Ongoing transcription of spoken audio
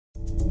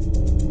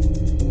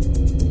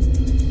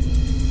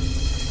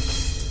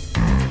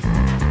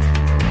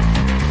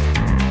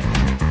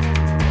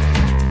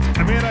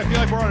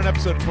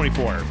episode of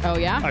 24. Oh,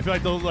 yeah? I feel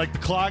like the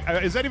clock.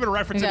 Is that even a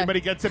reference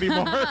anybody gets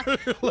anymore? What's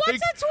a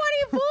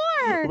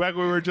 24? Back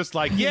when we were just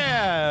like,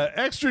 yeah,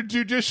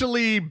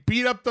 extrajudicially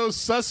beat up those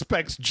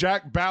suspects,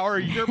 Jack Bauer.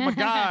 You're my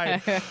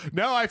guy.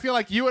 No, I feel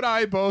like you and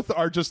I both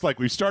are just like,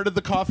 we've started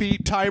the coffee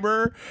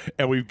timer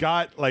and we've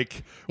got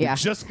like, we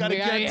just got to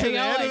get to the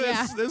end of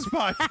this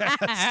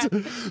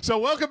podcast. So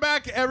welcome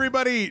back,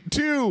 everybody,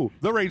 to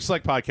the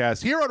RageSelect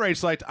podcast. Here on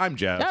RageSelect, I'm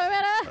Jeff.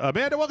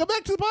 Amanda, welcome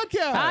back to the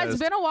podcast. It's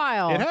been a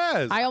while. It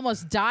has. I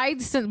almost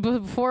died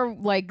before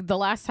like the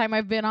last time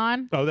I've been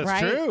on. Oh,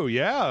 that's true.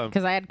 Yeah.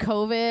 Because I had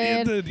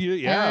COVID.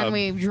 Yeah. And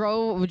we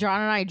drove,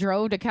 John and I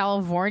drove to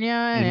California,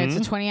 and it's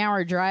a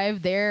 20-hour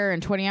drive there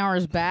and 20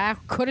 hours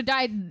back. Could have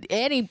died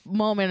any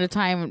moment of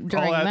time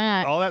during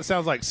that. All that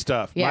sounds like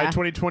stuff. Yeah. My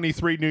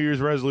 2023 New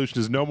Year's resolution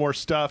is no more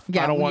stuff.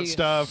 Yeah, I don't want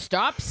stuff.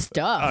 Stop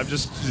stuff. I'm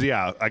just,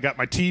 I got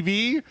my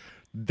TV.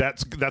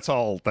 That's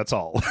all.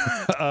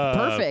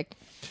 Perfect.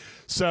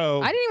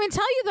 So I didn't even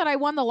tell you that I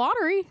won the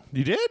lottery.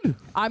 You did?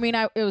 I mean,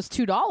 it was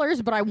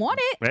 $2, but I won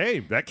it.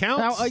 Hey, that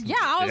counts. I was like,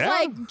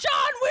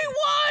 John, we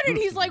won, and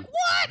he's like,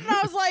 what? And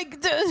I was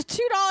like,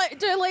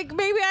 $2. Like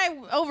maybe I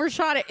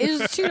overshot it. It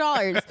was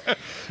 $2.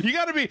 You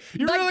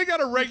really got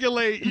to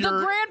regulate your the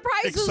grand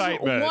prize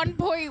excitement. Was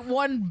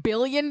 $1.1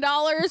 billion,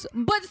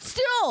 but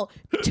still,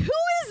 2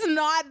 is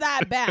not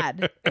that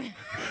bad.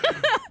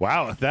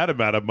 Wow, with that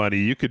amount of money,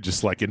 you could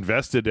just like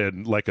invest it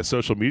in like a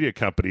social media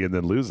company and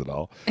then lose it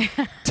all.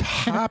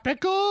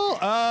 Topical,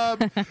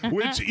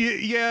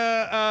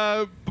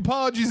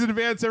 apologies in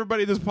advance,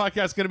 everybody. This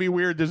podcast is going to be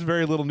weird. There's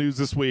very little news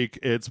this week.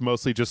 It's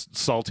mostly just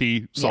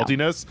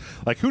saltiness.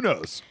 Like who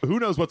knows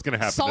what's going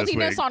to happen saltiness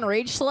this week. On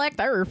RageSelect.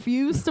 I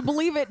refuse to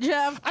believe it,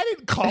 Jeff. I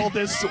didn't call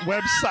this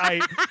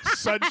website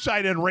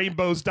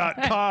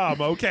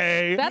sunshineandrainbows.com.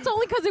 Okay, that's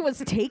only because it was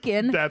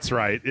taken. That's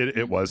right,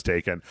 it was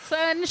taken.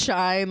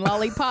 Sunshine,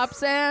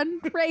 lollipops, and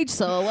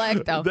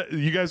RageSelect.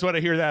 You guys want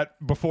to hear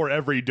that before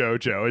every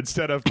dojo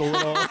instead of the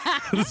little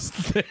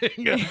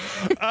thing.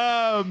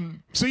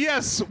 So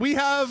yes, we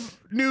have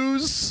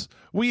news,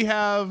 we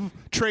have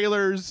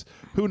trailers,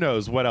 who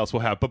knows what else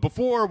we'll have. But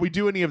before we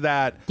do any of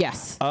that,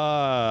 yes,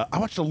 I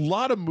watched a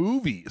lot of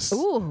movies.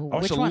 Ooh, I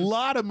watched a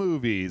lot of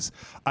movies.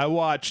 I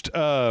watched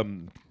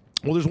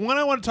there's one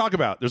I want to talk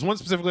about. There's one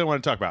specifically I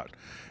want to talk about,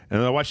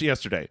 and I watched it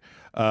yesterday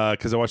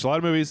because I watched a lot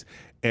of movies,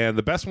 and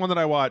the best one that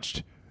I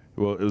watched,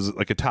 well, it was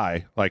like a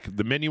tie. Like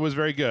the menu was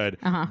very good.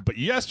 But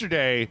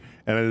yesterday,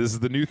 and this is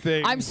the new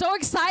thing. I'm so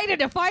excited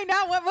to find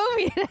out what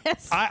movie it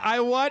is. I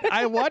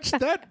watched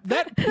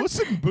that Puss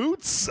in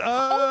Boots.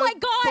 Oh my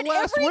God! The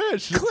Last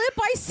Wish. Clip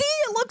I see,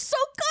 it looks so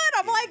good.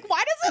 I'm like,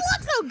 why does it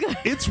look so good?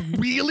 It's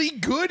really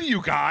good,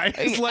 you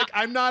guys. Like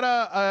I'm not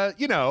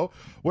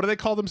what do they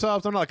call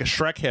themselves? I'm not like a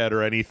Shrek head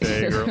or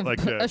anything, or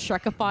like a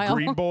Shrekophile.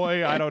 Green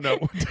Boy. I don't know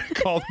what they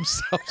call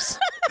themselves.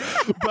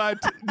 But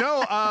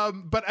no,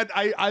 but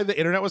I the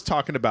internet was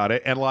talking about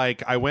it, and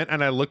like I went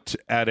and I looked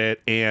at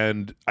it,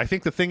 and I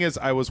think the thing is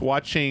I was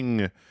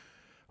watching.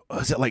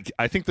 Was it like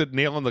I think the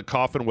nail in the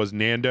coffin was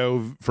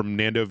Nando from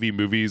Nando V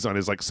Movies on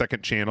his like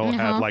second channel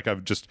had like a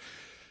just.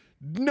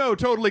 No,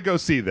 totally go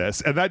see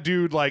this. And that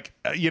dude, like,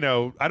 I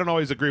don't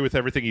always agree with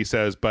everything he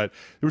says, but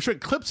they were showing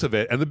clips of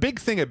it. And the big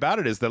thing about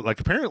it is that,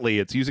 like, apparently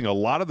it's using a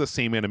lot of the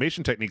same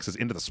animation techniques as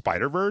Into the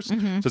Spider-Verse. So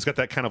it's got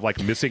that kind of,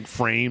 like, missing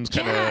frames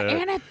kind of.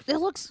 Yeah, and it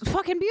looks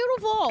fucking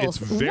beautiful.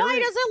 Why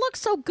does it look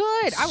so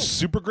good?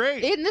 Super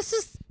great. And this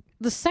is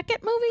the second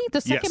movie?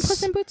 The second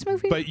Puss in Boots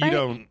movie? But you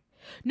don't.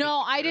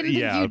 No, I didn't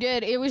think you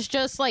did. It was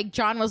just like,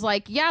 John was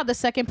like, yeah, the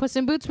second Puss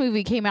in Boots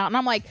movie came out. And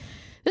I'm like,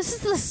 this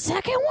is the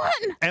second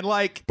one? And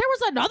like there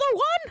was another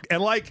one?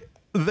 And like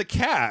the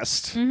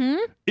cast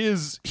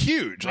is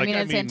huge. I mean,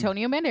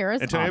 Antonio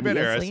Banderas.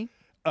 Obviously.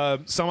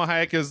 Salma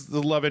Hayek is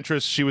the love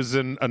interest. She was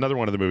in another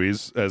one of the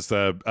movies as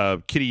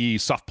the Kitty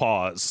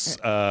Softpaws.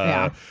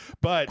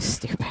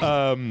 But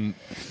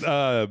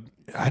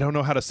I don't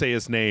know how to say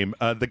his name.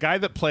 The guy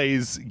that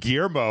plays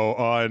Guillermo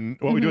on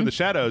What We Do in the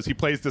Shadows, he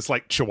plays this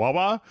like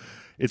Chihuahua.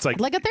 It's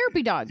like a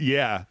therapy dog.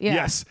 Yeah.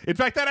 Yes. In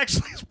fact, that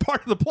actually is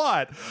part of the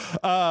plot.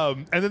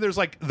 And then there's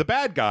like the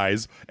bad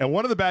guys, and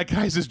one of the bad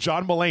guys is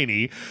John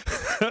Mulaney.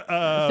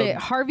 Is it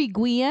Harvey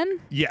Guillen?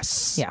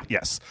 Yes. Yeah.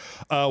 Yes.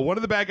 One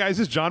of the bad guys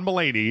is John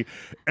Mulaney,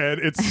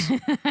 and it's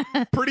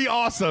pretty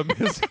awesome.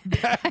 This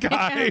bad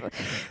guy.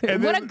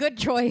 And what a good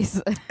choice.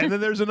 And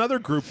then there's another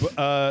group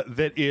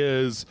that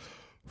is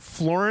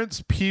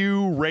Florence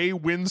Pugh, Ray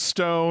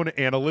Winstone,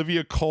 and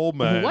Olivia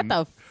Colman. What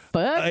the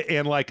fuck?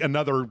 And like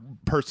another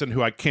person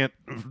who I can't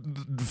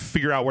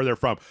figure out where they're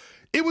from.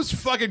 It was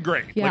fucking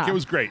great. Yeah. Like it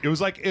was great. It was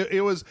like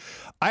it was.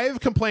 I have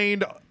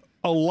complained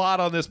a lot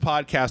on this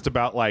podcast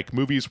about like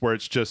movies where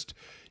it's just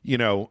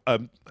to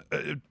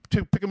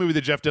pick a movie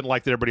that Jeff didn't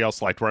like that everybody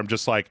else liked, where I'm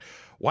just like,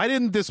 why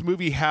didn't this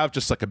movie have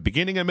just like a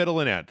beginning, a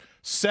middle, and end?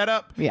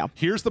 Setup. Yeah.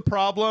 Here's the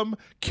problem.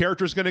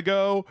 Character's going to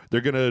go.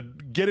 They're going to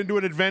get into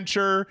an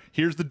adventure.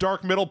 Here's the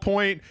dark middle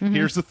point.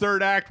 Here's the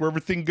third act where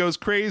everything goes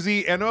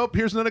crazy. And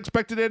here's an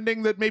unexpected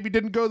ending that maybe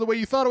didn't go the way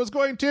you thought it was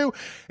going to. And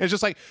it's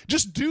just like,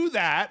 just do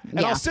that. And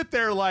I'll sit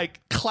there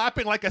like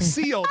clapping like a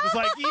seal. Just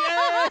like,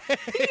 yay!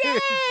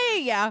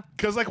 Yay! Yeah.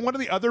 Because like one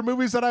of the other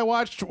movies that I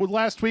watched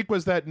last week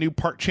was that new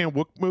Park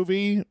Chan-wook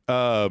movie.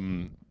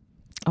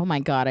 Oh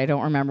my God, I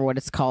don't remember what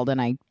it's called, and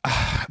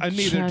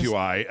neither do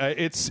I.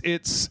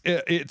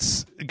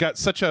 It's got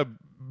such a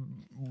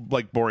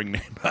like boring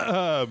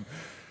name.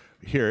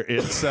 Here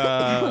it's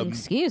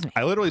excuse me.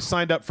 I literally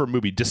signed up for a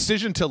movie,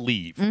 Decision to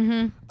Leave.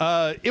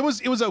 It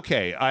was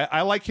okay.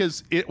 I like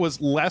his. It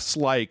was less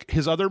like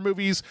his other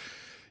movies.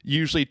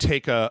 Usually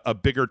take a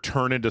bigger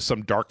turn into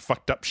some dark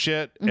fucked up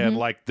shit, and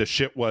like the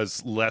shit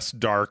was less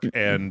dark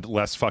and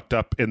less fucked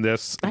up in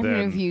this. I'm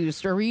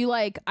confused. Or were you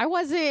like, I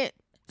wasn't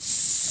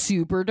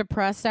super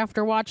depressed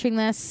after watching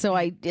this, so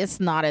it's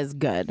not as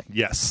good.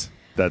 Yes,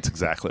 that's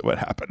exactly what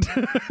happened.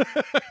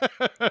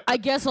 I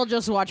guess I'll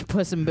just watch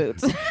Puss in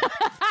Boots.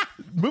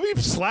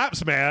 Movie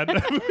slaps, man.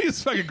 Movie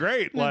is fucking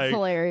great. That's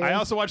hilarious. I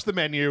also watched The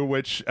Menu,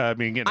 which I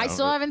mean, I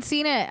still haven't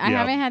seen it. I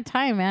haven't had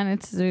time, man.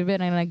 It's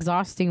been an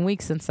exhausting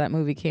week since that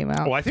movie came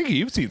out. Well, I think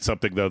you've seen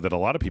something though that a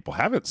lot of people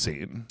haven't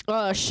seen.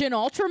 Shin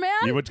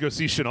Ultraman. You went to go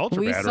see Shin Ultraman,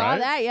 We right? saw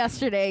that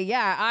yesterday.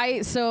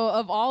 Yeah, so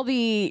of all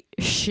the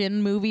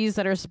Shin movies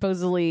that are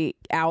supposedly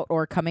out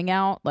or coming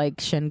out,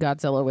 like Shin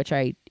Godzilla, which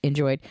I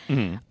enjoyed,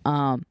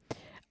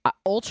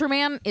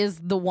 Ultraman is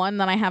the one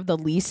that I have the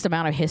least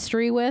amount of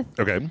history with.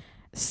 Okay.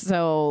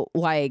 So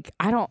like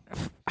he's You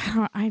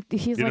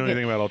like don't know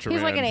anything about Ultraman.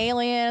 He's like an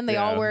alien. They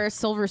all wear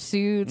silver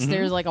suits.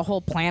 There's like a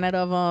whole planet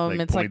of them.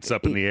 Like it's points like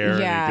up in the air and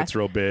it gets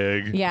real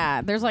big.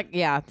 Yeah, there's like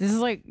this is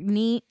like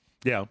neat.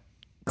 Yeah.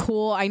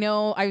 Cool. I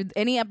know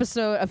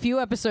a few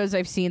episodes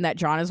I've seen that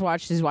John has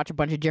watched. He's watched a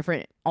bunch of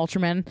different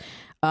Ultraman.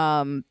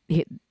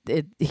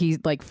 He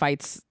like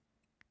fights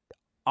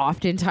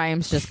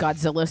oftentimes just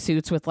Godzilla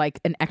suits with like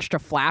an extra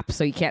flap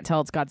so you can't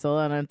tell it's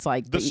Godzilla, and it's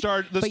like the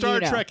Star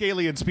Trek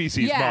alien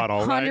species model,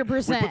 100%.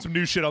 Right? We put some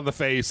new shit on the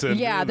face and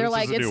they're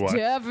like, it's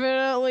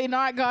definitely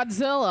not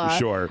Godzilla.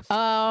 Sure.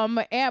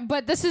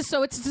 But this is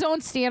it's its own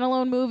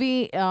standalone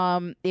movie.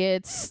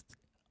 It's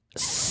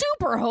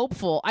super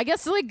hopeful, I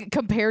guess, like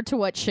compared to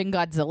what Shin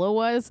Godzilla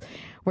was,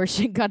 where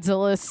Shin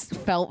Godzilla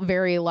felt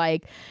very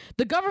like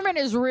the government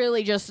is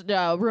really just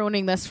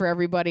ruining this for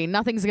everybody.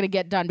 Nothing's going to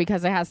get done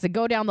because it has to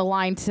go down the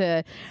line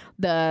to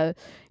the,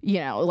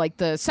 like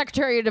the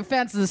Secretary of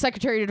Defense. And the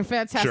Secretary of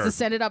Defense has to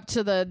send it up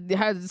to the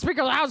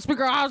Speaker of the House,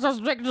 Speaker of the House,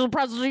 Speaker of the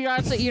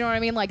President. You know what I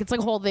mean? Like it's like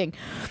a whole thing.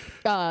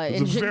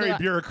 It's a very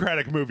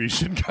bureaucratic movie,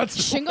 Shin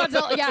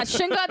Godzilla.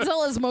 Shin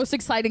Godzilla's most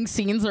exciting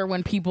scenes are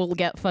when people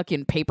get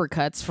fucking paper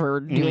cuts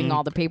for doing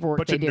all the paperwork.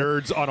 Bunch of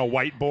nerds on a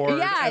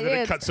whiteboard, and then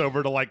it cuts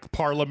over to like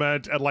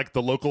Parliament and like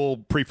the local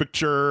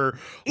prefecture,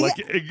 like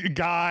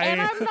guy.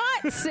 And I'm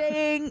not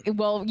saying,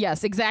 well,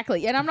 yes,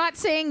 exactly. And I'm not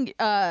saying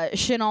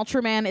Shin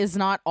Ultraman is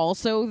not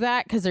also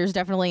that, because there's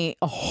definitely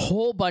a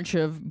whole bunch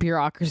of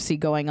bureaucracy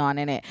going on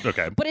in it.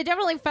 Okay, but it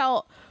definitely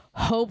felt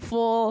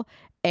hopeful.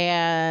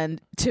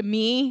 And to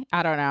me,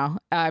 I don't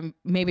know,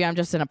 maybe I'm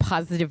just in a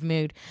positive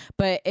mood,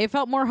 but it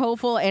felt more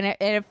hopeful, and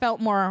it felt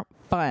more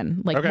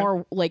fun, like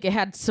more like it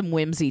had some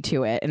whimsy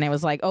to it, and it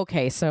was like,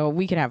 okay, so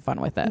we can have fun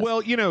with this.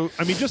 Well,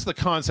 I mean, just the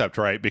concept,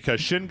 right?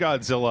 Because Shin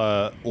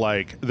Godzilla,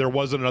 like, there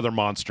wasn't another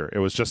monster. It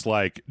was just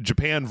like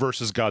Japan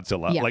versus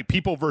Godzilla, like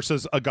people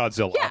versus a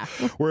Godzilla. Yeah.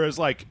 Whereas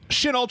like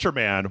Shin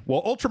Ultraman,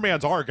 well,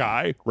 Ultraman's our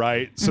guy,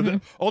 right? So the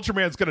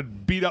Ultraman's gonna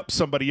beat up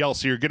somebody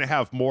else, so you're gonna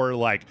have more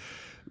like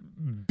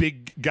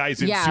big guys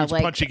in suits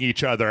like, punching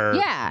each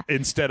other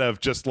instead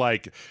of just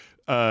like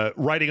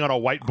writing on a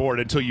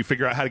whiteboard until you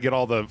figure out how to get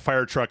all the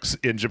fire trucks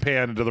in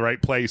Japan into the right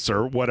place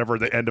or whatever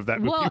the end of that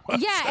movie was.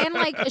 Yeah, and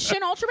like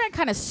Shin Ultraman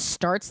kind of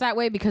starts that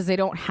way because they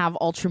don't have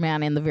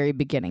Ultraman in the very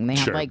beginning. They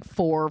have like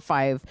 4 or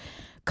 5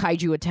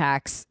 kaiju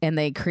attacks, and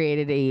they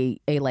created a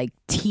like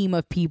team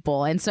of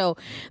people. And so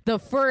the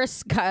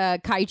first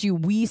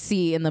kaiju we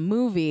see in the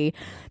movie,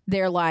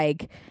 they're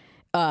like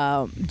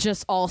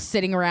just all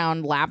sitting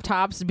around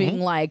laptops being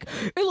like,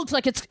 it looks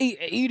like it's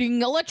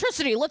eating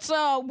electricity. Let's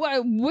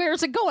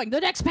where's it going? The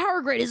next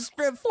power grid is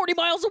 40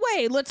 miles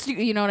away. Let's do,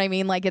 you know what I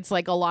mean? Like it's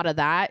like a lot of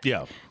that.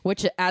 Yeah.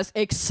 Which, as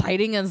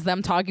exciting as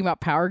them talking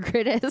about power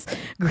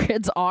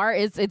grids are,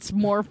 it's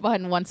more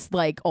fun once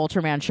like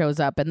Ultraman shows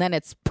up, and then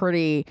it's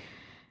pretty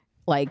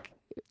like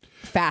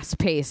fast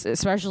paced,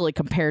 especially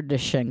compared to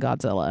Shin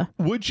Godzilla.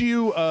 Would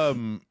you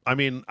I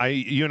mean,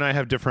 you and I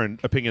have different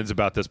opinions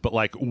about this, but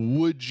like,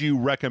 would you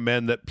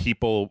recommend that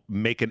people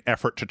make an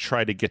effort to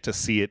try to get to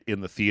see it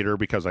in the theater?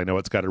 Because I know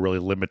it's got a really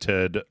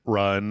limited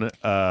run.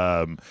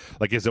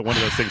 Like, is it one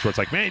of those things where it's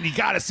like, man, you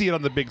got to see it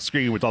on the big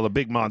screen with all the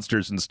big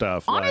monsters and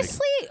stuff?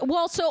 Honestly,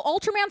 well, so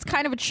Ultraman's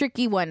kind of a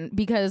tricky one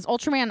because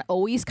Ultraman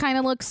always kind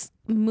of looks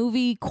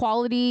movie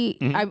quality.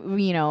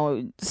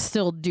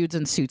 Still dudes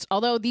in suits.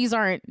 Although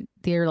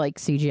they're like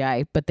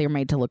CGI, but they're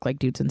made to look like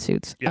dudes in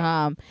suits.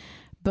 Yeah.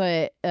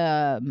 But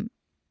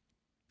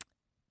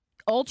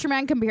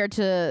Ultraman compared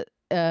to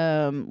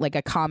like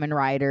a Kamen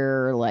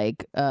Rider or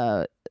like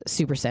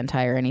Super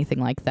Sentai or anything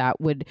like that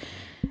would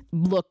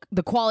look,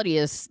 the quality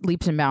is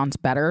leaps and bounds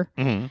better.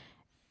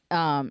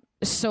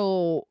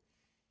 So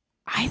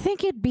I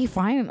think it'd be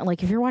fine.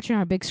 Like if you're watching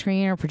on a big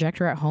screen or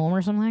projector at home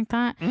or something like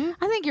that,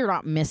 I think you're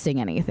not missing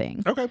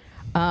anything. Okay.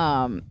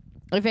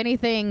 If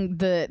anything,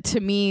 to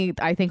me,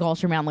 I think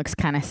Ultraman looks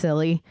kind of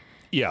silly.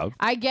 Yeah.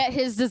 I get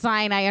his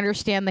design. I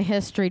understand the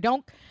history.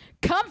 Don't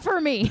come for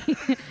me.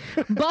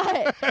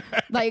 But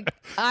like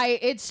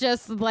it's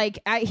just like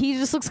he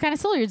just looks kind of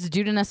silly. It's a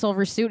dude in a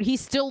silver suit. He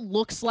still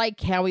looks like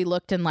how he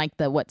looked in like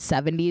the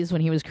 70s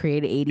when he was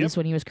created, 80s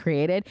when he was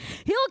created.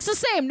 He looks the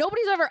same.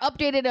 Nobody's ever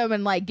updated him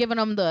and like given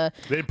him the.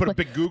 They didn't put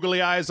big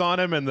googly eyes on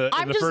him in the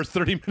first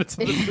 30 minutes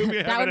of the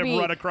movie, having him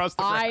run across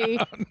the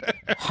ground.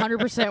 I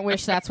 100%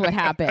 wish that's what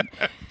happened.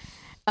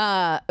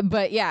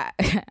 But yeah,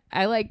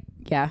 I like.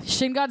 Yeah,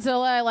 Shin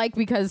Godzilla I like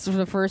because for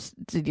the first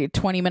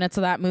 20 minutes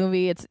of that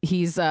movie,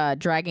 he's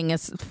dragging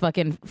his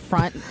fucking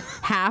front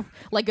half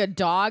like a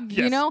dog,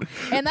 you know?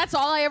 And that's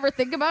all I ever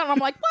think about. And I'm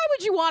like, why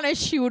would you want to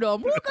shoot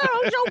him? Look at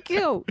him, so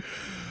cute.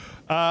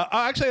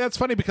 Actually, that's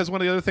funny because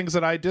one of the other things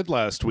that I did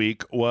last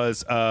week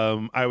was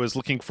I was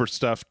looking for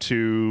stuff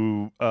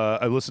to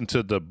I listened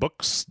to the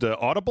books, the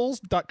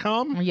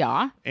audibles.com.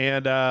 Yeah.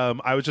 And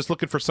I was just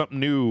looking for something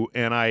new,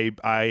 and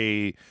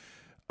I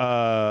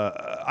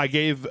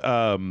gave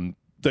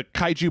the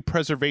Kaiju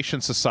Preservation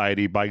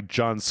Society by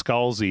John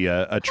Scalzi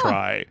a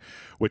try,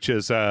 which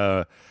is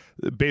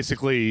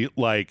basically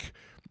like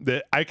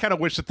I kind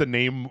of wish that the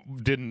name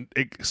didn't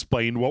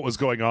explain what was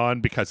going on,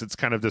 because it's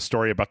kind of this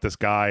story about this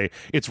guy.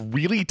 It's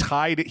really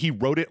tied. He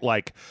wrote it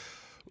like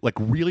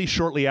really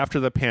shortly after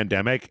the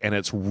pandemic, and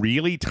it's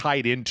really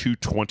tied into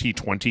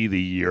 2020,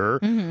 the year.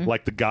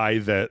 Like the guy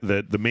that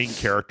the main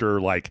character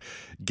like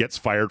gets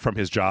fired from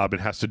his job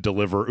and has to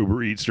deliver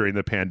Uber Eats during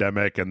the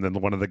pandemic, and then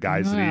one of the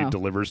guys that he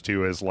delivers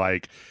to is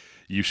like,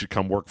 you should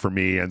come work for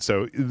me. And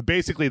so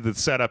basically the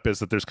setup is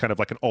that there's kind of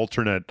like an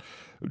alternate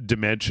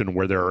dimension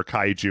where there are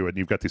kaiju, and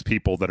you've got these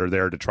people that are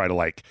there to try to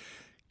like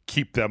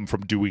keep them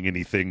from doing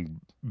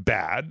anything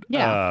bad.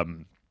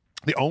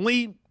 The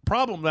only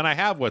problem that I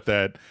have with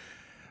it,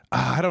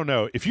 I don't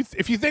know. If you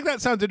think that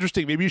sounds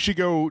interesting, maybe you should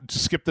go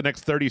skip the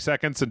next 30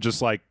 seconds and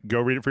just like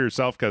go read it for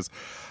yourself, because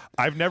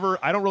I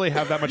don't really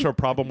have that much of a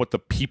problem with the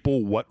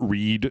people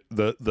read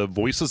the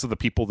voices of the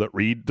people that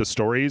read the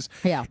stories.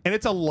 Yeah. And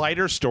it's a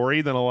lighter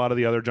story than a lot of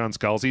the other John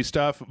Scalzi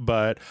stuff,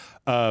 but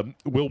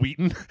Will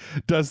Wheaton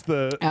does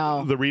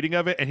the reading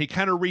of it, and he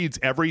kind of reads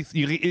every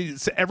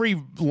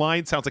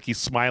line sounds like he's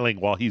smiling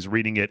while he's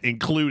reading it,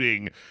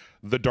 including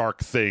the dark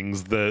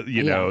things,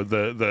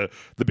 the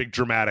big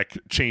dramatic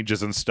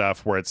changes and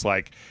stuff, where it's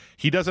like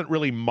he doesn't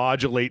really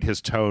modulate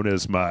his tone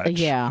as much.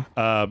 Yeah.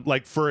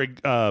 Like for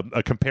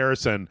a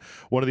comparison,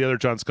 one of the other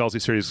John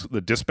Scalzi series, the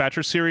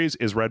Dispatcher series,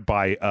 is read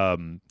by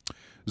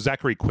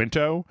Zachary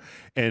Quinto,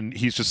 and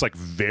he's just like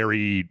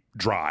very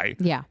dry.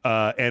 Yeah.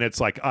 And it's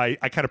like I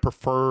kind of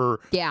prefer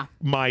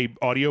my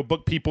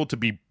audiobook people to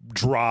be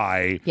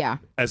dry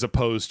as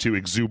opposed to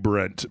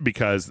exuberant,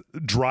 because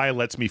dry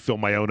lets me feel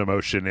my own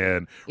emotion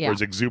in,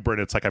 whereas exuberant,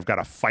 it's like I've got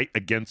to fight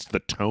against the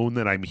tone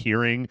that I'm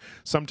hearing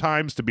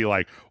sometimes to be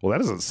like, well, that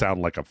doesn't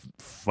sound like a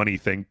funny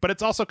thing. But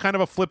it's also kind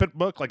of a flippant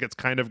book. Like it's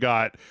kind of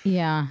got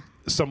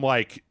some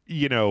like,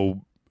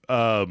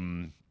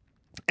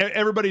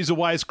 everybody's a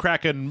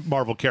wisecracking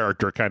Marvel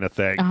character kind of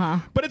thing,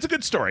 but it's a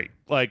good story.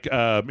 Like,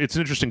 it's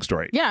an interesting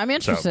story. Yeah, I'm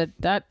interested.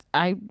 If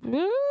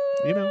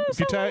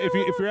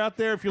you're out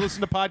there, if you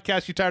listen to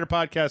podcasts, you're tired of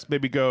podcasts,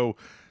 maybe go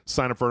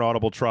sign up for an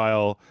Audible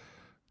trial.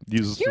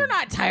 You're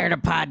not tired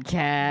of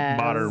podcasts.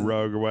 Modern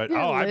Rogue or what?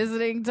 You're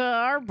listening to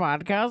our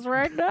podcast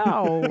right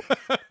now.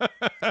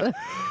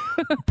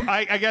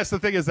 I guess the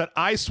thing is that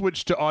I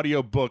switched to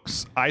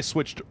audiobooks. I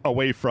switched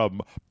away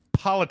from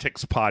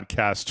politics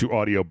podcasts to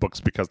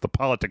audiobooks because the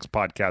politics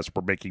podcasts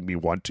were making me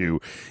want to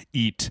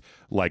eat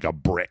like a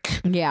brick.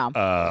 Yeah.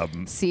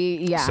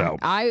 So.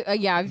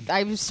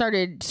 I've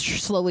started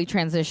slowly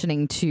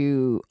transitioning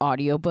to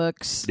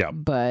audiobooks. Yeah.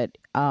 But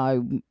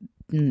I'm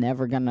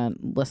never gonna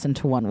listen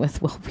to one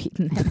with Will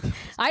Wheaton.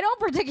 I don't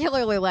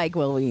particularly like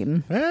Will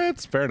Wheaton.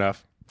 It's fair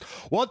enough.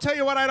 Well, I'll tell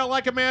you what I don't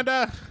like,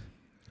 Amanda.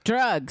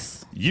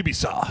 Drugs.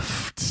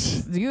 Ubisoft.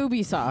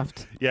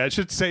 Yeah, I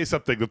should say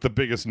something that the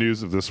biggest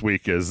news of this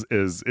week is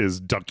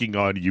dunking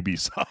on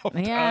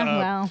Ubisoft. Yeah,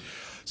 well.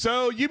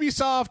 So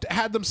Ubisoft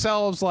had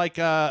themselves like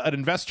an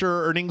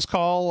investor earnings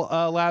call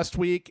last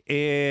week,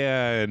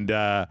 and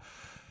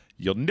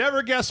you'll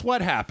never guess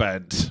what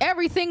happened.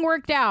 Everything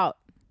worked out.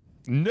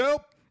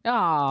 Nope.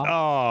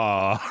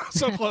 Oh,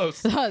 so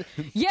close.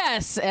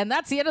 Yes, and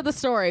that's the end of the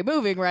story.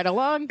 Moving right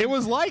along. It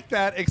was like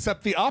that,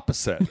 except the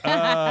opposite.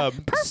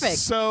 Perfect.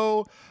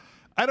 So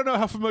I don't know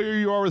how familiar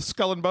you are with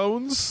Skull and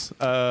Bones.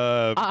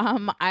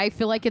 I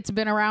feel like it's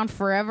been around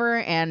forever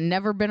and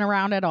never been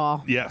around at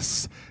all.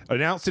 Yes.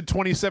 Announced in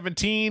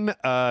 2017,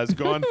 has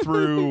gone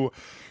through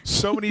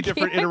so many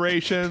different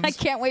iterations. I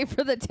can't wait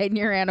for the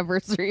 10-year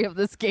anniversary of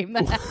this game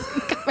that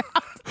hasn't come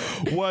out.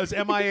 Was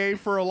MIA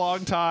for a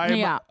long time.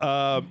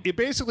 Yeah. It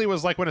basically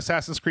was like when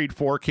Assassin's Creed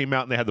 4 came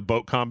out and they had the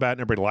boat combat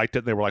and everybody liked it.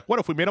 And they were like, what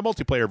if we made a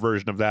multiplayer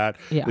version of that?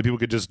 Yeah. That people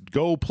could just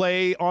go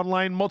play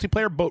online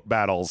multiplayer boat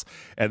battles.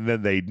 And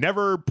then they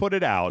never put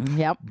it out.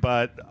 Yep.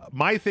 But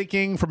my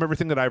thinking from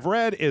everything that I've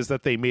read is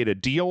that they made a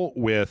deal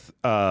with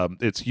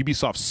it's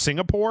Ubisoft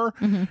Singapore.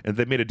 And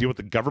they made a deal with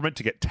the government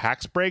to get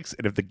tax breaks.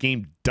 And if the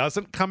game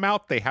doesn't come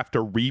out, they have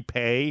to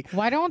repay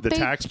Why don't the they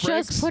tax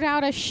breaks. just put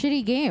out a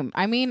shitty game?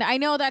 I mean, I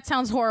know that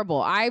sounds horrible.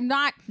 I'm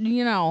not,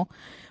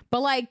 but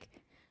like,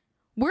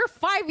 we're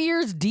 5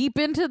 years deep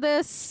into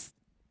this,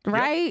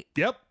 right?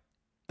 Yep.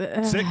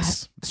 6.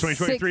 It's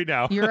 2023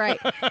 now. You're right.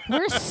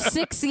 We're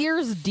 6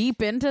 years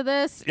deep into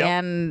this,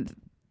 and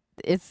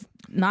it's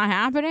not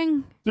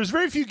happening. There's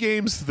very few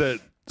games that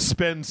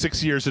spend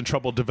 6 years in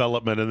troubled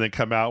development and then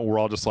come out and we're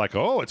all just like,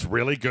 oh, it's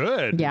really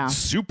good. Yeah. It's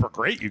super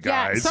great, you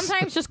guys. Yeah,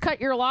 sometimes just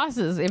cut your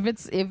losses.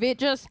 If it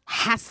just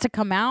has to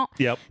come out,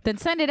 then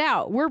send it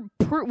out. We're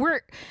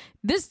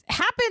this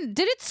happened.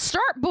 Did it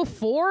start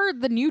before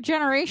the new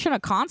generation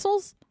of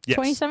consoles? Yes.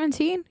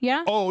 2017?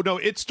 Yeah. Oh, no,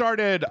 it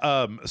started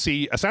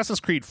see, Assassin's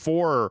Creed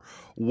 4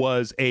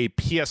 was a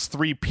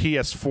PS3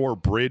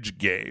 PS4 bridge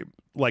game.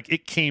 Like,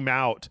 it came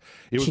out.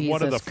 It was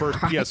one of the first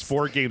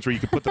PS4 games where you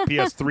could put the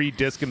PS3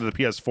 disc into the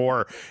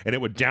PS4 and it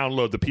would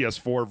download the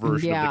PS4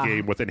 version of the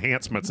game with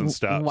enhancements and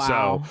stuff.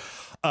 Wow.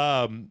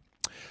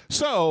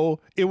 So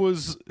it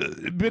was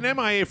been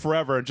MIA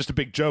forever and just a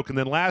big joke. And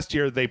then last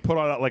year they put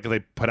out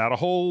a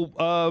whole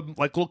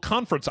little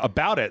conference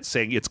about it,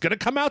 saying it's going to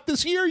come out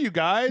this year, you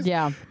guys.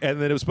 Yeah. And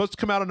then it was supposed to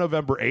come out on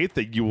November 8th.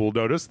 That you will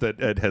notice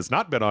that it has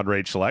not been on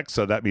RageSelect,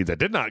 so that means it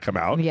did not come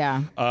out.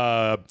 Yeah.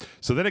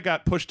 So then it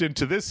got pushed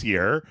into this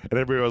year, and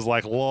everybody was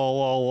like, lol,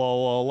 lol,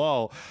 lol, lol,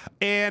 lol.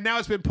 And now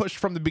it's been pushed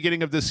from the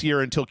beginning of this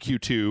year until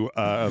Q2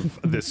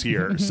 of this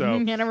year. So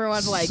and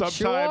everyone's like,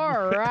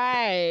 sure,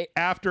 right.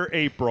 After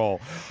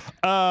April.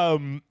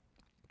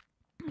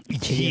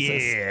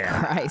 Jesus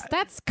Christ,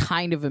 that's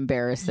kind of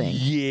embarrassing.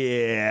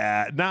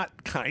 Yeah,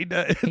 not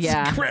kinda. It's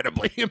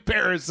incredibly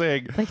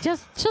embarrassing. Like,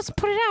 just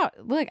put it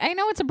out. Look, I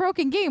know it's a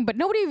broken game, but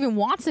nobody even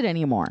wants it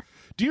anymore.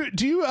 Do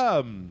you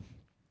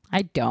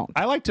I don't.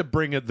 I like to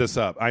bring this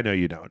up. I know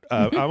you don't.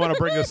 I want to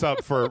bring this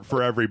up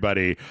for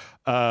everybody.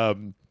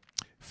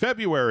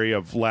 February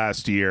of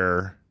last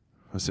year,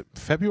 was it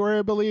February,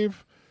 I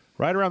believe?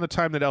 Right around the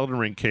time that Elden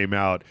Ring came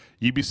out,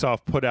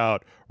 Ubisoft put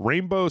out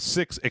Rainbow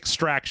Six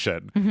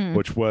Extraction,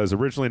 which was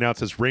originally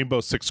announced as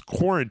Rainbow Six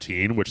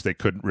Quarantine, which they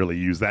couldn't really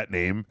use that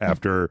name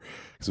after,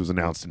 because it was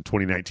announced in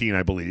 2019,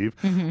 I believe,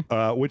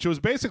 which was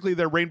basically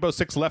their Rainbow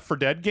Six Left 4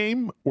 Dead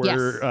game,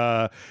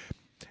 where,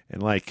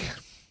 and like,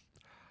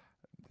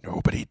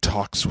 nobody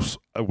talks.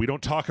 We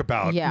don't talk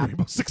about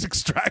Rainbow Six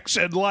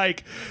Extraction.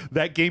 Like,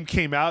 that game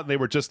came out and they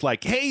were just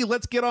like, "Hey,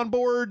 let's get on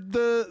board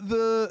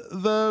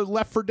the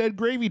Left 4 Dead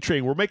gravy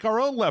train. We'll make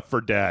our own Left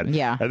 4 Dead."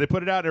 Yeah, and they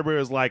put it out, and everybody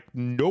was like,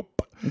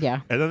 "Nope."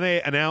 Yeah, and then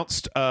they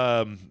announced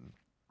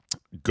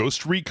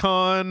Ghost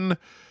Recon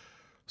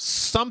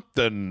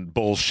something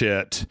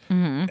bullshit,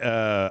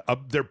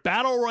 their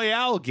battle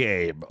royale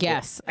game.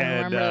 Yes, I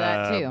remember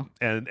that too.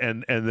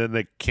 And then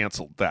they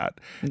canceled that,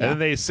 and then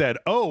they said,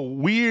 "Oh,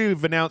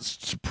 we've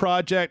announced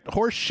Project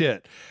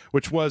Horseshit,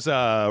 which was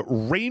a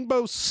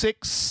Rainbow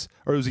Six,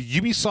 or it was a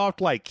Ubisoft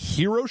like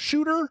hero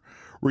shooter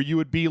where you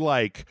would be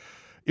like."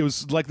 It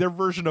was like their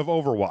version of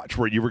Overwatch,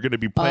 where you were going to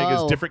be playing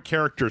as different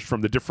characters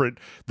from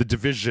the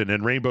Division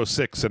and Rainbow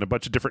Six and a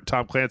bunch of different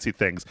Tom Clancy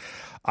things.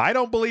 I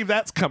don't believe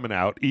that's coming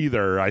out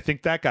either. I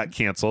think that got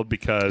canceled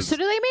because... So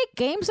do they make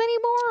games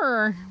anymore,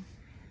 or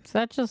is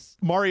that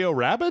just... Mario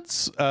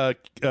Rabbids?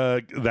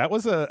 That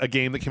was a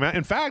game that came out.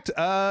 In fact...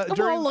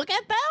 look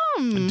at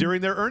them!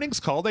 During their earnings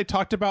call, they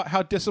talked about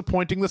how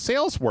disappointing the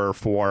sales were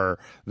for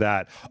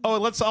that. Oh,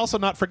 and let's also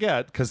not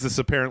forget, because this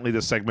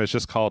segment is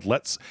just called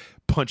Let's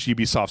Punch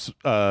Ubisoft's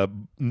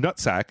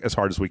nutsack as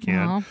hard as we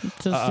can.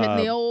 Just hitting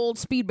the old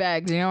speed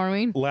bags, you know what I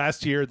mean?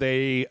 Last year,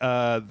 they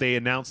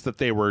announced that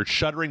they were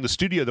shuttering the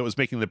studio that was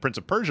making the Prince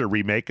of Persia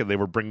remake, and they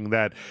were bringing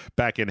that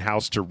back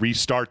in-house to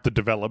restart the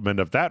development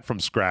of that from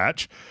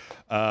scratch.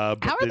 How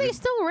are they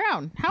still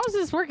around? How is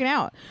this working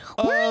out?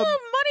 Where's the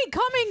money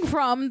coming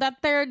from that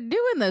they're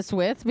doing this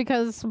with?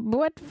 Because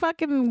what?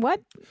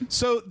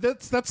 So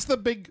that's the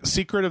big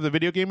secret of the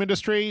video game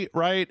industry,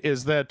 right?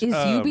 Is that is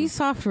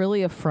Ubisoft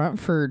really a front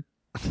for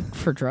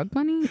drug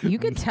money? You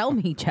can tell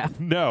me, Jeff.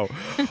 No.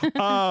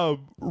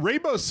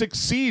 Rainbow Six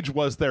Siege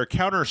was their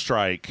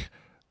Counter-Strike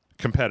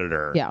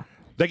competitor. Yeah.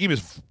 That game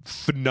is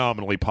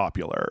phenomenally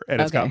popular,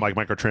 and it's got like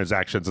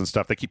microtransactions and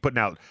stuff. They keep putting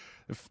out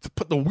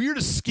the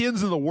weirdest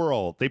skins in the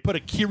world. They put a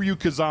Kiryu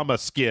Kazama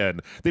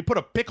skin. They put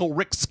a Pickle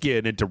Rick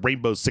skin into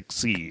Rainbow Six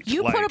Siege.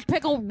 You put a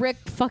Pickle Rick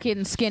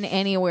fucking skin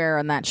anywhere,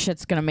 and that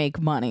shit's gonna make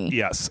money.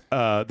 Yes.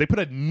 They put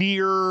a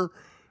Nier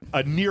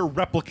a near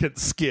replicant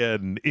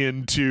skin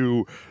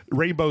into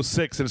Rainbow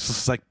Six, and it's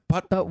just like,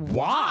 but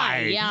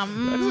why? Yeah,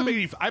 That doesn't make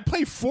any, I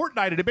play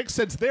Fortnite, and it makes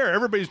sense there.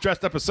 Everybody's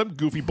dressed up as some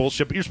goofy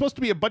bullshit, but you're supposed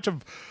to be a bunch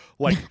of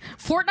like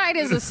Fortnite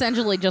is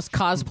essentially just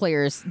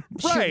cosplayers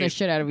shooting the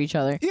shit out of each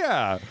other.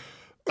 Yeah.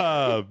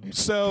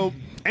 So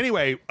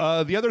anyway,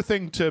 the other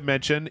thing to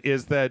mention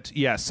is that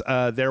yes,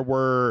 there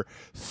were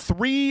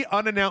 3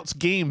 unannounced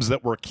games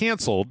that were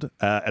canceled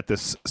at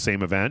this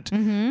same event.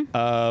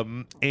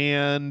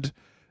 And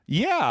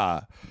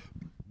yeah,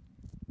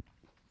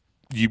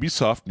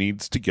 Ubisoft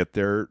needs to get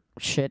their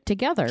shit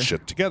together.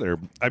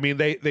 I mean,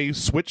 they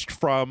switched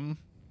from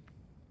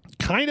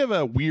kind of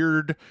a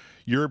weird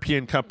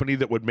European company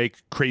that would make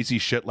crazy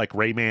shit like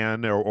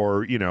Rayman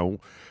or you know,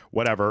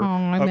 whatever. Oh,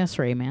 I miss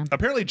Rayman.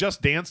 Apparently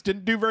Just Dance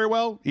didn't do very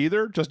well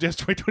either. Just Dance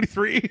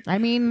 2023. I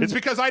mean, it's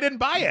because I didn't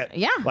buy it.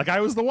 Yeah. Like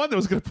I was the one that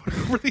was going to put it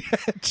over the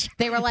edge.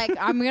 They were like,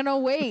 I'm going to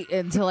wait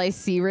until I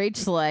see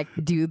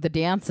RageSelect do the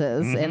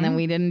dances. And then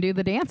we didn't do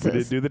the dances. We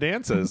didn't do the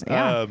dances.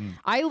 Yeah.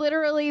 I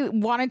literally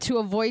wanted to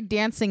avoid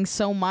dancing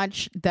so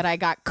much that I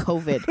got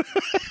COVID.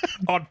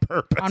 On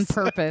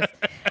purpose.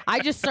 I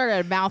just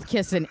started mouth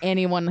kissing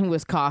anyone who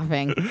was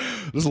coughing.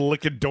 Just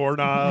licking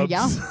doorknobs.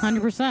 Yeah,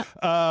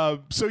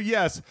 100%. So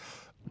yes,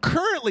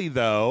 currently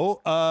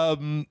though,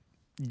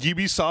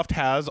 Ubisoft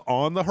has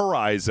on the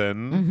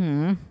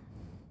horizon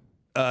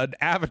an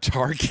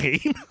Avatar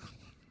game.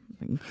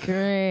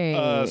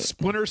 Great.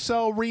 Splinter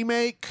Cell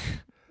remake.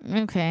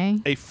 Okay.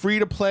 A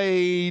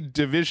free-to-play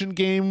Division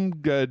game,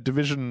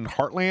 Division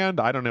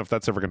Heartland. I don't know if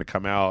that's ever going to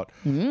come out.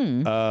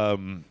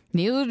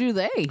 Neither do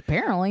they,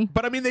 apparently.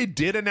 But I mean, they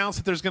did announce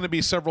that there's going to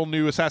be several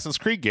new Assassin's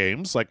Creed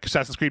games. Like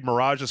Assassin's Creed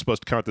Mirage is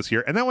supposed to come out this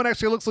year. And that one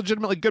actually looks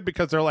legitimately good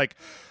because they're like,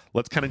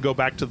 let's kind of go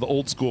back to the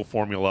old school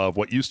formula of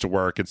what used to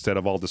work instead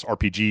of all this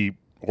RPG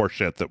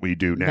horseshit that we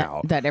do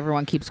now. That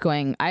everyone keeps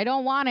going, I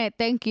don't want it.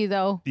 Thank you,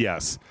 though.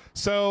 Yes.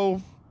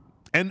 So,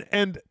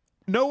 and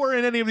nowhere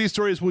in any of these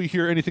stories will you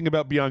hear anything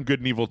about Beyond Good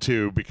and Evil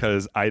 2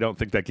 because I don't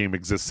think that game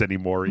exists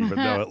anymore, even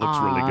though it looks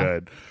really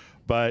good.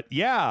 But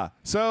yeah,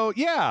 so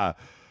yeah,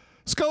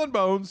 Skull and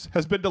Bones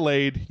has been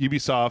delayed.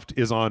 Ubisoft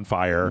is on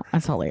fire.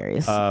 That's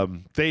hilarious.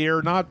 They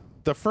are not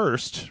the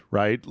first,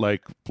 right?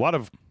 Like a lot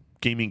of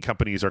gaming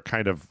companies are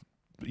kind of,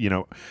 you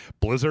know,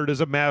 Blizzard is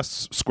a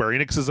mess, Square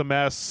Enix is a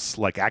mess,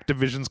 like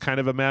Activision's kind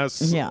of a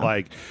mess. Yeah.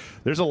 Like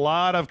there's a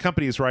lot of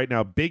companies right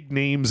now, big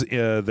names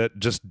that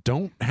just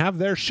don't have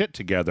their shit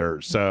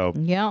together. So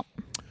yep.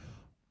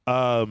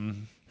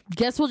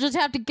 Guess we'll just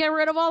have to get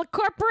rid of all the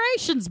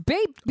corporations,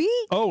 baby.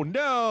 Oh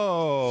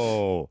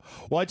no.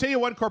 Well, I tell you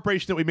one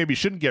corporation that we maybe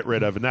shouldn't get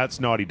rid of, and that's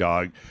Naughty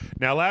Dog.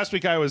 Now last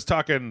week I was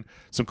talking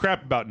some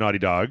crap about Naughty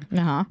Dog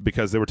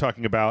because they were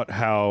talking about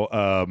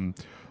how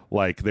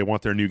like they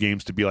want their new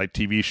games to be like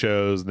TV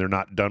shows and they're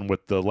not done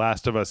with The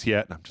Last of Us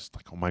yet. And I'm just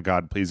like, oh my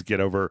God, please get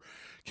over.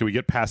 Can we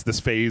get past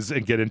this phase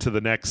and get into the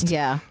next,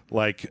 the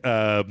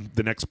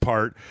next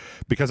part?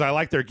 Because I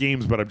like their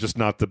games, but I'm just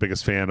not the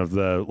biggest fan of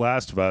The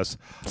Last of Us.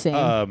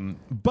 Same.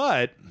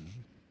 But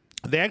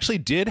they actually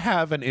did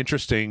have an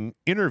interesting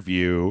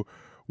interview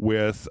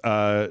with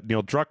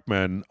Neil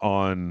Druckmann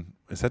on,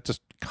 is that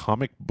just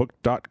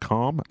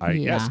comicbook.com?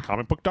 Yes,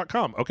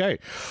 comicbook.com. Okay.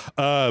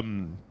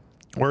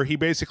 Where he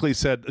basically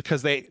said,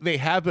 because they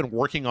have been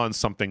working on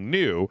something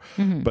new,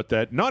 but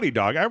that Naughty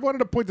Dog, I wanted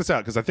to point this out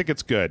because I think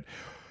it's good.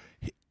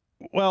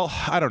 Well,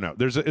 I don't know.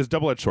 It's a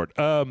double-edged sword.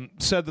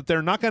 Said that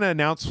they're not going to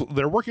announce,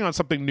 they're working on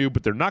something new,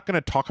 but they're not going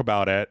to talk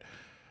about it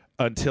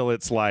until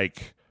it's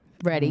like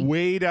ready,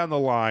 way down the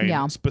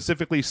line,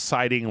 specifically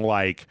citing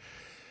like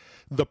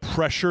the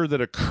pressure that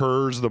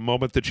occurs the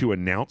moment that you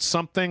announce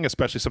something,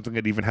 especially something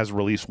that even has a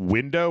release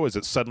window, is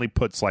it suddenly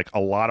puts like a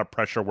lot of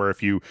pressure where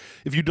if you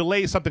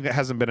delay something that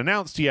hasn't been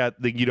announced yet,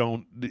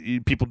 then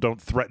people don't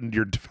threaten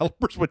your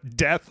developers with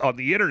death on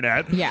the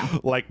internet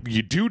like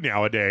you do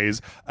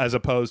nowadays, as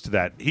opposed to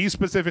that. He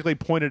specifically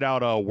pointed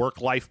out a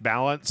work-life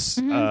balance,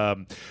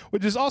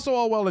 which is also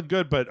all well and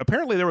good, but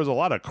apparently there was a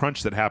lot of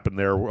crunch that happened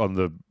there on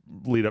the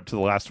lead up to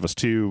The Last of Us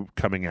 2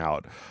 coming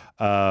out.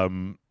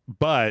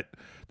 But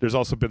there's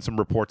also been some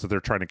reports that they're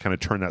trying to kind of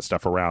turn that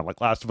stuff around.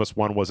 Like Last of Us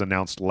 1 was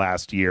announced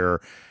last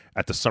year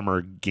at the Summer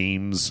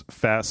Games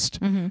Fest.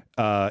 It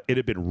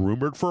had been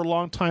rumored for a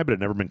long time, but it had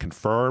never been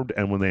confirmed.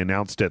 And when they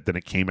announced it, then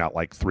it came out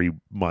like 3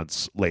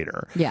 months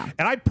later. Yeah.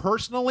 And I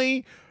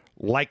personally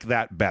like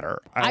that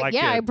better.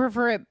 I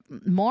prefer it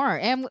more.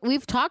 And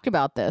we've talked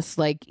about this,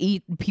 like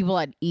people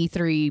at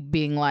E3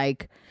 being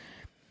like,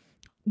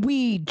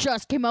 we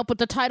just came up with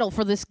the title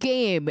for this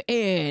game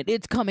and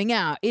it's coming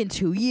out in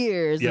 2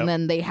 years. And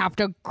then they have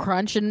to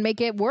crunch and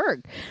make it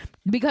work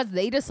because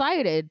they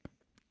decided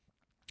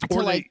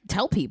to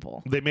tell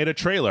people. They made a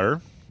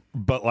trailer,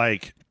 but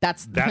like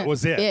that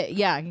was it.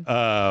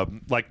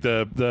 Like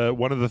the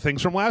one of the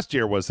things from last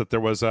year was that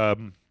there was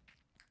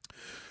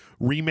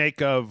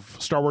remake of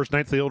Star Wars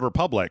Knights of the Old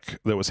Republic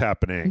that was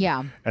happening.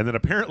 Yeah. And then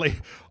apparently,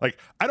 like,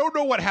 I don't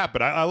know what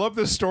happened. I love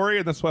this story,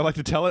 and that's why I like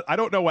to tell it. I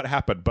don't know what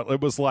happened, but it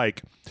was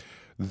like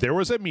there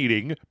was a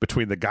meeting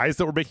between the guys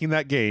that were making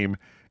that game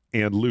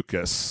and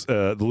Lucas,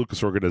 the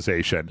Lucas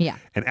organization. Yeah.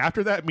 And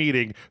after that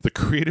meeting, the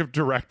creative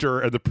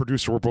director and the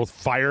producer were both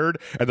fired,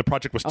 and the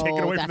project was taken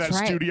away from that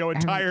studio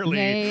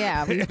entirely.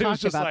 Yeah. We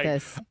talked about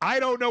this. I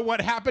don't know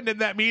what happened in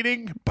that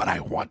meeting, but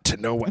I want to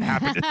know what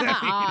happened in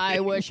that meeting.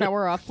 I wish I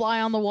were a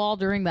fly on the wall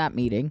during that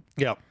meeting.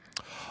 Yeah.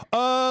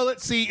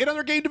 Let's see. In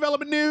other game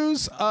development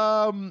news,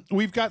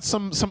 we've got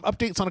some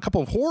updates on a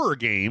couple of horror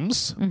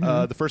games.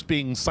 The first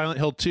being Silent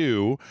Hill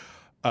 2.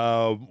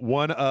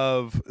 One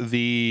of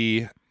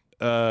the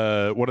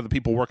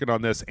people working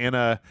on this,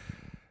 Anna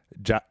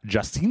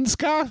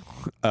Jastinska,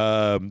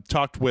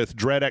 talked with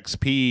Dread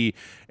XP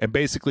and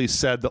basically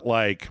said that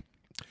like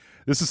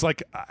this is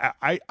like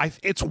I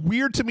it's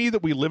weird to me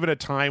that we live in a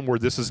time where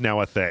this is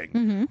now a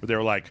thing. Where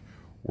they're like,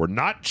 we're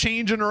not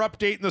changing or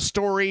updating the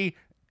story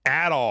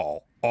at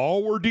all.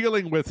 All we're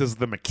dealing with is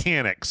the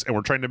mechanics, and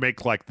we're trying to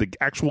make like the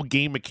actual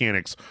game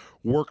mechanics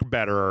work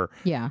better.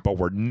 Yeah. But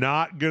we're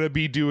not going to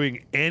be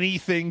doing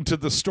anything to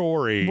the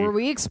story. Were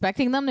we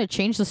expecting them to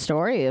change the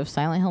story of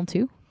Silent Hill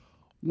 2?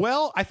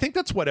 Well, I think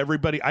that's what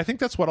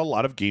a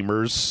lot of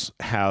gamers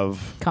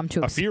have come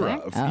to a fear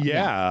of.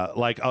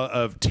 Like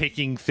of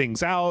taking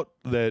things out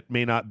that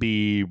may not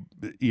be,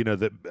 but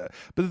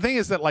the thing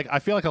is that like I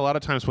feel like a lot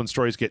of times when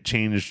stories get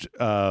changed,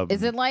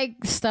 is it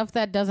like stuff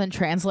that doesn't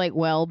translate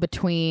well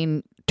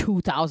between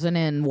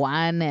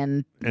 2001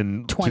 and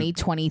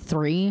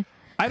 2023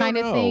 kind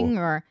of thing,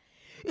 or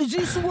is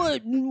this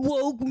what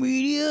woke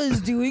media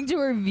is doing to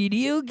our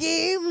video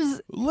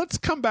games? Let's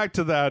come back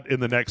to that in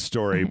the next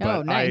story.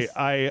 But nice.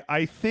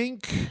 I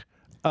think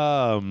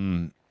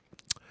I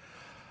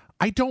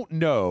don't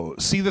know.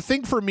 See, the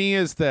thing for me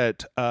is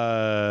that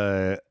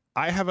I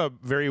have a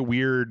very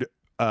weird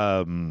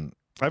like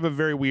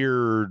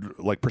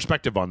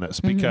perspective on this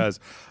because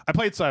I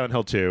played Silent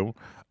Hill 2.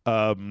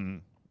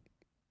 I'm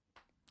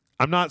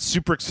not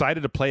super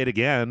excited to play it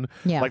again.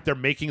 Yeah. Like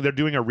they're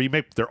doing a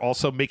remake. They're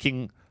also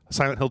making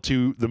Silent Hill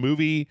 2 the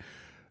movie.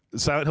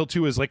 Silent Hill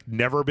 2 has like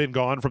never been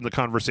gone from the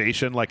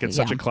conversation. Like it's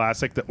such a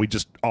classic that we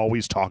just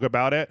always talk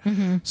about it.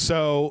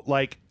 So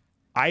like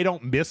I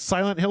don't miss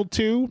Silent Hill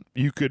 2.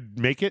 You could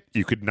make it,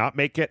 you could not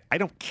make it. I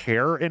don't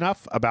care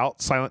enough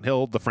about Silent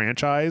Hill the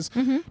franchise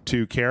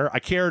to care. I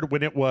cared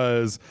when it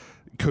was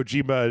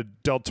Kojima,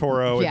 Del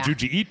Toro, and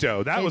Juji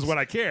Ito. That was when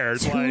I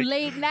cared. Too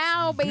late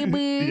now,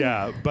 baby.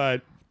 Yeah,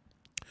 but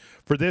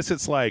for this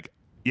it's like,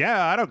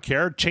 yeah, I don't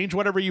care. Change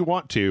whatever you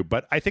want to.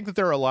 But I think that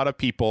there are a lot of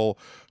people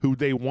who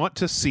they want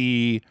to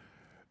see.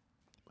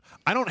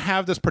 I don't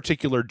have this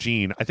particular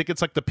gene. I think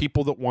it's like the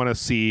people that want to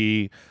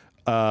see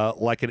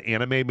like an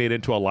anime made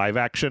into a live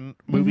action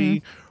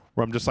movie.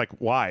 Where I'm just like,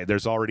 why?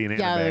 There's already an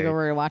anime. Yeah, they're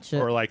going to watch it.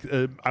 Or like,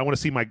 I want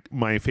to see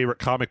my favorite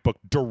comic book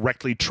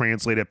directly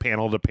translated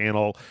panel to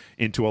panel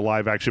into a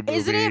live action movie.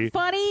 Isn't it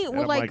funny?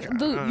 Well, like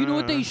you know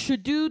what they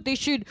should do? They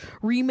should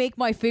remake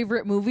my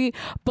favorite movie,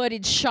 but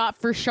it's shot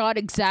for shot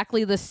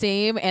exactly the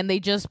same, and they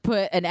just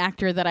put an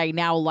actor that I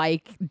now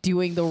like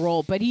doing the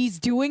role, but he's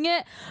doing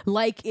it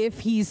like if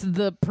he's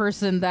the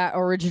person that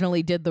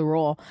originally did the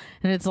role,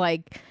 and it's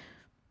like,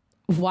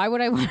 why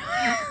would I want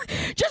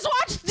just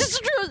watch?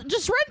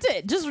 Just rent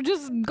it. Just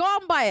go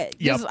out and buy it.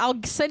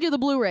 I'll send you the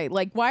Blu-ray.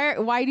 Like, why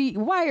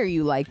are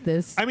you like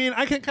this? I mean,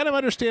 I can kind of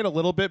understand a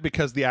little bit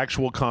because the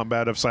actual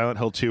combat of Silent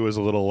Hill 2 is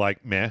a little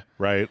like meh,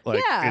 right?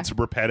 Like it's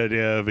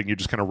repetitive and you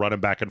just kind of running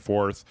back and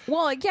forth.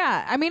 Well,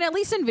 yeah. I mean, at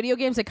least in video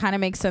games, it kind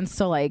of makes sense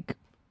to like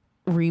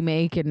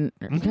remake and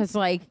because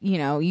like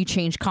you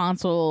change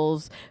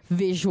consoles,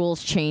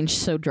 visuals change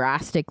so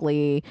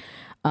drastically,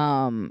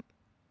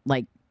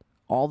 like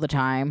all the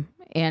time.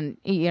 And,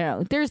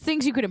 there's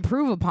things you could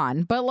improve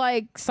upon, but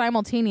like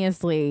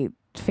simultaneously,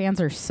 fans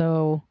are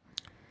so.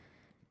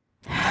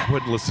 I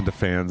wouldn't listen to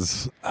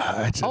fans.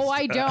 I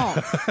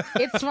don't.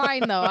 It's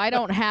fine, though. I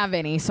don't have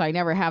any, so I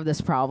never have this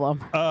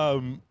problem.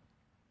 Now,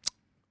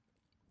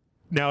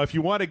 if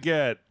you want to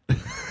get.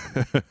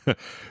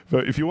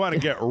 If you want to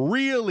get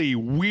really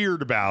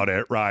weird about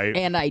it, right?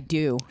 And I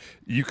do.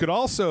 You could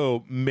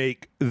also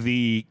make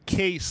the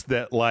case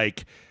that,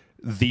 like,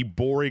 the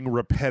boring,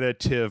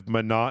 repetitive,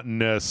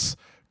 monotonous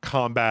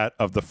combat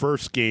of the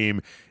first game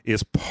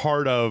is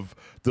part of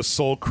the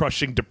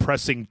soul-crushing,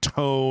 depressing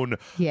tone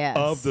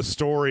of the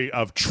story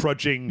of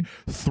trudging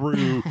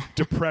through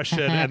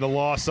depression and the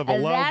loss of a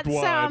loved one.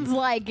 That sounds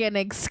like an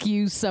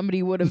excuse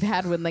somebody would have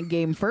had when the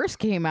game first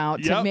came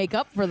out to make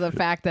up for the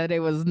fact that it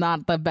was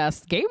not the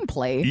best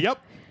gameplay. Yep.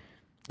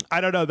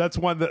 I don't know. That's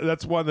one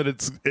that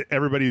it's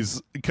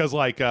everybody's, because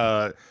like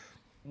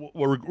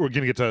we're going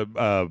to get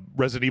to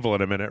Resident Evil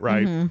in a minute,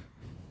 right?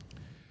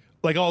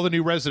 Like all the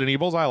new Resident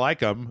Evils, I like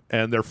them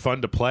and they're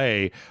fun to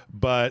play,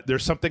 but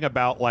there's something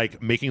about like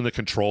making the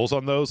controls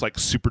on those like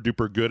super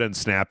duper good and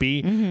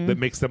snappy that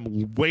makes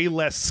them way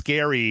less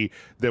scary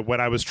than when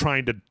I was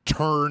trying to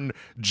turn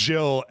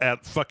Jill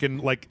at fucking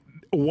like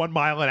 1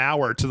 mile an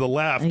hour to the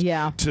left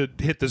to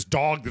hit this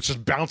dog that's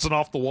just bouncing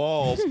off the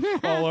walls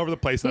all over the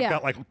place. And I've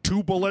got like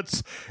 2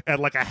 bullets and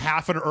like a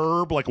half an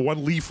herb, like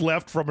 1 leaf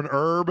left from an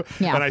herb.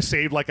 And I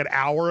saved like an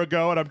hour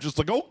ago, and I'm just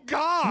like, oh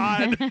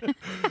God.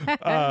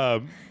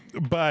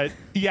 But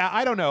yeah,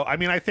 I don't know. I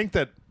mean, I think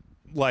that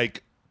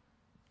like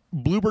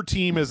Bloober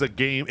Team is a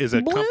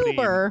company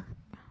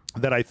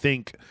that I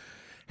think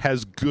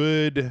has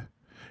good.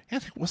 Yeah,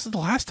 was it the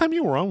last time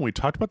you were on when we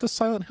talked about the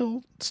Silent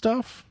Hill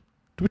stuff?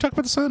 Did we talk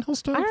about the Silent Hill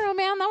stuff? I don't know,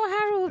 man. That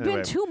had to have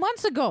been 2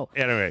 months ago.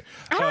 Anyway.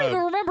 I don't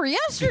even remember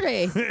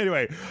yesterday.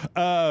 Anyway.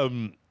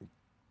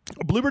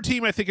 Bloober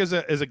Team, I think, is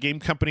a game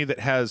company that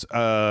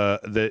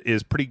that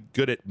is pretty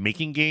good at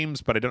making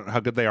games, but I don't know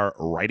how good they are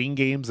writing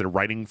games. Their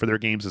writing for their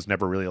games has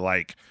never really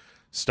like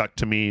stuck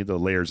to me. The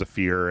Layers of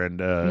Fear and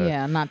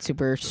not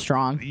super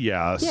strong.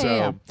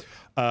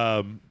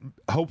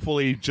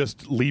 Hopefully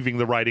just leaving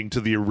the writing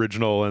to the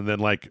original and then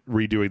like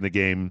redoing the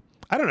game.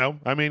 I don't know.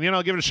 I mean,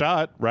 I'll give it a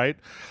shot, right?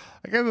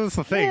 I guess that's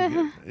the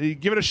thing. You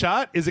give it a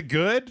shot. Is it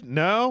good?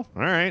 No.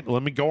 All right.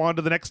 Let me go on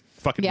to the next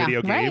fucking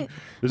video game. Right?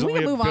 There's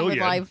only move 1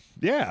 billion. On with life.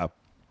 Yeah.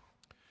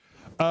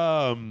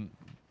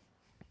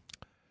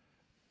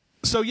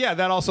 So yeah,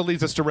 that also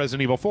leads us to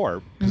Resident Evil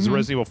 4 because the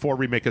Resident Evil 4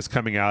 remake is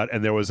coming out,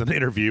 and there was an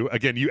interview.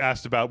 Again, you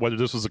asked about whether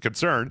this was a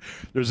concern.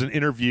 There's an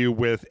interview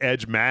with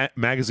Edge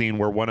magazine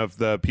where one of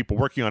the people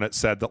working on it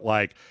said that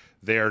like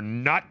they're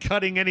not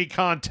cutting any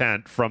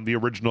content from the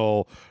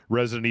original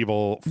Resident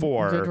Evil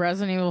 4. Did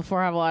Resident Evil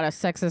 4 have a lot of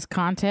sexist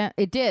content?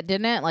 It did,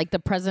 didn't it? Like the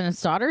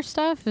president's daughter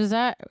stuff? Is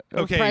that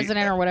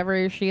president or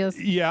whatever she is?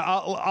 Yeah,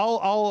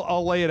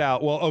 I'll lay it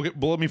out. Well, okay,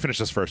 well, let me finish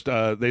this first.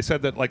 They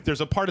said that like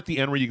there's a part at the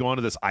end where you go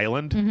onto this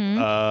island,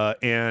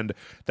 and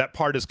that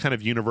part is kind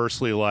of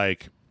universally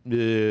like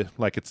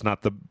it's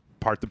not the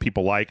part that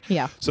people like.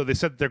 Yeah. So they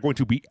said they're going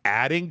to be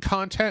adding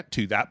content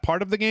to that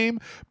part of the game,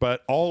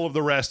 but all of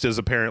the rest is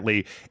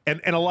apparently, and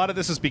a lot of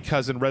this is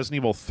because in Resident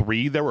Evil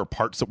 3 there were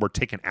parts that were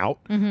taken out,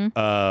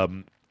 and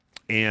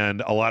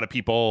a lot of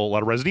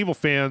Resident Evil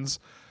fans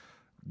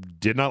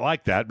did not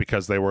like that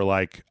because they were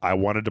like, I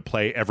wanted to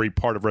play every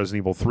part of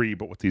Resident Evil 3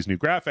 but with these new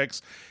graphics,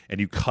 and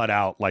you cut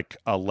out like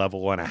a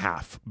level and a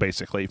half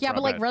basically. Yeah,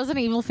 but like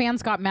Resident Evil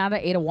fans got mad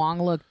that Ada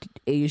Wong looked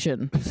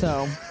Asian,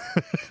 so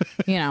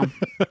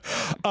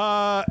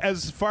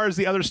as far as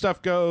the other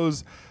stuff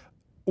goes,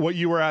 what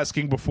you were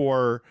asking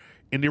before,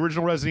 in the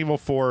original Resident Evil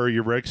 4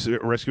 you're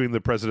rescuing the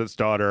president's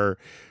daughter.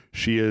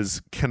 She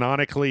is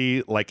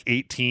canonically like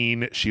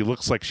 18. She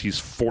looks like she's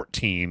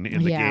 14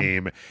 in the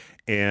game,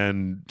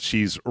 and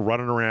she's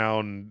running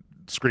around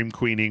scream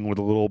queening with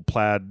a little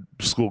plaid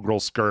schoolgirl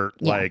skirt,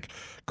 like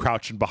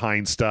crouching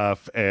behind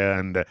stuff,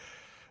 and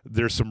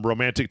there's some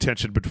romantic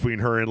tension between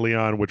her and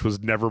Leon, which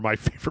was never my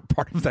favorite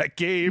part of that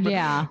game.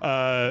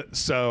 Yeah.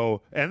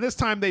 And this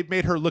time they've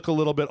made her look a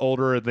little bit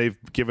older, and they've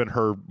given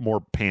her more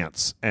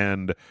pants,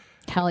 and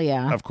hell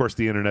yeah. Of course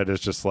the internet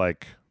is just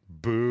like,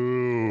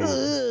 boo.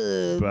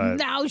 But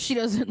now she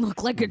doesn't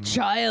look like a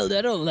child.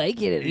 I don't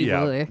like it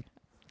anymore. Yeah.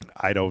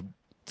 I don't.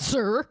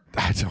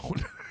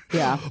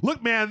 Yeah.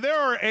 Look, man, there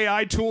are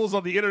AI tools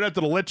on the internet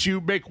that'll let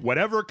you make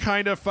whatever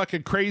kind of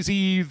fucking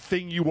crazy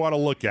thing you want to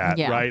look at,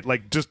 right?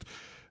 Like, just,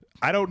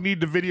 I don't need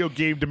the video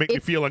game to make me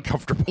feel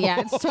uncomfortable.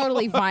 Yeah, it's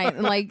totally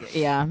fine. Like,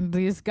 yeah,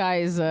 these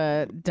guys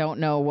don't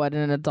know what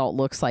an adult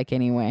looks like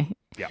anyway.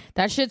 Yeah.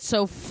 That shit's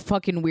so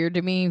fucking weird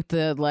to me.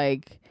 The,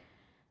 like,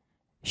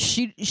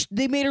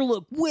 they made her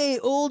look way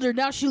older.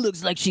 Now she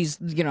looks like she's,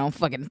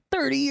 fucking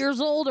 30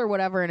 years old or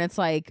whatever. And it's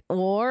like,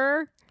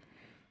 or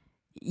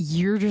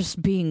you're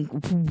just being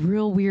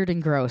real weird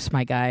and gross,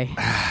 my guy.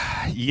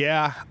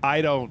 Yeah,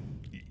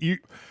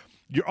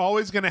 you're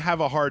always going to have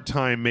a hard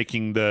time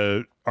making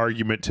the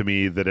argument to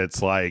me that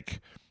it's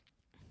like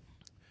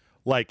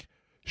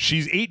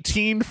she's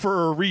 18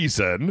 for a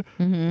reason.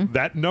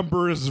 That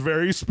number is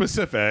very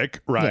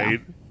specific,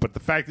 right? Yeah. But the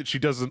fact that she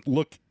doesn't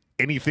look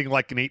anything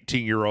like an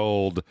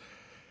 18-year-old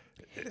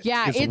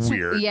it's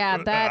weird. Yeah,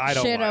 that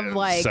shit of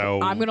like,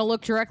 I'm going to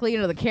look directly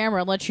into the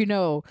camera and let you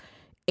know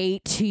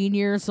 18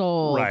 years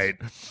old. Right.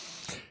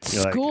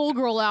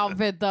 Schoolgirl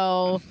outfit,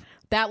 though.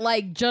 That,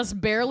 like, just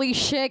barely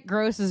shit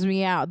grosses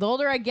me out. The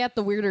older I get,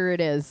 the weirder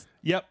it is.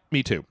 Yep,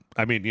 me too.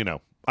 I mean,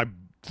 I'm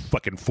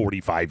fucking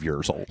 45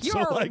 years old.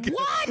 You're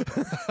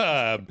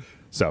what?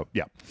 So,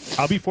 yeah.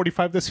 I'll be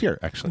 45 this year,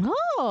 actually.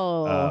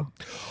 Oh.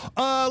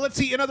 Let's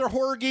see. In other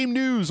horror game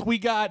news, we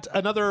got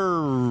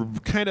another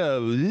kind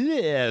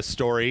of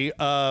story.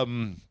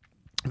 Found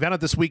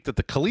out this week that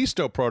the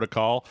Callisto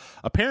Protocol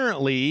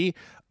apparently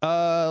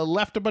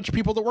left a bunch of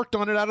people that worked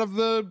on it out of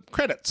the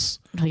credits.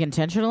 Like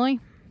intentionally?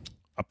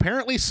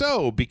 Apparently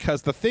so,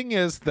 because the thing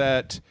is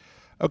that,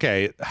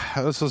 okay,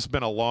 this has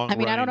been a long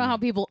I don't know how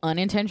people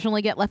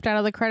unintentionally get left out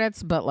of the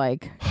credits, but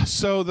like...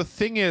 So the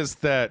thing is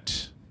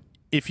that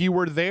if you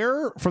were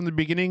there from the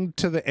beginning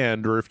to the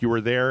end, or if you were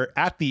there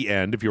at the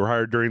end, if you were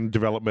hired during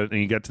development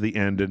and you get to the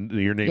end and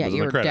your name was in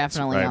the credits.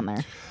 Yeah, you're definitely on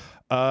there.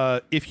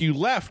 if you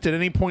left at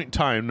any point in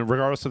time,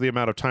 regardless of the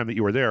amount of time that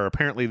you were there,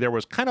 apparently there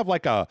was kind of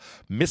like a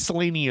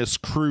miscellaneous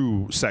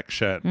crew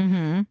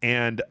section.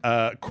 And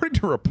according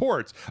to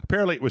reports,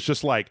 apparently it was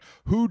just like,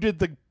 who did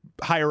the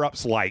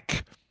higher-ups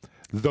like?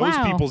 Those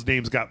people's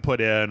names got put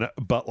in,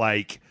 but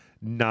like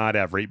not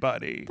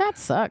everybody. That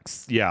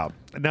sucks. Yeah.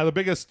 Now the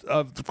biggest,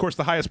 of course,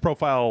 the highest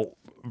profile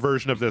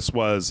version of this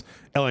was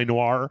L.A.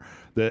 Noire,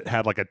 that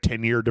had like a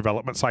 10-year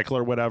development cycle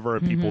or whatever,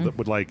 and people that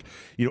would like,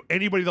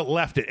 anybody that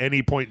left at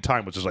any point in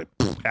time was just like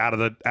out of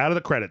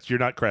the credits. You're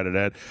not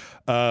credited.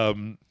 I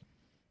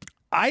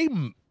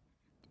don't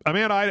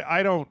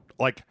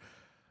like.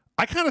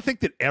 I kind of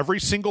think that every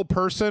single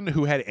person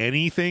who had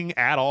anything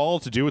at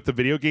all to do with the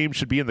video game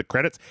should be in the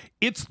credits.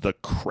 It's the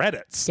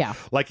credits. Yeah.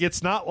 Like,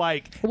 it's not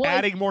like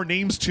adding more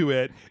names to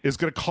it is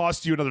going to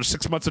cost you another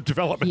 6 months of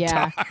development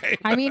time.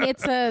 I mean,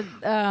 it's a,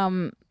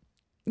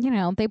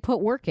 they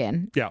put work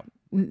in. Yeah.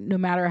 No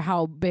matter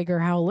how big or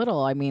how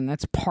little. I mean,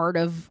 that's part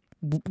of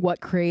what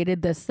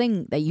created this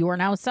thing that you are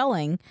now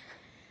selling.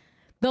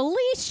 The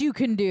least you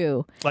can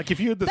do. Like if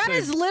you had that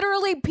is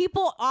literally,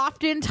 people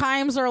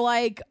oftentimes are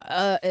like,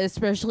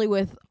 especially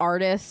with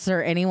artists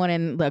or anyone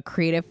in the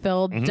creative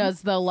field,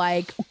 does the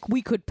like,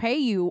 we could pay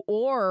you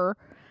or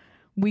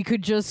we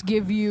could just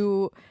give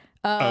you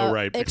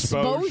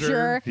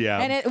exposure. Yeah.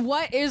 And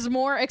what is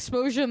more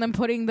exposure than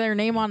putting their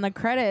name on the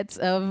credits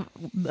of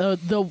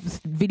the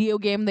video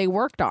game they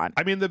worked on?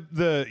 I mean, the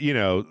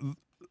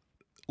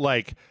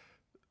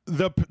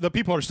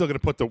people are still going to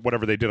put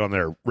whatever they did on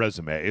their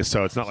resume,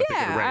 so it's not like they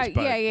get erased.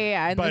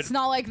 And it's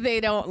not like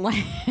they don't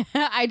like.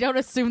 I don't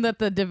assume that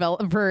the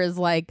developer is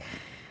like,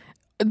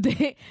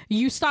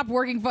 you stopped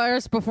working for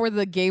us before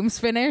the game's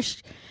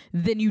finished,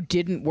 then you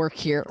didn't work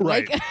here,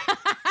 right? Like,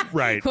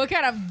 right. What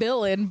kind of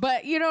villain?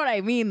 But you know what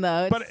I mean,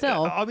 though. But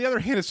still, on the other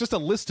hand, it's just a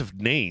list of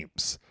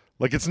names.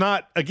 Like, it's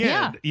not,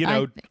 again,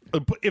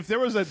 if there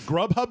was a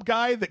Grubhub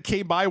guy that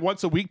came by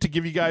once a week to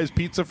give you guys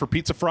pizza for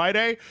Pizza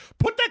Friday,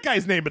 put that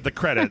guy's name in the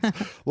credits.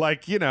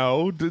 Like,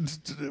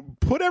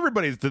 put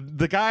everybody's,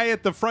 the guy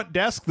at the front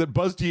desk that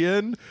buzzed you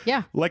in,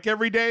 like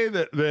every day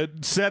that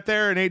sat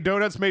there and ate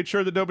donuts, made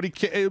sure that nobody,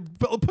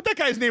 put that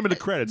guy's name in the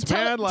credits,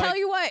 man. Tell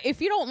you what, if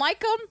you don't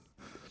like them,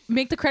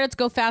 make the credits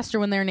go faster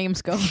when their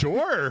names go.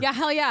 Sure. Yeah,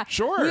 hell yeah.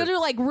 Sure. You do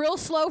like real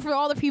slow for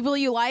all the people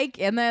you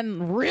like and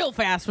then real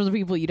fast for the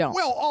people you don't.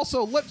 Well,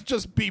 also, let's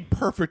just be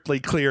perfectly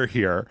clear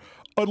here.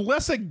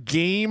 Unless a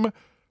game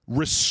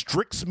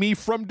restricts me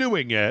from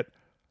doing it,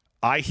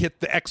 I hit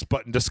the X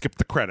button to skip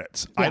the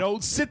credits. Yeah. I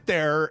don't sit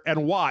there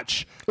and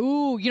watch.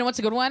 Ooh, you know what's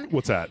a good one?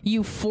 What's that?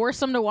 You force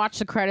them to watch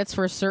the credits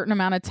for a certain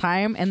amount of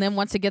time, and then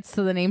once it gets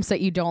to the names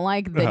that you don't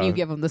like, then you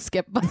give them the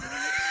skip button.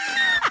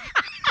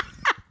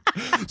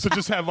 So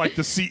just have like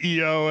the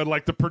CEO and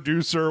like the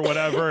producer or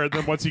whatever, and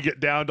then once you get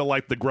down to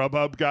like the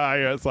Grubhub guy,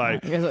 it's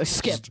like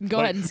skip.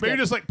 Go ahead and skip. Maybe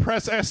just like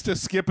press S to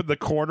skip in the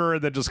corner,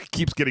 and then just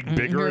keeps getting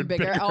bigger and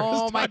bigger.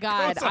 Oh my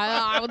god,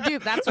 I will do.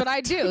 That's what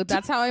I do.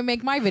 That's how I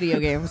make my video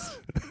games.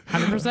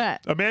 100%.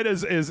 Amanda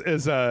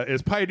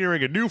is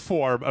pioneering a new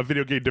form of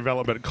video game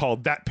development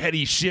called that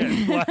petty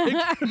shit. Like.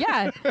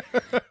 Yeah,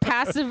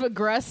 passive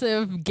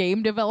aggressive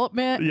game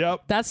development.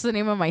 Yep, that's the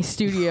name of my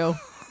studio.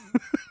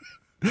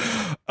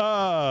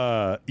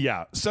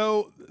 Yeah.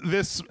 So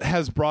this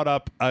has brought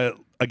up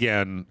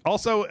again.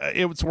 Also,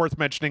 it's worth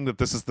mentioning that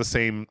this is the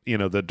same.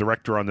 The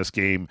director on this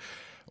game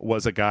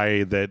was a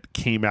guy that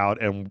came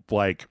out and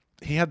like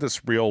he had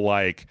this real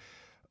like,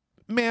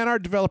 man, our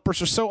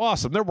developers are so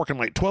awesome. They're working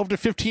like 12 to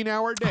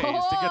 15-hour days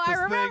to get this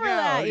thing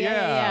out.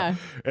 Yeah.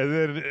 And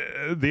then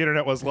the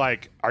internet was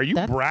like, "Are you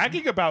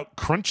bragging about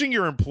crunching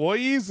your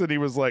employees?" And he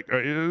was like,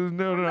 "No.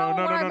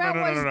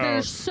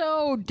 They're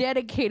so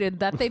dedicated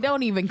that they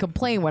don't even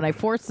complain when I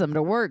force them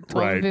to work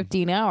 12 to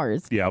 15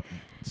 hours." Yep.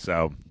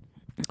 So,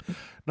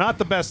 not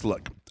the best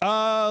look.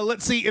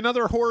 Let's see,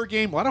 another horror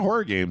game. A lot of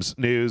horror games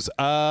news.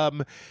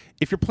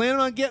 If you're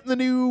planning on getting the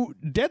new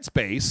Dead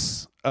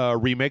Space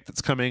remake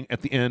that's coming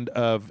at the end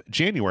of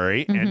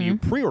January, and you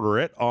pre-order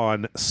it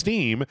on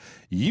Steam,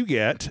 you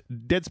get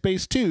Dead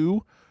Space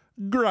 2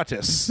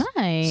 gratis.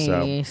 Nice.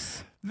 So,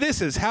 this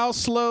is how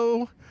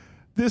slow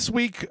this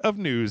week of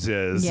news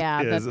is.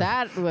 Yeah,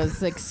 that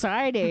was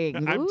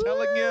exciting. I'm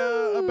telling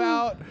you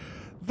about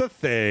the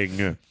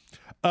thing.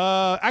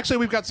 Actually,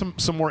 we've got some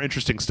more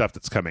interesting stuff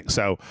that's coming.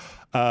 So,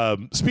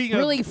 speaking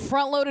really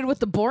front-loaded with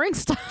the boring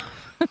stuff.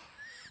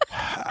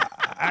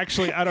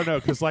 Actually, I don't know,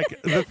 because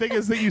like the thing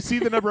is that you see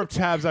the number of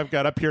tabs I've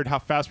got up here and how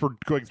fast we're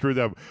going through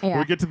them. Yeah. When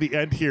we get to the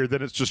end here,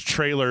 then it's just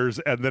trailers,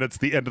 and then it's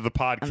the end of the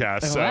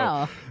podcast.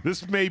 So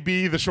this may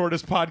be the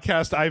shortest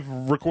podcast I've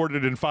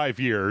recorded in 5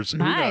 years.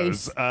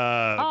 Nice. Who knows?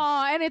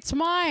 And it's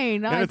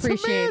mine. I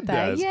appreciate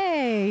that.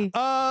 Yay.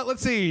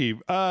 Let's see.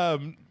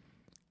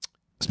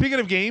 Speaking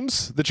of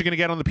games that you're going to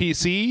get on the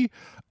PC,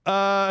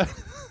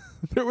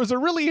 there was a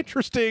really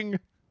interesting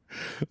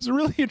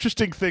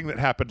thing that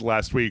happened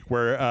last week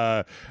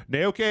where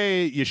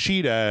Naoki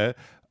Yoshida,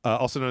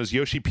 also known as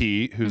Yoshi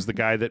P, who's the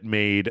guy that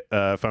made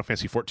Final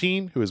Fantasy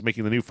 14, who is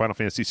making the new Final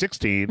Fantasy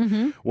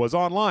 16, was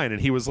online, and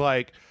he was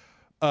like,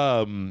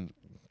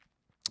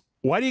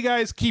 why do you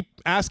guys keep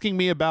asking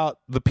me about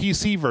the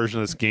PC version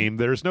of this game?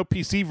 There's no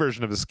PC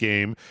version of this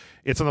game.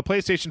 It's on the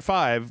PlayStation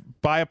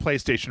 5. Buy a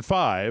PlayStation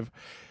 5.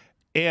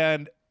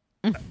 And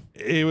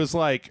it was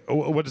like,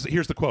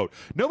 here's the quote.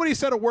 Nobody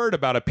said a word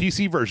about a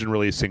PC version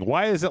releasing.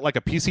 Why is it like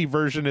a PC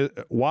version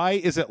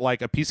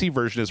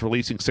is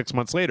releasing 6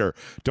 months later?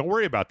 Don't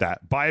worry about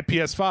that. Buy a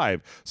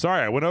PS5.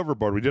 Sorry, I went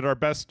overboard. We did our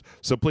best,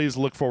 so please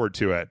look forward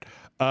to it.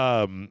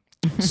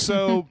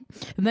 So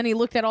and then he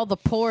looked at all the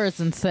pores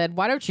and said,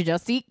 why don't you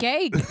just eat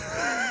cake?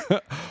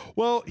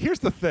 Well, here's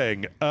the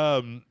thing.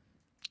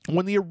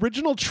 When the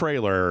original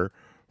trailer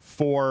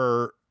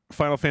for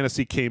Final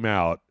Fantasy came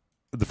out,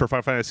 for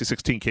Final Fantasy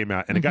 16 came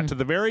out, and it got to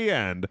the very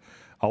end.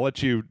 I'll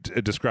let you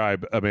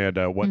describe,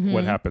 Amanda,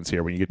 what happens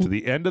here when you get to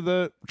the end of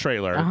the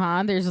trailer.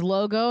 There's a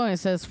logo, and it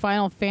says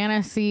Final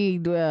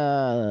Fantasy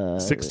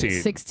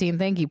 16. 16,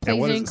 thank you.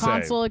 PlayStation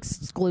console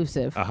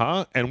exclusive.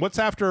 And what's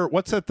at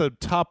the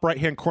top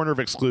right-hand corner of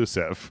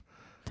exclusive?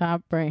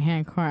 Top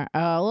right-hand corner.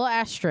 A little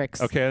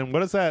asterisk. Okay, and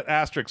what does that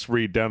asterisk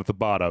read down at the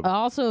bottom?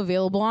 Also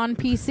available on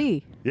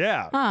PC.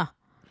 Yeah. Huh.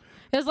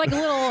 It's like a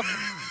little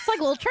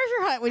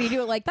treasure hunt when you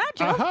do it like that,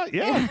 Joe.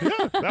 Yeah.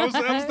 That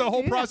was the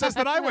whole process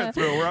that I went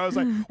through, where I was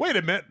like, wait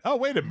a minute.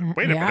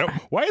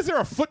 Why is there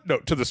a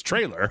footnote to this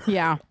trailer?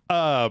 Yeah.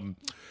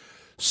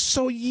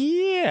 So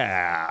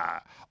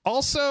yeah.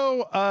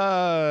 Also,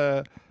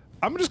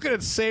 I'm just gonna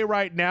say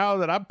right now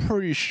that I'm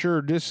pretty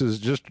sure this is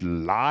just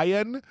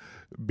lying,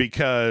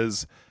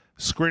 because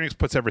Square Enix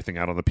puts everything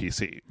out on the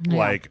PC. Yeah.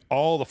 Like,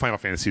 all the Final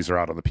Fantasies are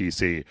out on the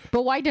PC.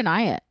 But why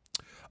deny it?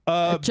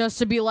 Just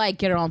to be like,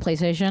 get it on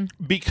PlayStation?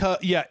 Because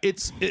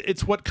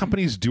it's what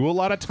companies do a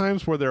lot of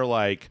times, where they're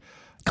like,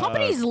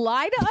 companies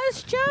lie to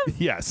us, Jeff?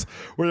 Yes,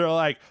 where they're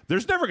like,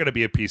 there's never going to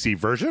be a PC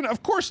version.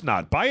 Of course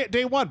not. Buy it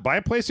day one. Buy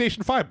a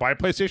PlayStation 5. Buy a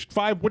PlayStation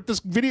 5 with this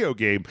video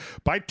game.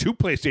 Buy 2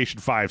 PlayStation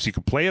 5s so you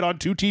can play it on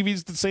 2 TVs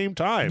at the same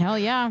time. Hell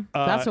yeah.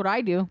 That's what I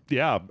do.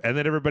 Yeah, and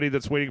then everybody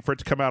that's waiting for it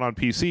to come out on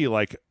PC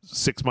like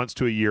 6 months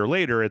to a year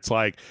later, it's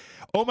like,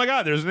 oh my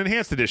God, there's an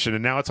enhanced edition,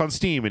 and now it's on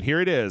Steam, and here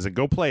it is, and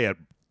go play it.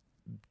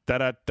 And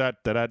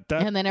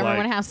then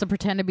everyone has to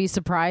pretend to be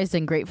surprised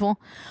and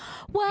grateful.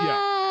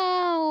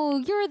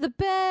 Wow, You're the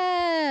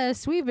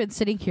best. We've been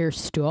sitting here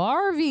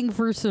starving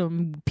for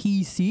some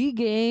PC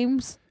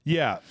games.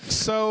 Yeah.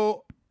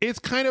 So it's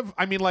kind of,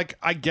 I mean, like,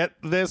 I get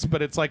this,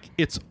 but it's like,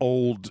 it's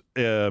old.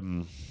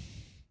 It's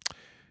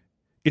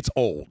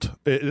old.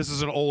 This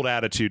is an old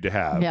attitude to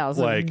have. Yeah, it was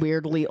like a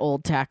weirdly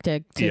old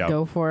tactic to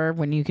go for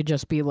when you could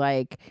just be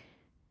like,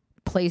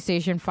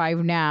 PlayStation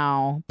 5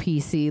 now,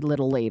 PC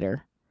little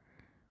later.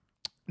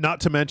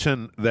 Not to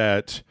mention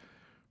that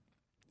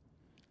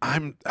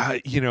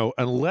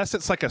unless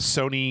it's like a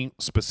Sony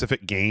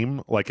specific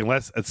game, like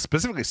unless it's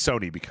specifically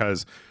Sony,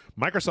 because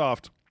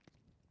Microsoft,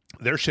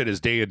 their shit is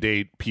day and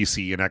date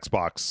PC and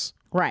Xbox.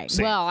 Right.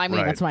 Same, well, I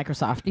mean, right? it's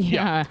Microsoft.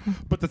 Yeah.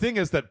 But the thing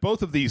is that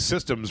both of these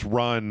systems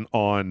run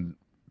on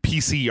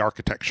PC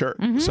architecture.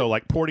 Mm-hmm. So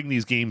like porting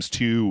these games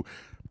to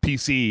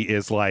PC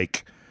is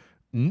like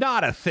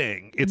not a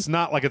thing. It's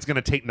not like it's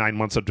going to take 9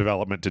 months of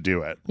development to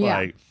do it. Yeah.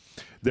 Like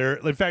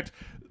in fact,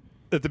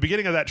 at the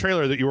beginning of that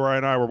trailer that you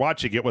and I were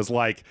watching, it was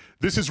like,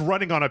 this is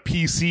running on a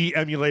PC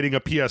emulating a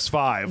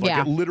PS5.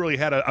 Like, it literally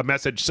had a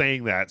message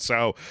saying that.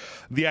 So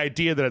the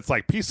idea that it's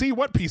like, PC?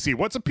 What PC?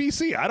 What's a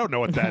PC? I don't know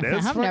what that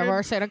is. I've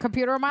never seen a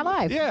computer in my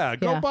life. Yeah,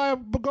 go buy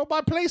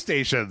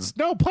PlayStations.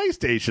 No,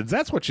 PlayStations.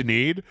 That's what you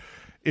need.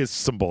 Is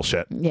some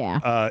bullshit.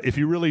 Yeah. If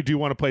you really do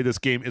want to play this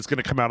game, it's going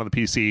to come out on the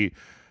PC.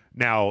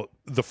 Now,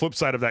 the flip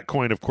side of that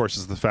coin, of course,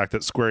 is the fact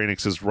that Square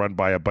Enix is run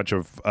by a bunch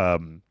of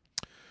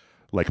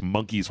like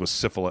monkeys with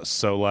syphilis.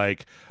 So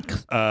like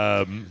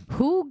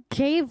who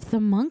gave the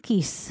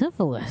monkey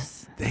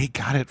syphilis? They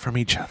got it from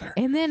each other.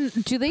 And then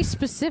do they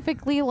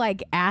specifically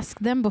like ask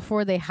them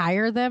before they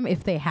hire them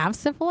if they have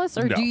syphilis,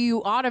 or do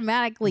you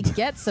automatically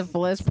get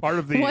syphilis part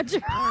of the once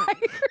you're hired?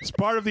 It's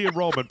part of the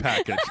enrollment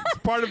package. It's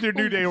part of your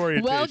New Day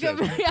orientation.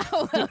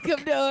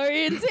 Welcome to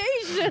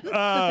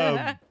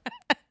orientation.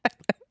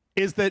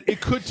 Is that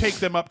it could take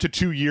them up to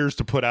 2 years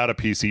to put out a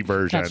PC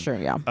version. That's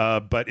true, yeah.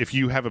 But if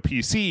you have a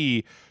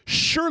PC,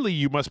 surely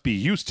you must be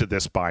used to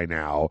this by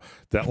now,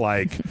 that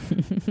like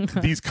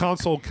these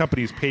console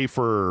companies pay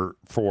for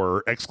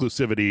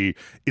exclusivity,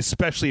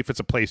 especially if it's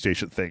a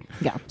PlayStation thing.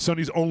 Yeah.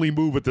 Sony's only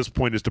move at this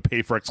point is to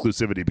pay for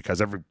exclusivity because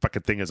every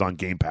fucking thing is on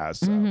Game Pass.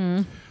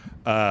 So.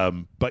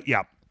 But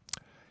yeah.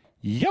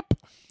 Yep.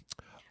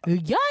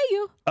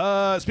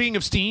 Yeah. Speaking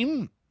of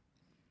Steam,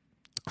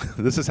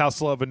 this is how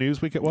slow of a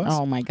news week it was.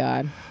 Oh my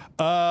God.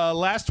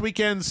 Last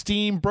weekend,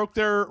 Steam broke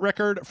their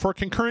record for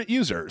concurrent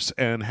users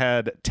and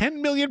had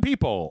 10 million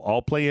people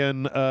all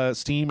playing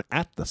Steam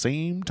at the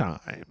same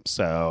time.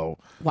 So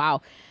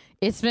wow,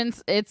 it's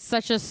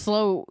such a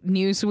slow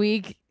news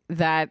week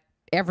that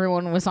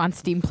everyone was on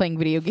Steam playing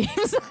video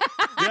games.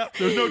 Yep,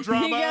 there's no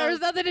drama. There's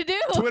nothing to do.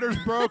 Twitter's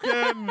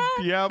broken.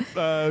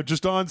 Yep,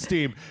 just on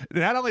Steam.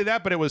 Not only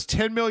that, but it was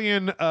 10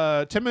 million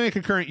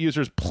concurrent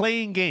users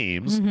playing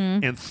games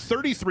and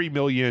 33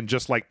 million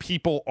just like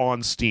people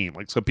on Steam.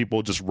 Like some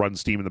people just run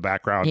Steam in the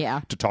background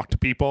to talk to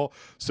people.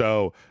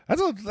 So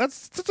that's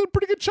a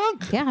pretty good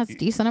chunk. Yeah, that's a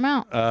decent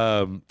amount.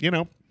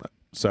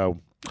 So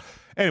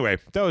anyway,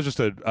 that was just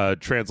a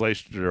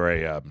translation or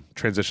a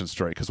transition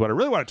story, because what I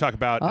really want to talk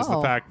about is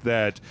the fact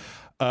that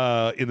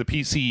in the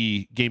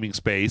PC gaming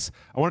space,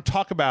 I want to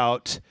talk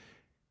about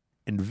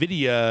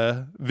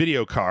NVIDIA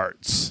video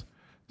cards.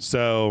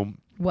 So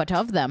what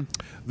of them?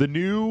 The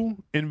new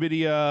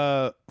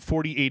NVIDIA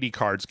 4080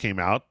 cards came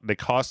out. They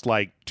cost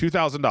like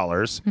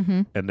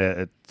 $2,000, and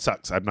it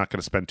sucks. I'm not going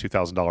to spend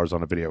 $2,000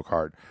 on a video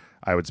card.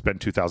 I would spend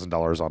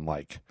 $2,000 on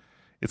like,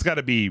 it's got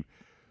to be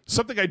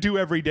something I do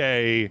every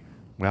day.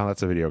 Well,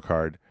 that's a video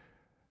card.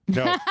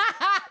 No.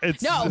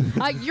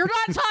 You're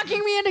not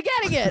talking me into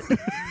getting it.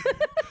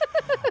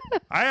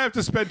 I have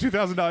to spend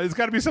 $2,000. It's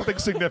got to be something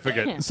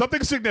significant.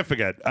 Something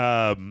significant.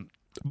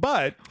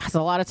 But that's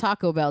a lot of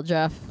Taco Bell,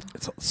 Jeff.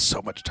 It's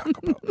so much Taco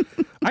Bell.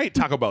 I ate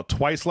Taco Bell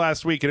twice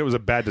last week, and it was a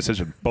bad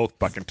decision both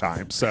fucking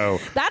times. So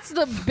that's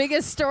the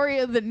biggest story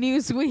of the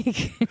news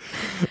week.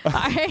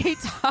 I ate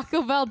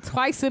Taco Bell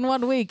twice in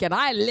 1 week, and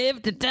I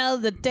live to tell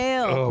the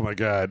tale. Oh my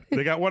god!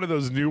 They got one of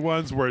those new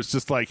ones where it's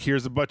just like,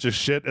 here's a bunch of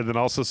shit, and then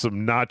also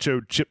some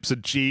nacho chips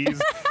and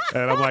cheese.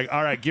 And I'm like,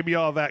 all right, give me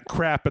all that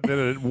crap, and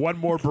then one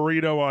more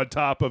burrito on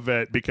top of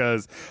it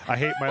because I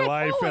hate my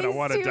life and I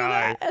want to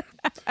die.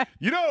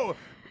 You know,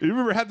 have you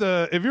ever had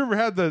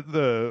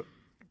the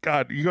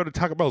God, you go to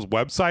Taco Bell's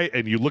website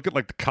and you look at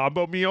like the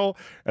combo meal,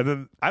 and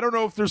then I don't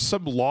know if there's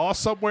some law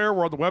somewhere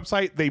where on the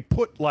website they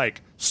put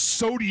like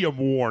sodium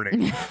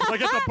warning,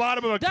 like at the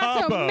bottom of a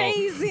combo.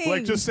 Amazing.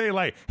 Like just say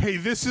like, hey,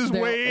 this is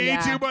way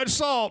too much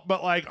salt,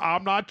 but like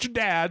I'm not your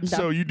dad,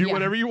 so you do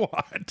whatever you want.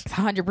 It's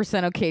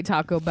 100% okay,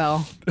 Taco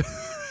Bell.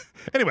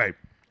 Anyway,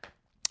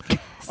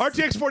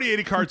 RTX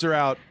 4080 cards are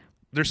out.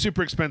 They're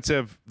super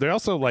expensive. They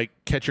also like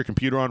catch your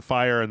computer on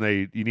fire, and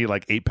you need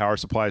like 8 power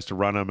supplies to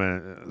run them,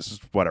 and it's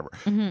just whatever.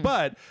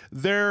 But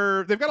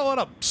they've got a lot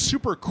of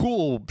super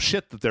cool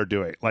shit that they're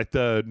doing, like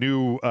the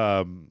new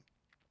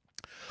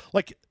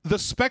like the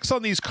specs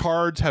on these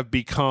cards have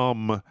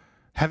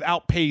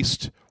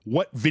outpaced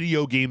what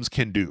video games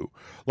can do.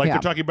 Like they're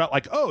talking about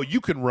like, oh, you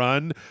can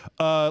run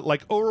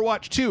like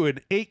Overwatch 2 in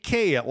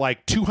 8K at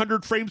like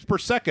 200 frames per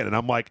second, and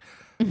I'm like,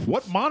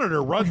 what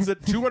monitor runs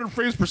at 200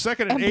 frames per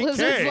second in 8K?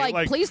 Blizzard's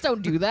like, please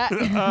don't do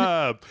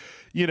that.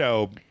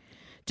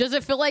 Does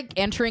it feel like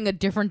entering a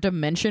different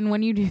dimension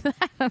when you do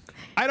that?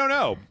 I don't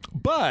know.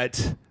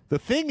 But the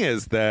thing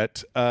is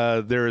that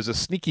there is a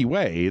sneaky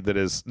way that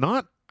is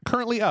not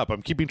currently up.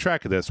 I'm keeping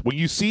track of this. When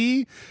you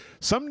see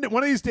one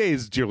of these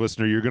days, dear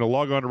listener, you're going to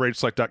log on to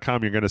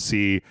RageSelect.com. You're going to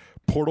see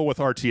Portal with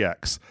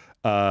RTX.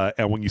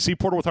 And when you see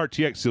Portal with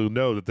RTX, you'll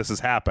know that this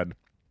has happened.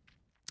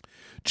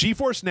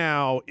 GeForce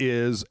Now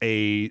is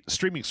a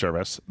streaming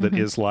service that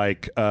is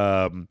like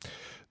the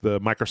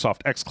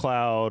Microsoft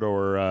xCloud,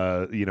 or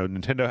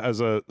Nintendo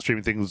has a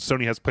streaming thing.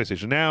 Sony has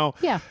PlayStation Now.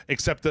 Yeah.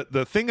 Except that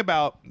the thing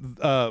about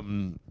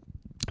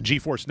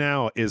GeForce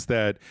Now is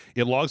that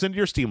it logs into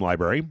your Steam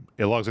library,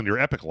 it logs into your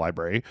Epic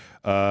library,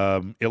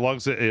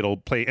 it'll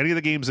play any of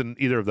the games in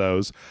either of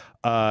those,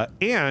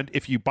 and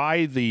if you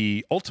buy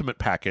the Ultimate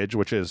package,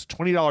 which is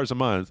 $20 a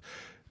month,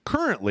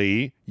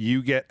 currently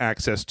you get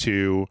access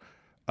to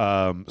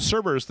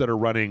servers that are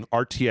running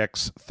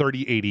RTX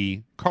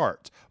 3080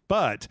 cards.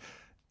 But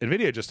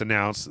NVIDIA just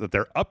announced that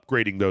they're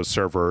upgrading those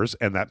servers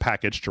and that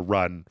package to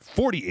run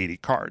 4080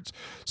 cards.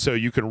 So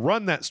you can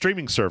run that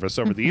streaming service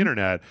over the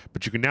internet,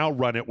 but you can now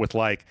run it with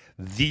like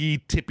the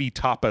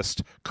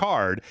tippy-toppest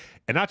card.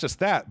 And not just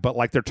that, but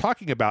like they're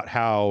talking about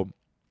how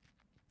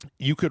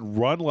you could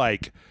run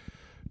like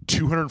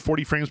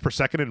 240 frames per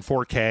second in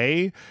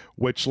 4K,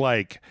 which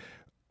like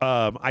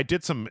I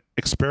did some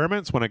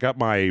experiments when I got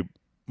my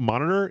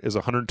monitor is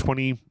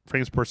 120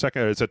 frames per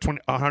second. It's a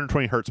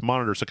 120 hertz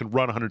monitor, so it can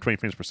run 120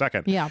 frames per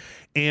second. Yeah.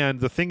 And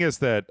the thing is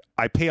that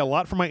I pay a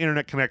lot for my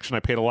internet connection.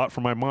 I paid a lot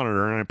for my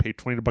monitor, and I pay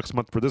 $20 a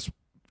month for this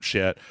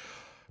shit.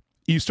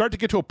 You start to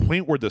get to a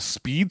point where the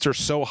speeds are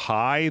so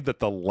high that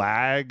the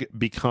lag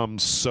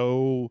becomes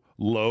so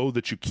low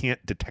that you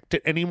can't detect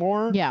it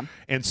anymore. Yeah.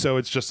 And so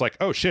it's just like,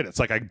 oh shit, it's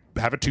like I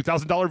have a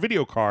 $2,000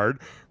 video card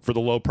for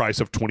the low price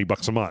of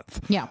 $20 a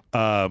month. Yeah.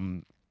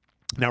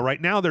 Now,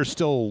 right now, they're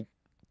still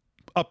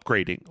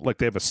upgrading. Like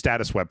they have a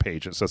status web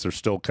page that says they're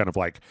still kind of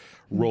like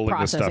rolling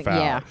this stuff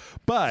out. Yeah.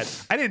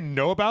 But I didn't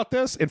know about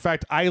this. In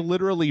fact, I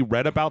literally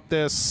read about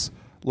this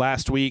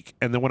last week,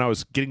 and then when I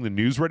was getting the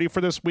news ready for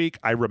this week,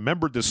 I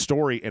remembered this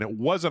story, and it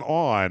wasn't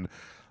on.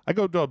 I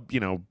go to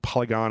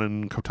Polygon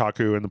and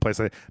Kotaku and the place.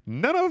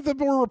 None of them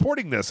were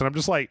reporting this, and I'm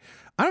just like,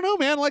 I don't know,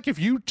 man. Like if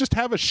you just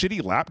have a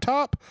shitty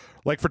laptop,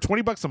 like for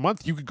 $20 a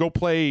month, you could go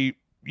play,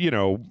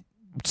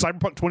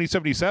 Cyberpunk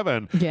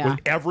 2077 with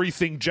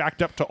everything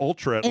jacked up to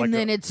ultra, and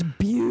then it's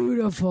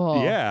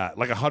beautiful. Yeah,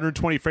 like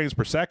 120 frames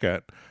per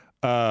second.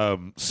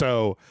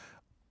 So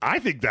I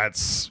think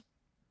that's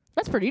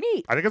That's pretty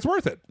neat. I think it's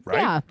worth it,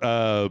 right?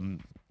 Yeah.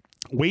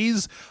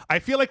 Ways, I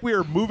feel like we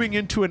are moving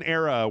into an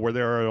era where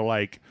there are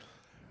like,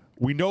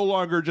 we no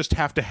longer just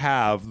have to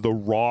have the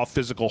raw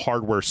physical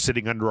hardware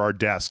sitting under our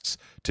desks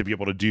to be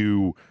able to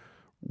do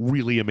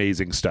really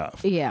amazing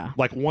stuff. Yeah.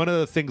 Like one of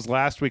the things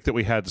last week that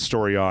we had the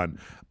story on,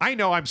 I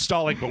know I'm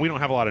stalling, but we don't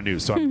have a lot of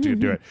news, so I'm going to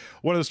do it.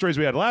 One of the stories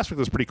we had last week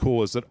that was pretty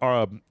cool is that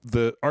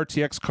the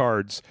RTX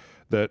cards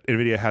that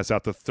NVIDIA has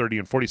out, the 30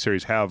 and 40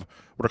 series, have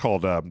what are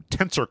called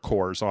tensor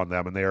cores on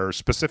them, and they are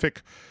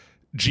specific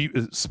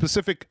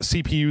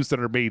CPUs that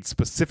are made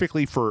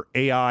specifically for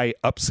AI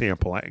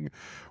upsampling,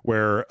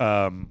 where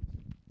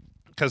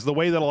because the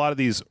way that a lot of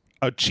these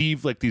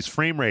achieve like these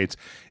frame rates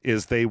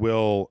is they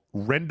will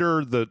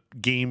render the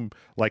game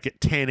like at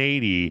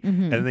 1080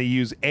 and they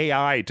use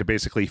AI to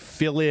basically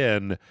fill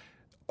in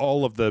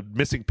all of the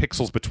missing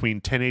pixels between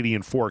 1080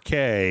 and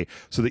 4K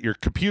so that your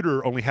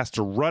computer only has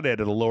to run it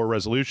at a lower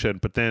resolution,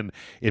 but then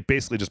it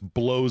basically just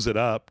blows it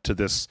up to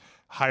this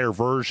higher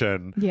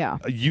version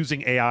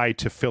using AI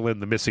to fill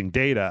in the missing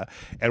data.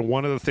 And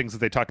one of the things that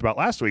they talked about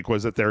last week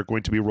was that they're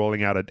going to be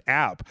rolling out an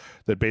app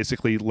that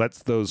basically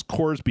lets those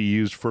cores be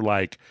used for,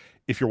 like,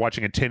 if you're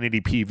watching a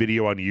 1080p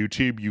video on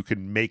YouTube, you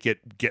can make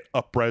it get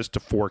up-res to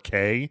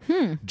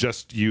 4K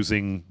just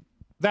using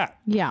that.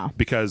 Yeah.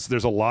 Because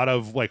there's a lot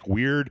of like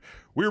we're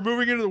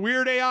moving into the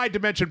weird AI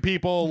dimension,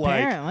 people.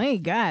 Apparently,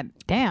 God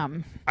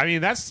damn. I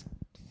mean, that's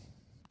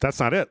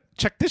not it.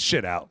 Check this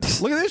shit out.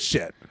 Look at this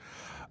shit.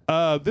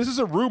 This is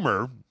a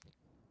rumor,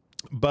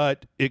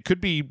 but it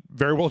could be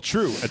very well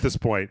true at this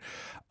point.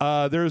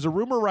 There's a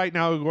rumor right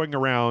now going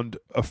around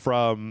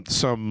from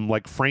some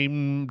like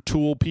frame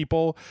tool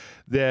people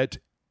that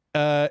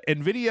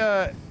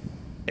NVIDIA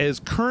is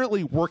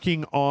currently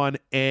working on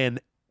an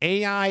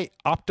AI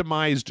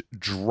optimized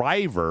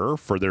driver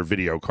for their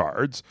video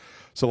cards.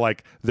 So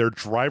like their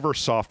driver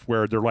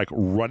software, they're like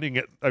running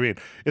it. I mean,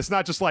 it's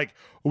not just like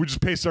we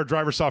just paste our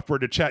driver software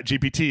to Chat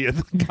GPT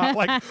and got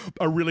like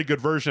a really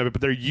good version of it,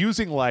 but they're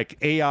using like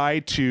AI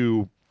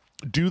to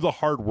do the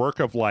hard work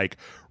of like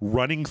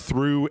running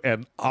through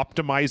and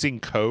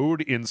optimizing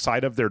code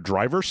inside of their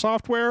driver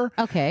software.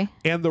 Okay.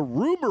 And the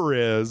rumor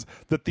is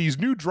that these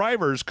new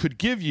drivers could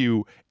give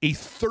you a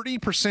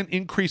 30%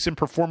 increase in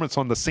performance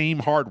on the same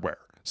hardware.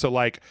 So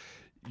like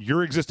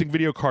your existing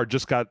video card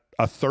just got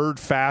a third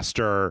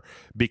faster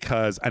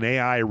because an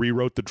AI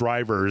rewrote the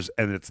drivers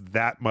and it's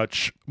that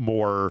much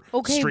more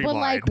streamlined. But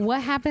like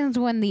what happens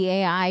when the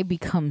AI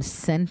becomes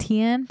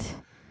sentient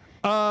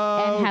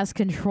and has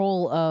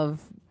control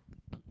of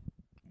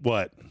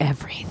what?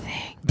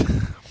 Everything.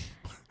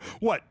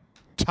 What?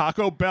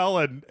 Taco Bell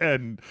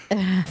and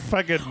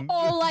fucking...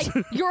 Oh, like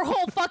your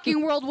whole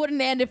fucking world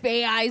wouldn't end if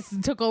AIs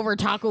took over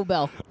Taco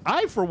Bell.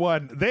 I, for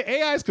one, the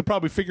AIs could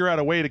probably figure out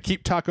a way to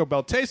keep Taco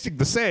Bell tasting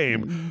the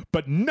same,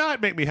 but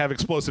not make me have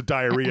explosive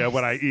diarrhea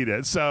when I eat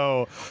it.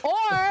 So,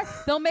 or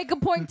they'll make a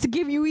point to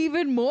give you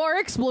even more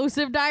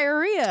explosive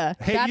diarrhea.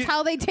 Hey, that's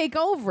how they take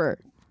over.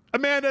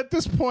 Amanda, at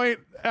this point,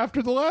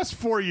 after the last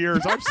 4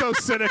 years, I'm so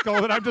cynical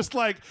that I'm just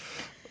like...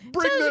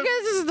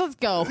 let's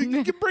go.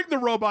 You can bring the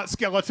robot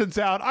skeletons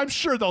out. I'm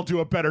sure they'll do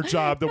a better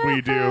job than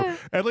we do.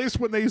 At least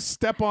when they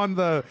step on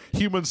the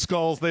human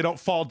skulls, they don't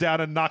fall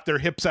down and knock their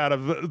hips out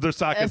of their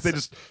sockets. They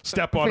just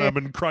step on them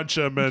and crunch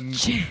them. And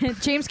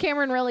James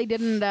Cameron really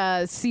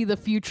didn't see the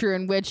future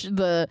in which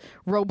the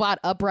robot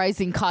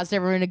uprising caused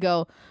everyone to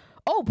go,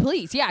 oh,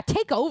 please, yeah,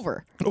 take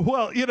over.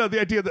 Well, you know, the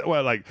idea that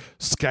like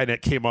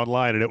Skynet came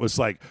online and it was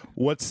like,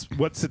 what's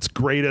the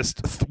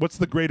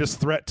greatest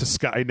threat to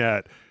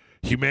Skynet?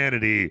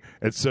 Humanity.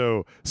 And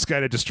so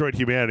Skynet destroyed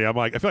humanity. I'm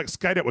like, I feel like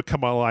Skynet would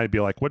come online and be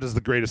like, what is the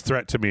greatest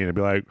threat to me? And I'd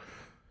be like,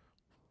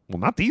 well,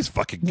 not these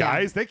fucking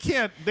guys. They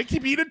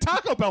keep eating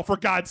Taco Bell, for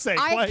God's sake.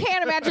 I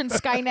can't imagine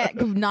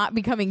Skynet not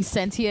becoming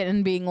sentient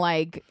and being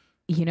like,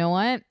 you know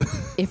what?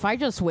 If I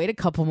just wait a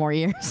couple more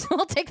years,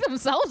 they'll take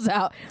themselves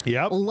out.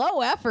 Yep.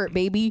 Low effort,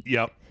 baby.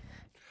 Yep.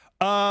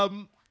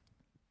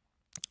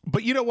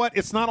 But you know what?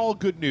 It's not all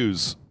good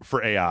news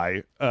for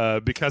AI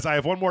because I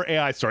have one more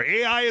AI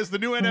story. AI is the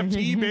new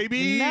NFT,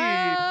 baby.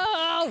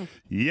 No!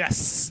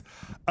 Yes.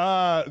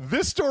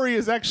 This story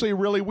is actually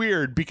really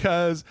weird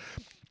because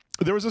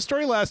there was a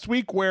story last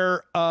week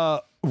where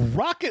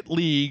Rocket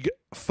League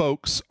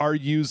folks are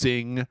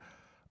using...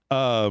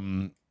 what?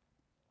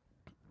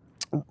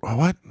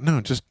 No,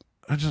 just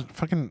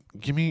fucking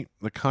give me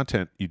the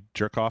content, you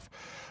jerk off.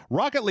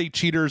 Rocket League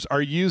cheaters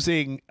are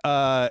using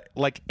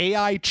like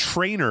AI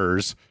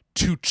trainers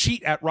to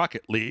cheat at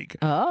Rocket League.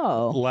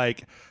 Oh.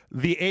 Like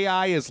the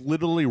AI is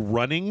literally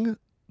running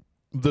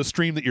the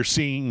stream that you're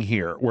seeing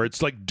here, where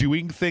it's like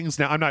doing things.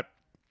 Now, I'm not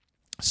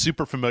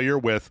super familiar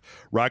with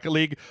Rocket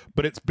League,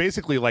 but it's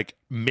basically like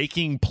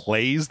making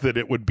plays that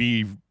it would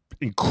be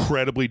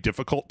incredibly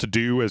difficult to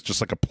do as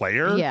just like a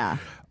player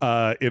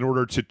in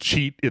order to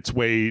cheat its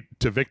way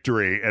to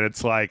victory. And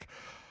it's like,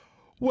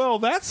 well,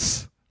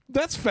 that's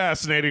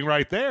fascinating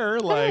right there.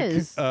 Like, it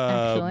is,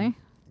 actually.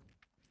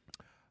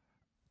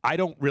 I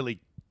don't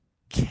really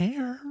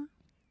care,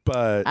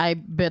 but I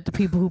bet the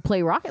people who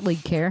play Rocket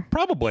League care.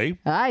 Probably.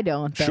 I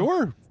don't, though.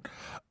 Sure.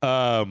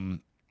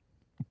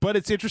 But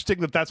it's interesting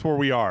that that's where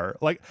we are.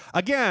 Like,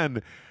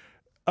 again,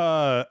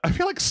 I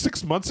feel like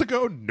 6 months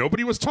ago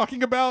nobody was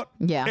talking about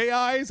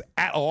AIs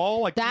at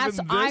all. Like, that's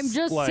even this, I'm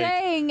just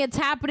saying it's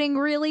happening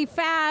really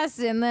fast,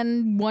 and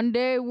then one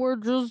day we're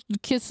just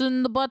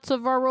kissing the butts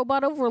of our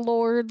robot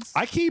overlords.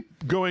 I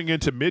keep going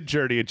into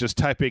Midjourney and just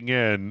typing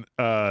in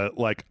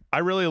like, I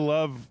really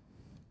love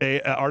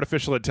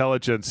artificial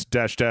intelligence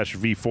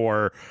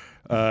 -v4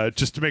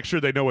 just to make sure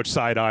they know which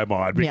side I'm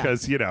on,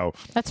 because you know,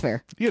 that's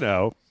fair. You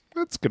know,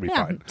 it's gonna be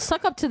fine.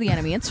 Suck up to the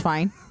enemy. It's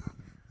fine.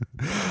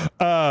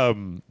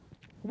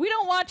 We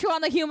don't want you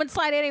on the human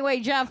side anyway,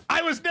 Jeff.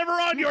 I was never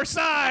on your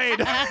side.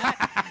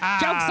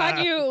 Joke's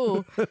on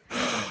you.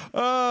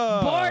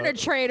 Born a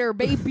traitor,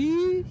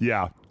 baby.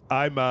 Yeah,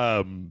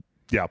 I'm.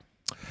 Yeah.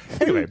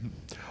 Anyway,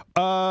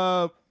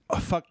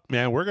 fuck,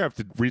 man, we're gonna have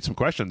to read some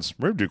questions.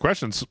 We're gonna do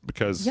questions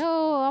because I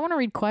want to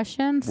read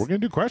questions. We're gonna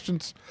do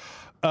questions.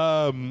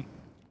 Let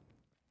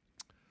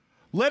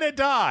It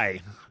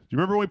Die. You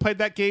remember when we played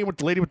that game with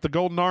the lady with the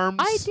golden arms?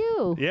 I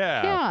do.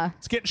 Yeah.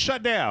 It's getting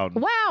shut down.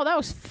 Wow, that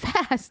was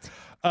fast.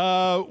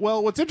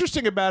 Well, what's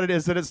interesting about it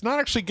is that it's not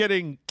actually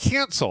getting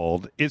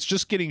canceled. It's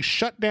just getting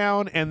shut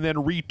down and then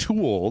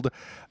retooled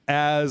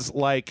as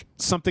like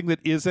something that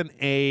isn't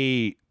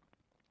a.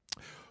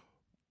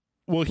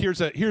 Well,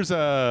 here's a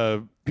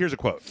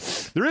quote.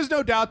 There is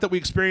no doubt that we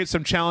experienced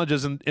some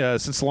challenges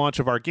since the launch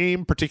of our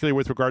game, particularly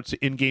with regards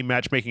to in-game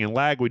matchmaking and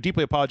lag. We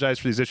deeply apologize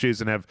for these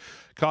issues and have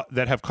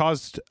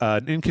caused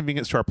an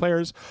inconvenience to our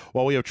players.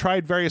 While we have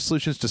tried various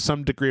solutions to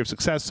some degree of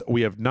success,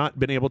 we have not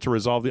been able to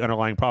resolve the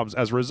underlying problems.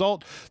 As a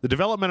result, the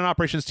development and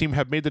operations team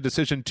have made the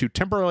decision to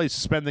temporarily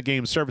suspend the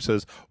game's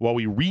services while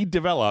we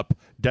redevelop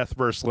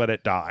Deathverse Let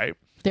It Die.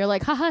 They're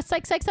like, haha,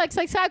 psych,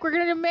 we're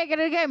going to make it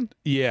again.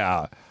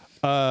 Yeah.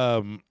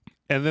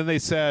 And then they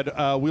said,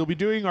 we'll be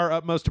doing our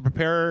utmost to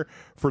prepare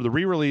for the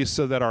re-release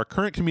so that our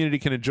current community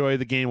can enjoy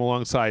the game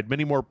alongside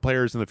many more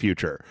players in the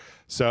future.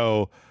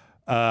 So,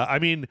 I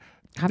mean,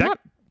 that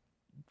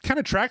kind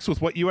of tracks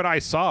with what you and I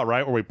saw,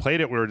 right? Where we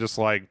played it, we were just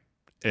like,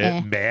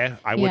 meh.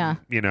 I wouldn't,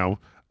 you know,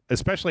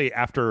 especially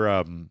after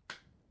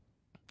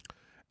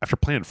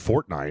playing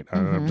Fortnite.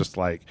 I'm just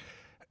like,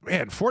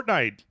 man,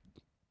 Fortnite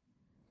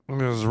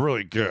is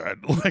really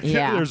good. Like,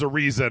 there's a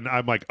reason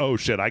I'm like, oh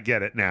shit, I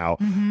get it now.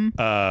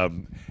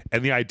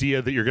 And the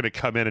idea that you're going to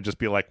come in and just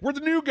be like, we're the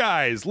new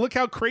guys, look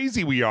how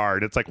crazy we are,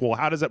 and it's like, well,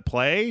 how does it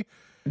play?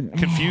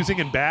 Confusing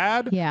and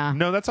bad? Yeah.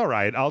 No, that's all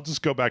right. I'll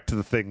just go back to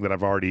the thing that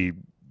I've already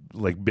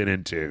like been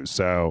into.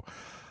 So,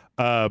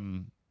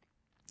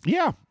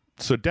 yeah.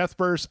 So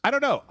Deathverse, I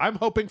don't know. I'm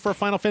hoping for a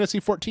Final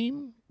Fantasy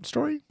 14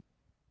 story.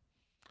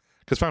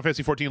 Because Final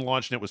Fantasy 14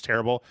 launched and it was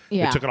terrible.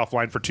 Yeah. They took it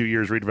offline for 2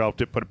 years,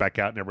 redeveloped it, put it back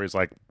out, and everybody's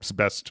like, it's the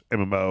best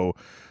MMO.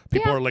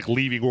 People are like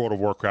leaving World of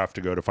Warcraft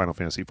to go to Final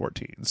Fantasy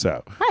 14.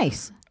 So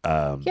nice.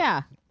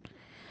 I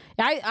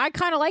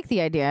kind of like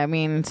the idea. I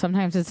mean,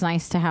 sometimes it's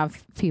nice to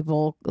have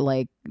people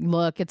like,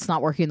 look, it's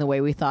not working the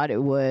way we thought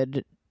it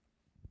would.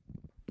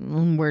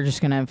 We're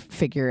just going to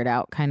figure it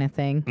out kind of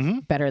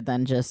thing. Better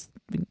than just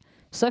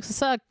sucks to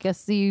suck.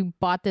 Guess you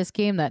bought this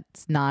game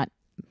that's not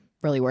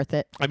really worth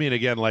it. I mean,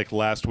 again, like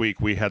last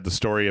week, we had the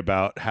story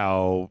about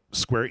how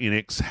Square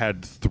Enix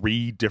had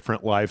 3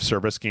 different live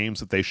service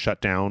games that they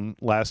shut down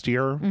last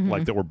year,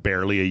 like that were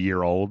barely a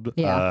year old.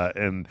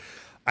 And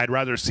I'd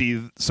rather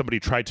see somebody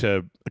try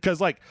to,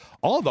 because like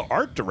all the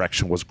art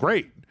direction was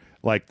great.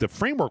 Like the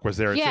framework was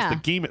there. It's just the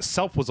game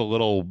itself was a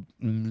little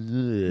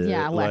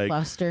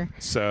lackluster.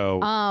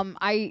 So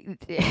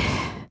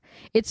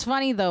it's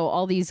funny though,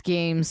 all these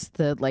games,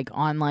 the like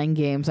online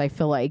games, I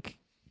feel like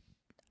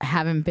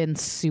haven't been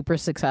super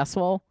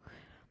successful,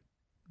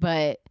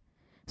 but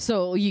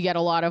so you get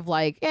a lot of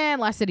like, it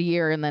lasted a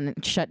year and then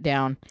it shut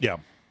down.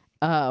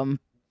 And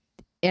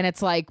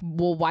it's like,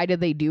 well, why did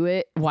they do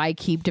it? Why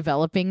keep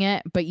developing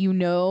it? But you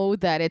know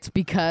that it's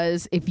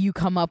because if you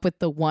come up with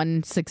the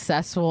one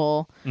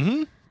successful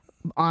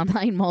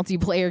online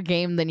multiplayer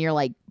game, then your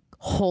like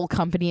whole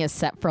company is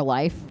set for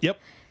life.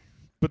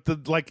 But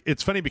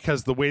it's funny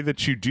because the way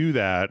that you do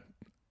that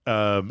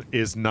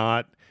is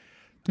not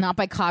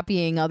by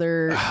copying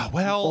other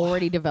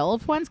already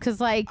developed ones,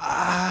 because like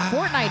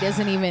Fortnite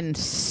isn't even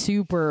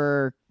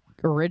super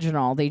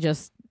original. They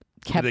just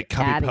kept they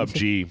copy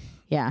PUBG.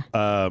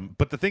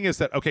 But the thing is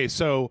that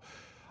so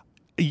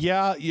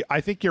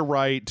I think you're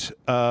right.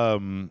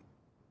 I'm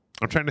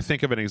trying to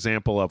think of an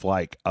example of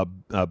like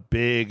a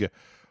big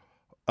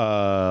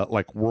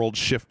like world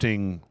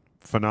shifting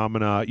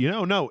phenomena.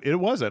 No, it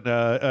wasn't.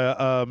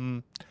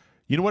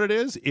 You know what it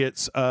is?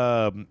 It's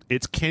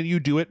can you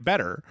do it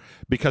better?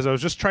 Because I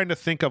was just trying to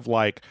think of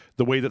like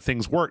the way that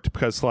things worked,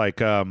 because like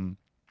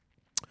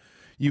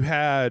you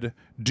had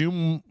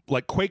Doom,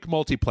 like Quake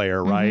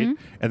multiplayer, right?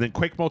 And then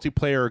Quake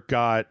multiplayer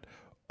got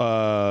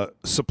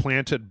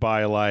supplanted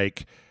by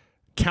like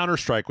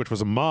Counter-Strike, which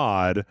was a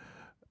mod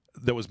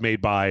that was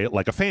made by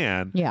like a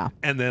fan.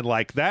 And then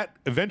like that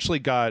eventually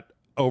got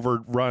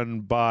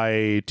overrun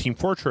by Team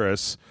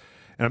Fortress.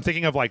 And I'm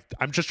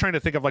just trying to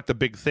think of like the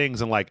big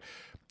things, and like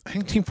I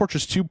think Team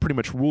Fortress 2 pretty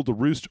much ruled the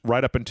roost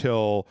right up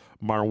until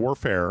Modern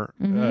Warfare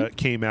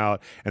came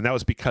out, and that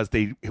was because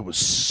it was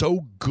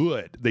so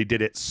good. They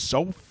did it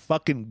so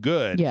fucking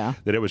good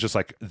that it was just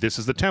like, this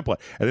is the template.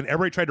 And then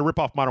everybody tried to rip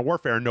off Modern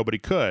Warfare, and nobody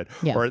could.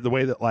 Yeah. Or the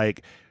way that,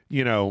 like,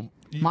 you know...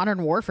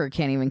 Modern Warfare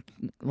can't even,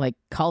 like,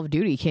 Call of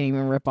Duty can't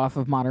even rip off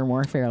of Modern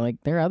Warfare.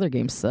 Like, their other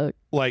games suck.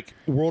 Like,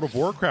 World of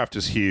Warcraft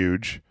is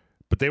huge,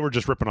 but they were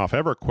just ripping off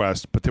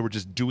EverQuest, but they were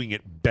just doing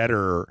it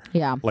better.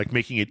 Yeah. Like,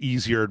 making it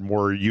easier and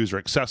more user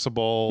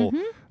accessible.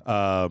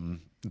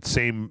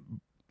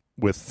 Same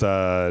with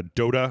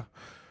Dota,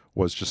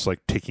 was just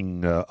like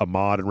taking a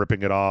mod and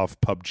ripping it off.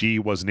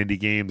 PUBG was an indie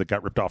game that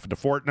got ripped off into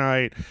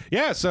Fortnite.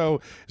 Yeah, so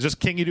it's just,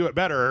 can you do it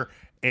better?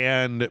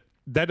 And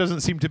that doesn't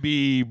seem to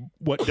be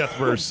what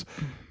Deathverse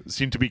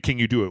seemed to be. Can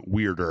you do it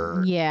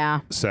weirder?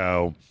 Yeah.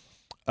 So,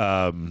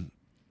 yeah.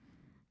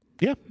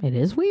 It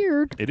is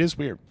weird. It is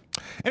weird.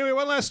 Anyway,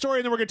 one last story,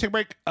 and then we're going to take a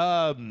break.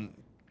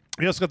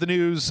 We also got the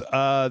news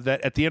that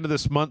at the end of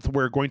this month,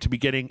 we're going to be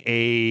getting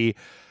a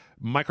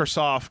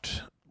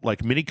Microsoft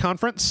like mini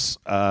conference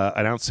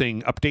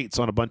announcing updates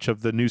on a bunch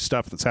of the new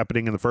stuff that's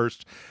happening in the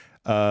first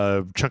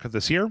chunk of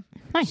this year.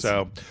 Nice.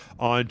 So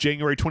on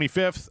January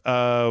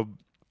 25th,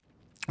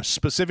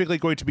 specifically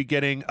going to be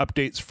getting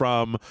updates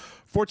from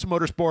Forza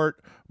Motorsport,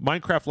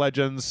 Minecraft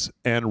Legends,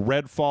 and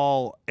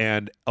Redfall,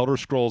 and Elder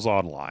Scrolls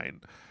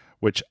Online,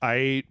 which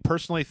I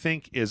personally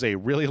think is a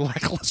really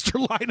lackluster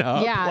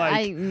lineup.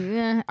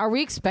 Yeah, are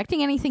we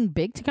expecting anything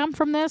big to come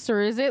from this,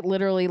 or is it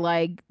literally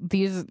like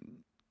these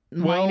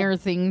minor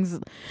things,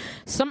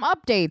 some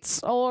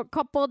updates, or a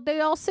couple of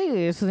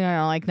DLCs,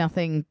 like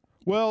nothing?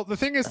 Well, the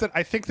thing is that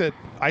I think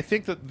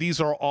that these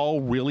are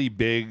all really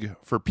big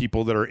for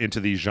people that are into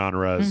these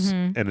genres,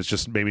 and it's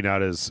just maybe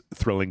not as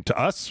thrilling to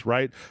us,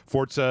 right?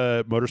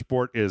 Forza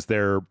Motorsport is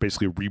their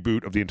basically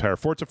reboot of the entire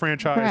Forza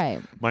franchise. Right.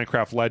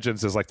 Minecraft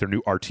Legends is like their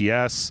new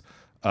RTS.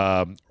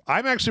 I'm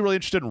actually really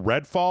interested in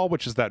Redfall,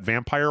 which is that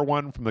vampire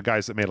one from the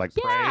guys that made like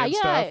Prey and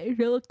stuff. Yeah, it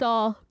looked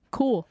all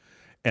cool.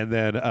 And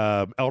then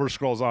Elder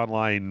Scrolls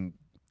Online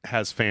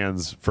has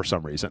fans for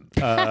some reason.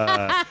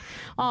 The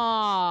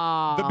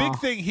big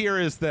thing here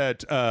is that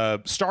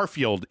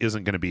Starfield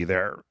isn't going to be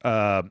there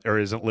or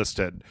isn't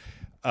listed,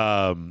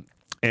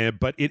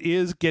 but it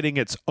is getting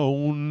its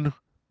own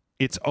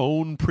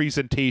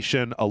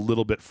presentation a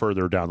little bit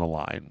further down the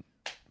line.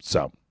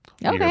 So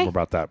we'll hear more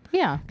about that.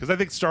 Yeah, because I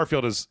think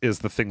Starfield is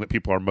the thing that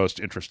people are most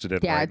interested in.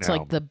 Yeah, right it's now.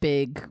 like the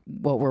big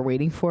what we're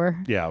waiting for.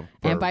 Yeah,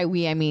 and by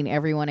we I mean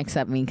everyone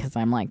except me, because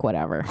I'm like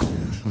whatever.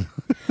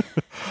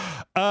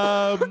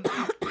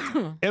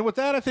 And with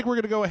that, I think we're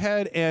going to go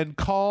ahead and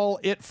call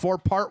it for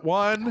part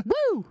one.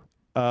 Woo!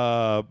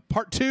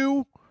 Part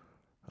two,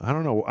 I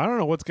don't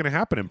know what's going to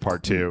happen in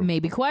part two.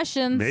 Maybe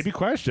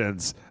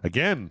questions.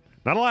 Again,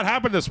 not a lot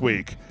happened this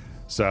week.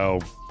 So,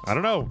 I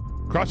don't know.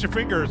 Cross your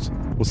fingers.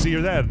 We'll see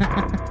you then.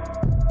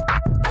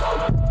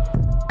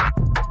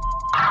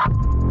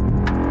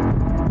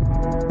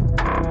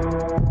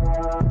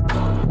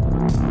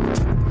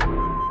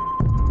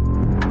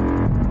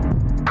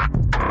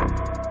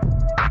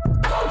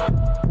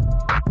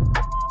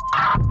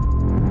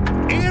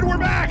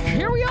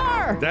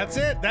 That's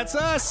it. That's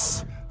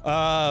us.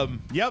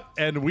 Yep.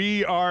 And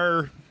we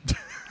are.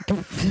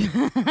 This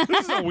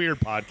is a weird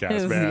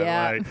podcast,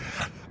 man.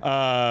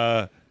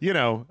 Yeah.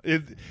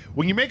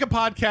 When you make a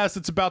podcast,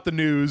 it's about the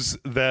news.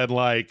 Then,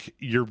 like,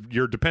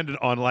 you're dependent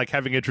on like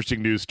having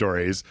interesting news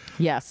stories.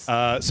 Yes.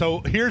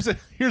 So here's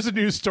a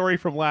news story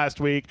from last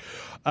week.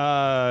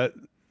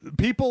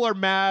 People are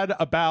mad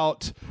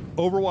about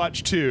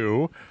Overwatch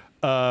 2.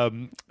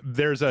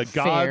 There's a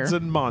gods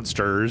and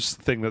monsters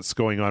thing that's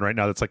going on right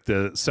now. That's like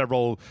the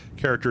several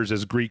characters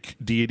as Greek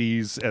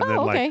deities, and then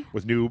like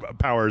with new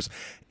powers,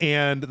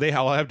 and they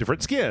all have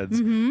different skins.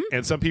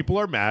 And some people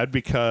are mad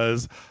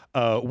because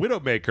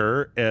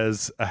Widowmaker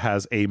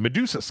has a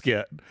Medusa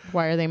skin.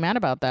 Why are they mad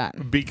about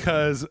that?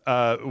 Because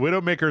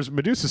Widowmaker's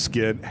Medusa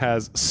skin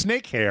has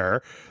snake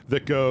hair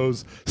that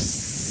goes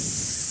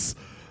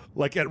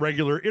like at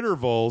regular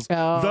intervals,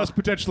 thus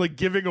potentially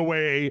giving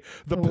away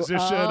the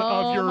position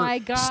of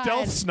your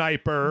stealth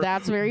sniper.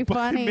 That's very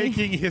funny.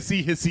 Making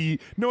hissy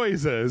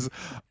noises.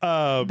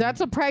 That's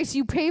a price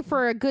you pay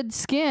for a good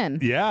skin.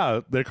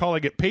 Yeah, they're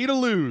calling it pay to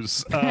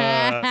lose.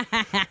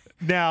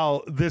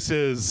 Now, this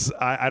is,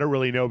 I don't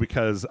really know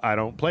because I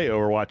don't play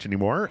Overwatch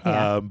anymore,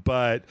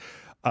 but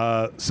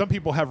some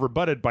people have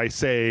rebutted by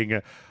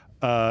saying,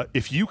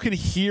 if you can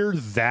hear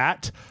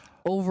that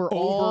over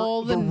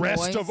the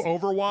rest of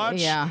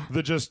Overwatch,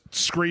 the just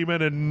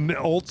screaming and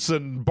ults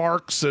and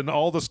barks and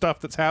all the stuff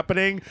that's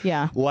happening,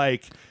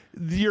 like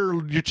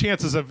your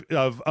chances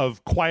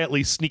of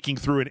quietly sneaking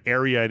through an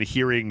area and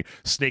hearing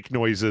snake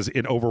noises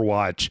in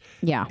Overwatch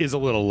is a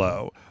little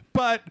low,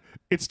 but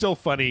it's still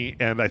funny,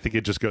 and I think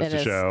it just goes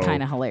to show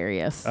kind of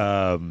hilarious.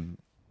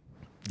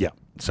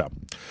 So,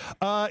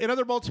 in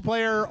other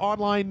multiplayer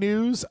online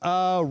news,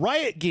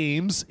 Riot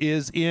Games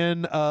is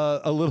in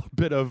a little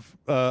bit of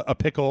a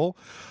pickle.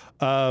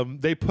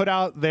 They put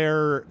out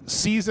their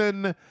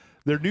season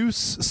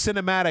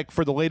cinematic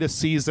for the latest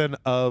season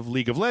of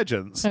League of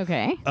Legends.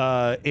 Okay.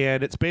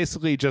 And it's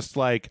basically just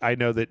like, I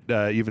know that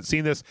you haven't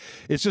seen this.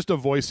 It's just a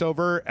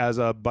voiceover as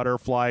a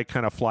butterfly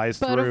kind of flies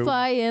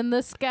Butterfly in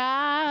the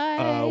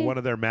sky. one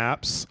of their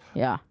maps.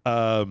 Yeah.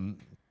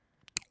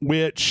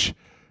 Which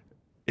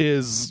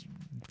is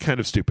kind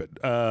of stupid.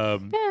 Yeah.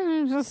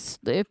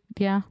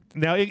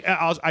 Now,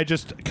 I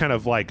just kind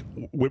of like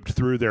whipped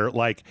through there.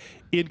 Like,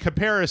 in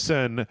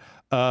comparison,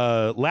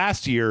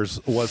 last year's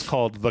was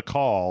called The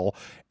Call,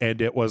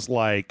 and it was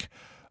like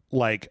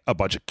a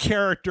bunch of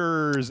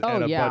characters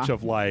and a bunch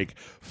of like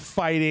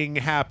fighting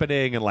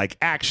happening and like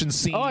action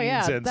scenes. Oh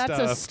yeah, and that's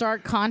stuff. a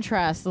stark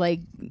contrast. Like,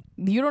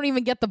 you don't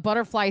even get the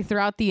butterfly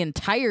throughout the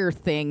entire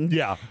thing.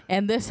 Yeah,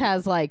 and this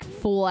has like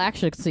full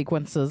action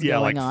sequences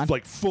going on.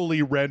 like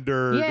fully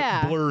rendered.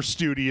 Blur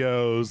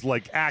Studios,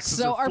 like axes.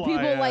 So are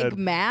people like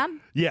mad?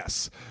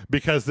 Yes,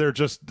 because they're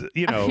just,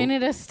 I mean,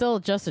 it is still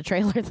just a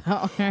trailer,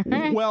 though.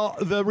 Well,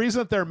 the reason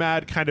that they're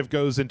mad kind of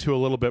goes into a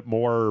little bit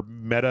more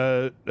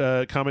meta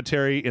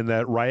commentary, in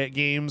that Riot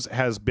Games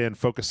has been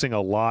focusing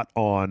a lot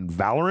on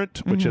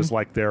Valorant, which is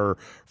like their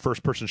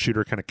first-person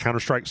shooter kind of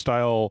Counter-Strike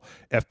style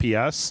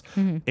FPS.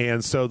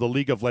 And so the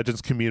League of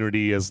Legends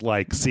community is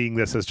like seeing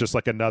this as just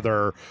like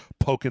another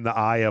poke in the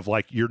eye of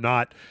like, you're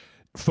not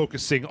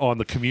focusing on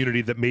the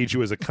community that made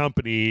you as a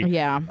company.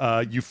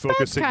 You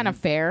focusing kind of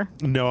fair.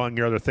 No, on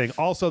your other thing.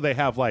 Also, they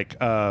have like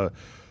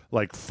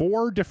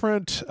 4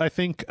 different, I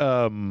think,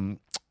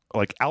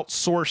 like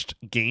outsourced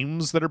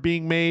games that are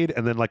being made,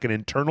 and then like an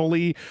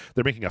internally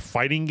they're making a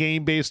fighting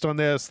game based on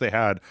this. They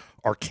had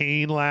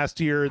Arcane last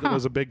year that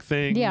was a big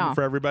thing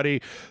for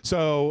everybody.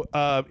 So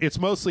it's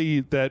mostly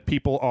that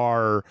people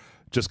are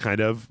just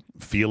kind of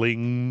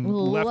feeling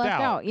left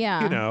out.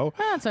 Yeah,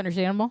 that's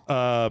understandable.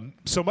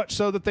 So much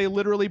so that they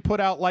literally put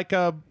out like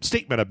a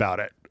statement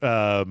about it.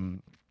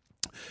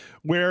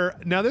 Where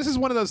now this is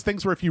one of those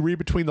things where if you read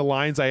between the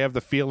lines, I have the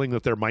feeling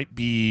that there might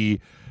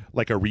be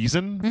like a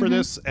reason for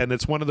this, and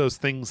it's one of those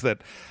things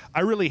that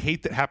I really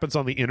hate that happens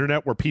on the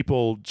internet, where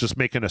people just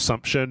make an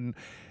assumption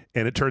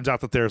and it turns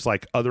out that there's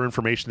like other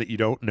information that you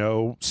don't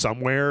know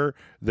somewhere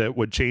that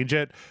would change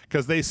it.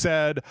 Because they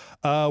said,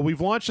 we've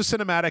launched a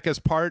cinematic as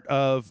part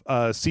of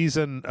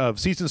season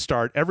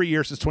start every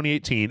year since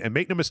 2018, and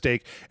make no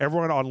mistake,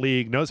 everyone on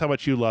League knows how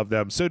much you love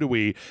them. So do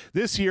we.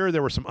 This year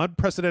there were some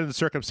unprecedented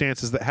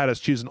circumstances that had us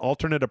choose an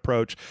alternate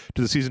approach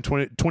to the season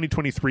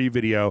 2023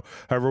 video.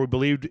 However, we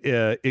believed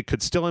it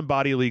could still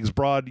embody League's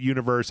broad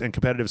universe and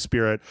competitive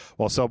spirit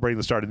while celebrating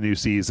the start of the new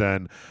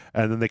season.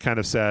 And then they kind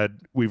of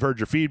said, we've heard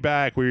your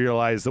feedback. We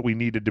realized that we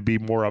needed to be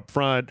more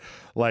upfront.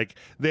 Like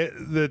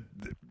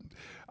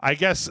I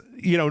guess,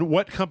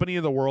 what company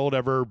in the world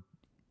ever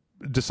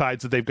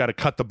decides that they've got to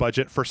cut the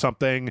budget for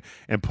something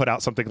and put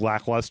out something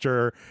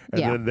lackluster,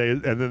 and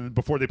then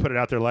before they put it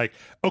out, they're like,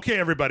 okay,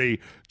 everybody,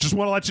 just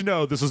want to let you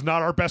know this is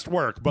not our best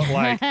work, but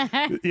like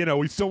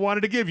we still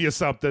wanted to give you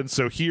something,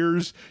 so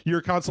here's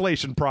your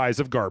consolation prize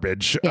of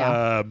garbage.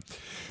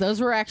 Those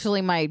were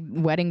actually my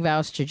wedding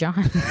vows to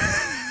John.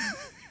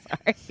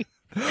 Sorry.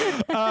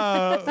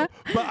 But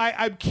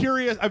I'm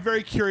curious. I'm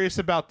very curious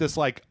about this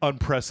like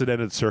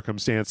unprecedented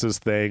circumstances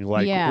thing,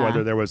 like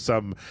whether there was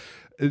some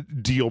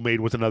deal made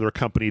with another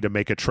company to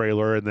make a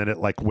trailer and then it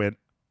went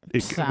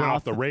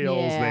off the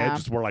rails. They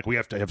just were like, we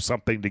have to have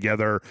something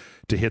together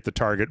to hit the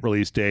target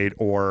release date,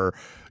 or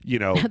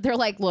they're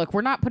like, look,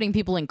 we're not putting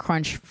people in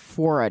crunch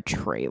for a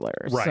trailer,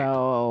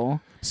 right?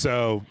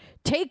 So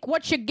take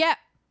what you get,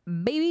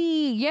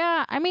 baby.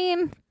 Yeah, I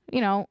mean,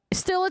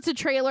 still it's a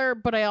trailer,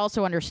 but I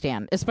also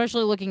understand,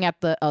 especially looking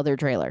at the other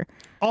trailer.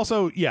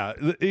 Also,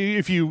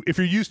 if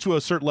you're used to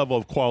a certain level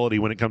of quality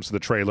when it comes to the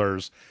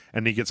trailers,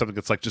 and you get something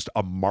that's like just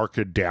a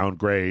marked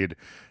downgrade,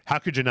 how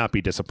could you not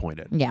be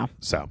disappointed? Yeah.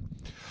 So,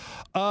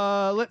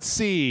 let's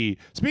see.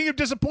 Speaking of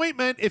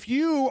disappointment, if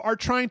you are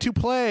trying to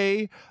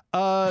play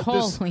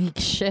this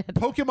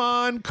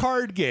Pokemon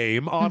card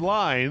game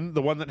online,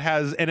 the one that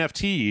has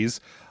NFTs.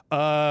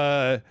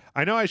 I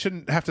know I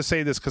shouldn't have to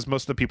say this because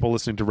most of the people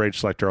listening to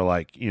RageSelect are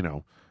like,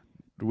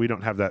 we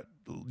don't have that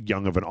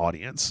young of an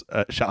audience,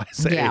 shall I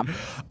say.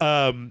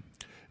 Yeah.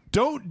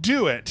 Don't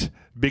do it,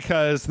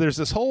 because there's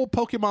this whole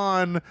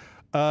Pokemon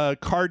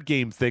card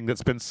game thing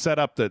that's been set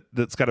up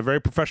that's got a very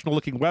professional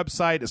looking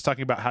website. It's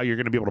talking about how you're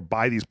going to be able to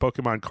buy these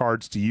Pokemon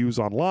cards to use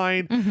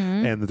online,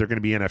 and that they're going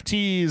to be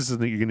NFTs, and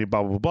that you're going to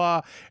blah blah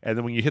blah. And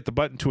then when you hit the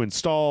button to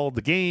install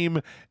the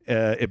game,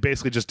 it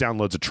basically just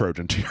downloads a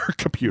Trojan to your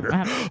computer.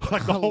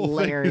 Like the whole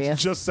thing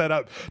is just set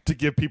up to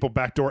give people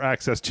backdoor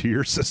access to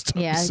your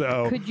system. Yeah.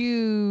 So could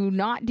you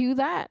not do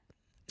that?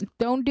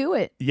 Don't do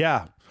it.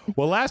 Yeah.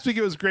 Well, last week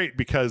it was great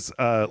because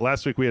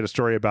last week we had a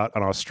story about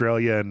an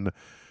Australian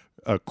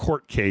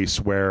court case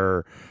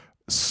where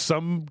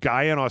some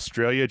guy in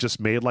Australia just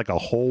made like a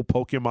whole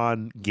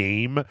Pokemon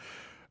game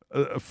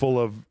full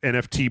of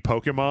NFT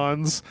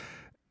Pokemons,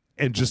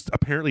 and just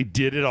apparently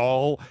did it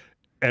all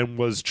and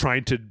was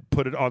trying to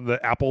put it on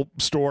the Apple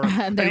store.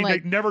 And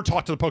he never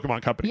talked to the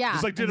Pokemon company. Yeah.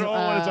 Just did it all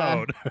on his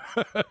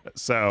own.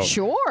 So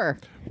sure.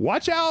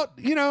 Watch out,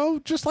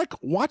 just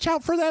watch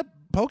out for that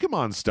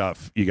Pokemon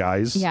stuff, you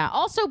guys. Yeah.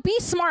 Also, be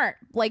smart.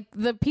 Like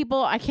the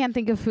people, I can't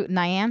think of who.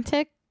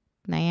 Niantic.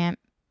 Yeah.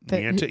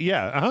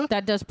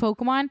 That does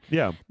Pokemon.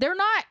 Yeah. They're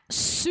not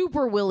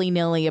super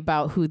willy-nilly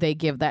about who they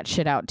give that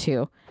shit out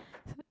to.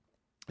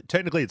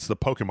 Technically, it's the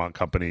Pokemon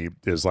Company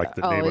is like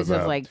the name of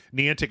the...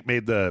 Niantic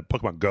made the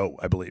Pokemon Go,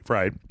 I believe,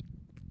 right?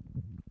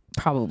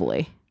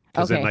 Probably.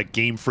 Because then like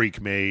Game Freak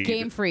made...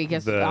 Game Freak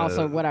is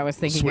also what I was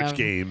thinking Switch of.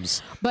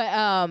 games.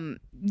 But,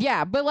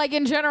 yeah. But like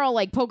in general,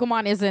 like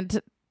Pokemon isn't,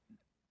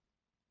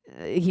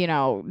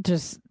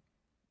 just...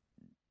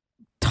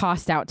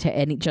 tossed out to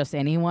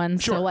anyone.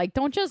 Sure. So like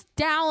don't just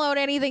download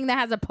anything that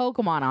has a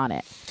Pokemon on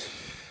it.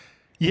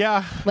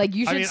 Yeah. Like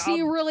you should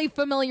see really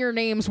familiar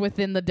names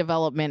within the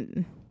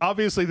development.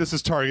 Obviously this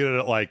is targeted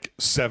at like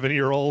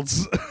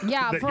 7-year-olds.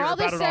 Yeah, for all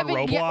the 7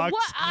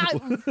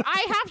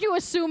 I have to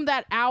assume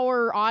that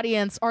our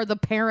audience are the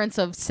parents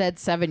of said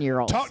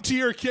 7-year-olds. Talk to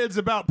your kids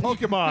about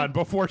Pokemon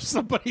before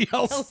somebody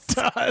else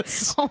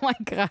does. Oh my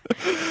god.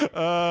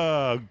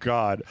 Oh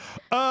god.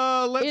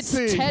 Let's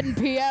see. It's 10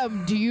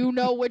 p.m. Do you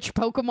know which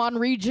Pokemon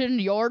region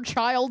your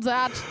child's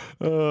at?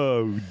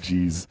 Oh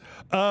jeez.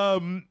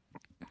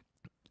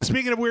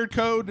 Speaking of weird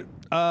code,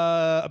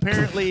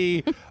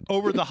 apparently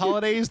over the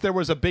holidays there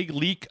was a big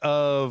leak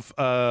of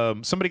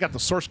somebody got the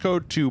source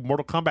code to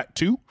Mortal Kombat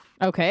 2.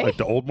 Okay. Like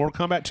the old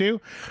Mortal Kombat 2.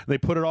 They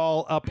put it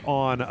all up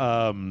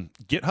on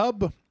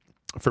GitHub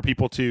for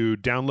people to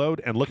download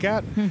and look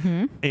at.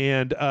 Mm-hmm.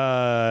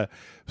 And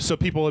so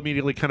people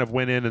immediately kind of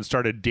went in and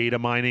started data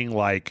mining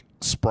like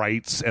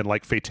sprites and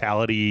like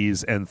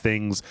fatalities and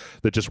things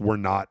that just were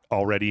not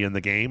already in the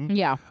game.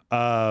 Yeah.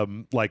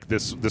 Like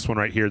this one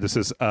right here. This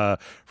is from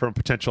a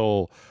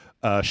potential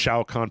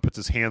Shao Kahn puts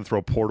his hand through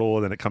a portal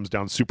and then it comes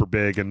down super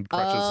big and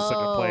crushes the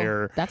second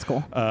player. That's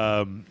cool.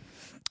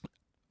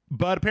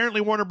 But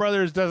apparently Warner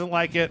Brothers doesn't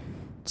like it,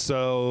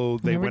 so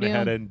they went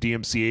ahead and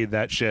DMCA'd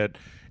that shit.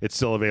 It's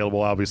still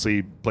available,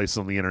 obviously, places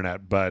on the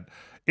internet, but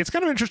it's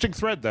kind of an interesting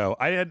thread, though.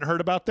 I hadn't heard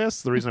about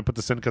this. The reason I put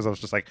this in because I was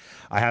just like,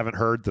 I haven't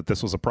heard that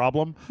this was a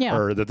problem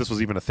or that this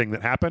was even a thing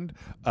that happened.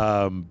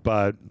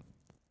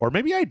 Or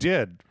maybe I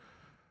did.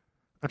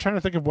 I'm trying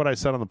to think of what I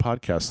said on the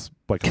podcast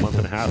like a month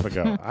and a half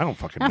ago. I don't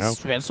fucking know.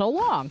 It's been so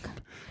long.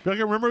 Like,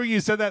 I remember when you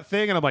said that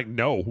thing, and I'm like,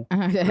 no.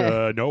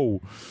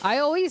 No. I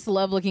always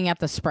love looking at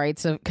the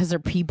sprites because they're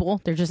people.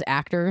 They're just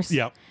actors.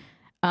 Yep.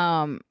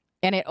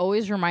 And it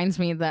always reminds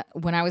me that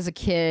when I was a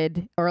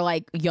kid or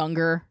like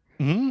younger,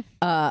 we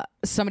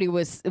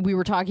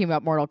were talking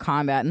about Mortal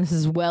Kombat, and this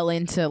is well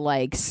into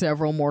like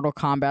several Mortal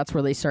Kombats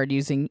where they started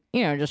using,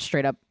 just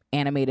straight up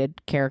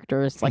animated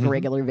characters like a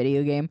regular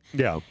video game.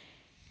 Yeah.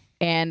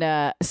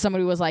 And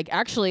somebody was like,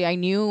 actually, I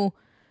knew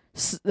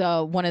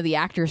one of the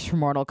actors from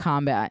Mortal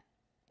Kombat.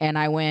 And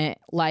I went,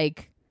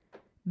 like,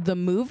 the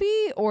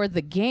movie or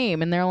the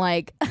game? And they're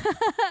like,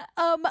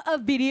 a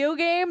video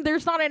game?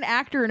 There's not an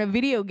actor in a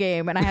video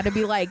game. And I had to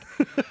be like,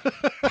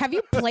 have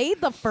you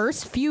played the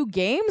first few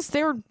games?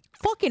 They're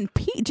fucking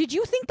Did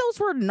you think those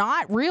were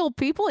not real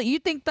people? You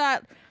think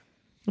that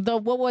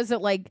what was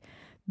it, like,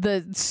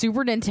 the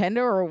Super Nintendo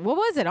or what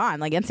was it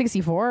on? Like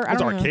N64? It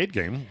was an arcade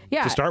game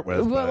to start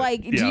with. But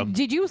like,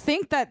 did you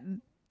think that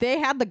they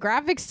had the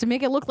graphics to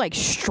make it look like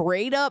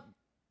straight up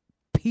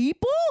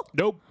people?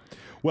 Nope.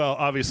 Well,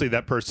 obviously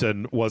that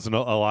person wasn't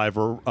alive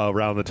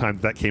around the time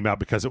that came out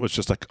because it was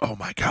just like, oh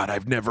my God,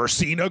 I've never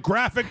seen a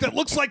graphic that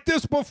looks like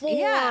this before.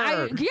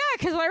 Yeah,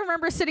 because I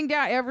remember sitting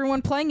down,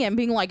 everyone playing it and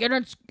being like, and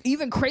it's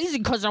even crazy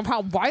because of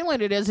how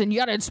violent it is, and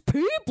yet it's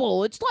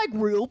people. It's like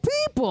real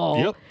people.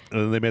 Yep.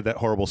 And then they made that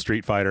horrible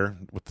Street Fighter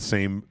with the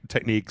same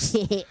techniques.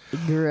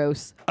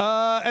 Gross.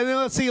 And then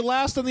let's see,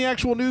 last on the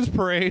actual news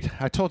parade.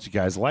 I told you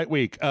guys, light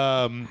week.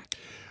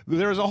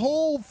 There was a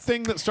whole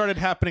thing that started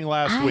happening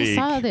last week. I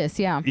saw this,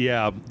 yeah.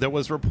 Yeah, that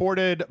was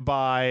reported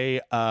by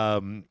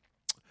a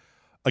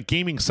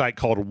gaming site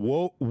called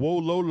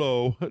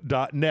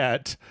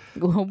wololo.net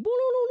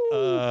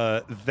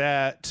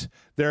that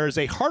there's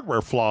a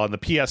hardware flaw in the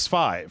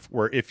PS5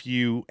 where if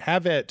you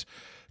have it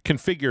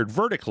configured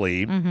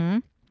vertically,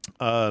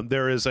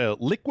 there is a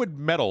liquid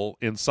metal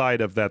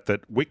inside of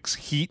that wicks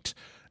heat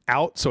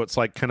out. So it's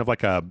like kind of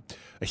like a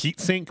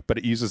heat sink, but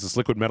it uses this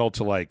liquid metal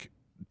to like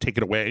take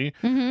it away.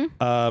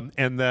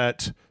 And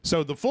that,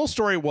 so the full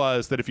story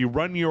was that if you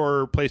run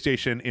your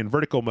PlayStation in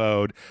vertical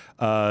mode,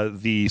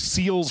 the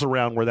seals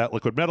around where that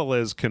liquid metal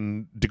is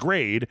can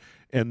degrade,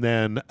 and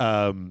then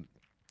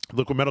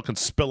liquid metal can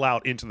spill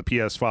out into the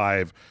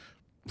PS5,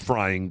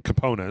 frying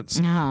components.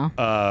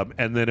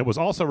 And then it was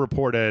also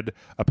reported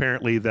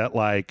apparently that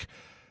like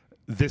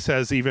this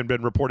has even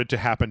been reported to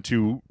happen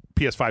to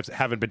PS5s that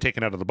haven't been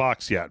taken out of the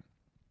box yet,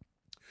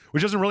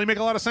 which doesn't really make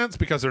a lot of sense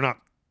because they're not,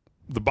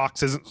 the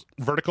box isn't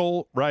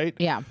vertical, right?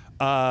 Yeah.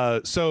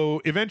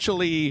 So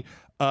eventually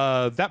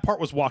that part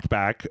was walked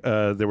back.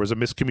 There was a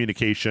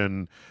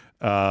miscommunication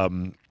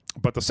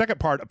But the second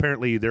part,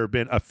 apparently, there have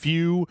been a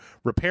few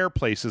repair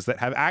places that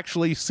have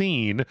actually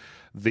seen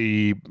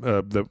the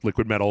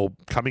liquid metal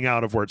coming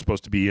out of where it's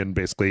supposed to be and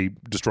basically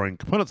destroying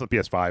components of the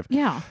PS5.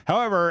 Yeah.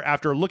 However,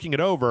 after looking it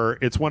over,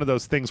 it's one of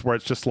those things where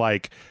it's just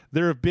like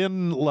there have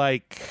been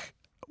like,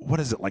 what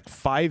is it, like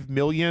 5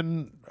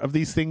 million of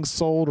these things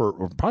sold,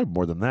 or probably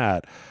more than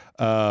that.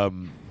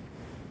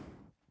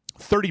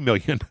 30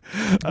 million.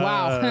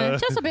 Wow.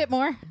 Just a bit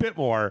more. Bit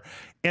more.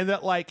 And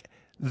that like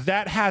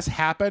that has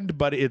happened,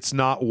 but it's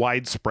not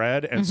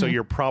widespread. And so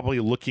you're probably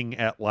looking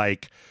at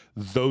like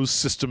those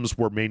systems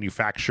were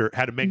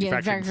had a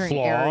manufacturing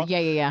flaw. Error.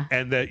 Yeah.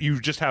 And that you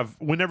just have,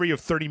 whenever you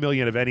have 30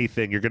 million of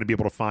anything, you're going to be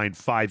able to find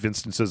 5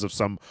 instances of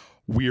some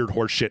weird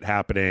horse shit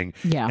happening.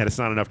 Yeah. And it's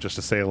not enough just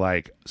to say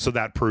like, so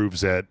that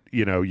proves it,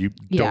 you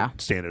don't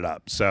stand it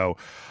up. So,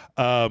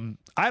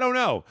 I don't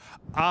know.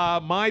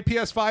 My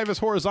PS5 is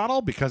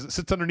horizontal because it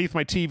sits underneath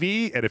my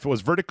TV, and if it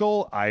was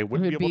vertical, I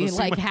wouldn't be able to see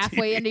like my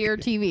halfway TV. into your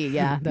TV.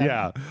 Yeah.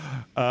 Yeah.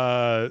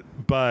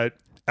 But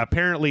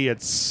apparently,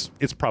 it's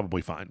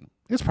probably fine.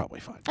 It's probably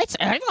fine.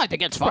 I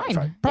think it's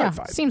fine. Probably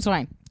fine. Seems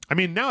fine. I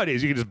mean,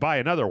 nowadays you can just buy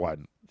another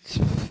one.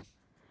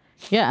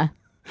 Yeah.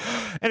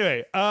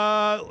 Anyway,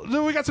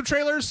 then we got some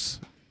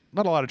trailers.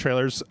 Not a lot of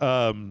trailers.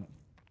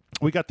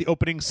 We got the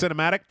opening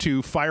cinematic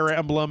to Fire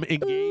Emblem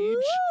Engage.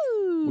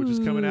 Which is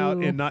coming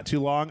out in not too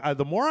long.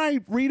 The more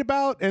I read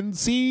about and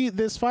see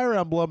this Fire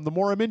Emblem, the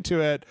more I'm into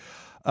it.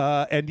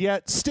 And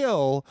yet,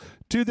 still,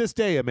 to this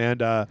day,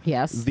 Amanda,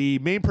 yes, the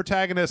main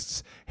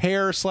protagonist's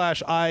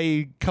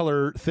hair/eye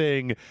color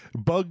thing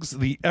bugs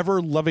the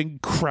ever-loving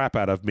crap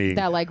out of me.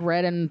 That like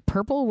red and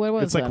purple? What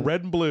was it? It's like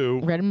red and blue.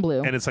 Red and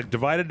blue. And it's like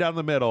divided down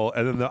the middle,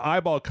 and then the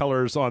eyeball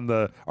colors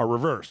are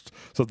reversed.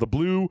 So the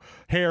blue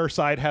hair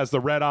side has the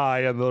red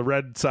eye, and the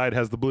red side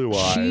has the blue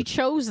eye. She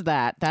chose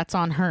that. That's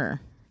on her.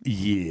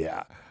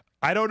 Yeah.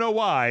 I don't know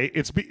why.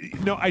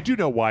 I do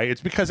know why. It's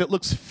because it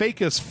looks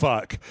fake as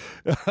fuck.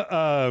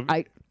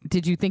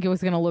 Did you think it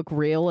was going to look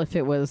real if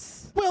it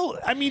was? Well,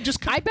 I mean,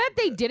 I bet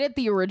they did it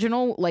the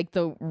original, like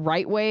the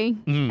right way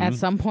at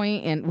some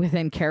point and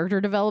within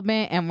character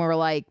development, and we're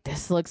like,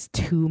 this looks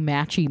too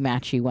matchy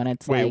when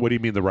it's Wait, what do you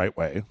mean the right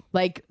way?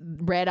 Like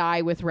red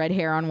eye with red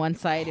hair on one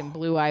side and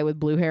blue eye with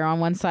blue hair on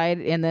one side,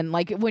 and then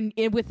like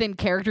within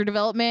character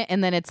development,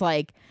 and then it's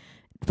like,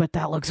 but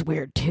that looks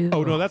weird too.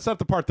 Oh no, that's not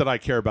the part that I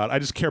care about. I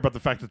just care about the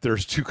fact that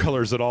there's 2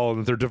 colors at all and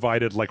that they're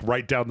divided like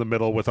right down the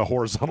middle with a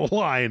horizontal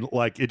line.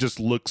 Like it just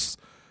looks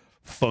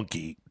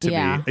funky to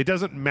me. It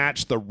doesn't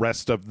match the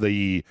rest of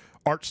the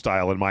art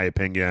style in my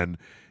opinion.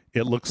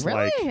 It looks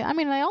like, I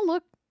mean, they all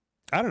look,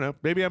 I don't know.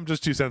 Maybe I'm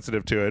just too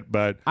sensitive to it,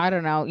 but I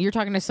don't know. You're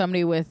talking to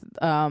somebody with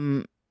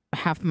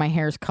half my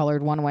hair's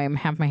colored one way and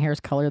half my hair's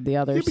colored the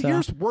other. Yeah, but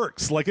yours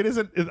works. Like it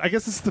isn't. I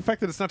guess it's the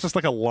fact that it's not just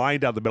like a line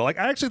down the middle. Like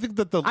I actually think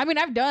that I mean,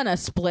 I've done a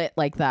split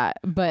like that,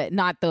 but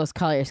not those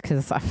colors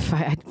because I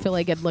feel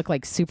like it'd look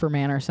like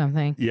Superman or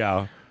something.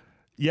 Yeah.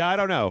 I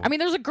don't know. I mean,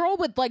 there's a girl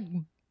with like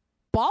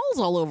balls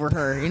all over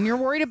her, and you're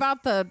worried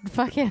about the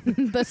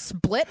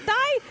split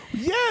dye?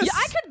 Yes. Yeah,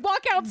 I could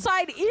walk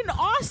outside in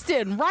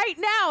Austin right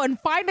now and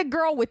find a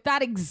girl with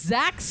that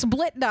exact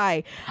split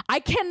dye. I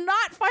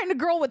cannot find a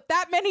girl with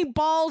that many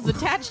balls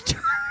attached to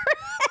her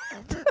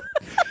head.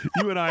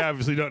 You and I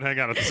obviously don't hang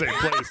out at the same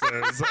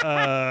places.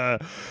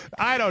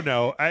 I don't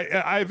know.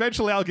 I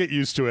eventually I'll get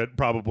used to it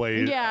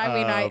probably. Yeah, I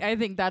mean, I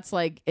think that's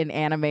like an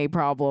anime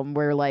problem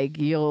where like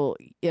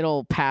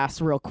it'll pass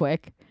real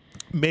quick.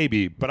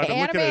 Maybe, but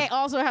anime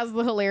also has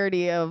the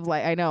hilarity of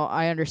like,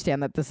 I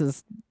understand that this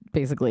is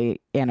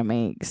basically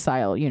anime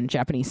style,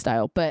 Japanese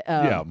style, but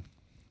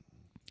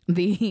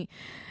the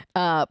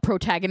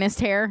protagonist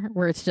hair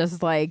where it's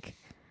just like,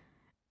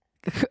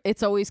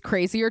 it's always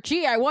crazier.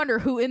 Gee, I wonder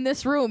who in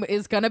this room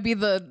is going to be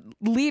the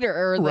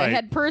leader or the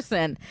head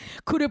person.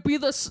 Could it be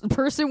the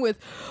person with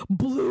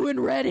blue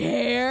and red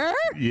hair?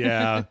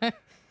 Yeah.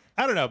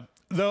 I don't know.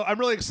 Though I'm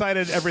really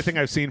excited. Everything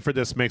I've seen for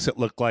this makes it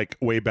look like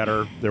way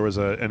better. There was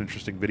an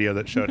interesting video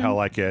that showed how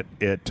like it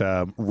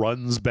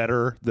runs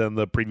better than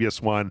the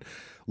previous one,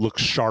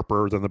 looks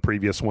sharper than the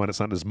previous one. It's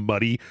not as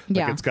muddy.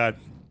 Yeah. Like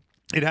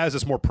it has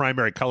this more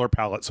primary color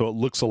palette, so it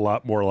looks a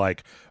lot more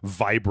like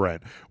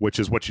vibrant, which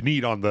is what you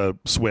need on the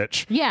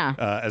Switch. Yeah.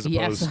 As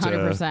opposed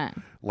 100%.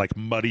 to like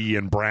muddy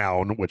and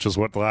brown, which is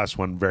what the last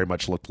one very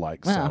much looked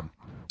like. So.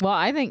 Well,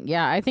 I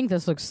think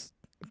this looks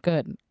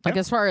good. Like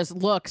as far as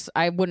looks,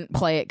 I wouldn't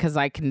play it because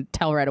I can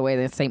tell right away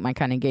this ain't my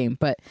kind of game.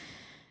 But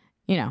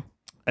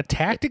a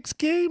tactics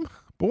game.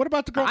 But what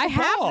about the girl? I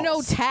have balls?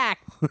 no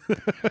tact.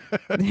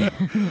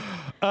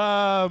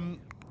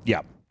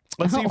 Yeah.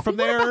 Let's see from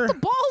there. What about the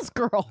balls,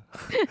 girl?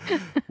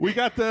 we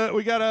got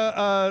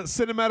a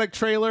cinematic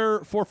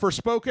trailer for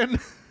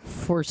Forspoken.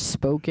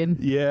 Forspoken.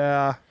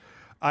 Yeah,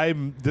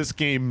 this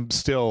game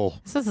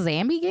still. Is this a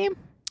zombie game?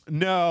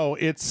 No,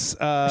 it's.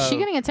 Is she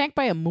getting attacked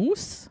by a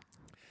moose?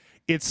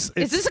 Is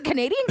this a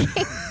Canadian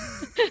game?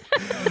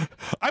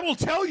 I will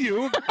tell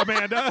you,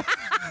 Amanda.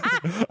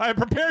 I'm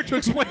prepared to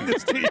explain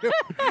this to you.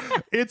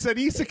 It's an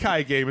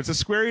isekai game. It's a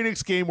Square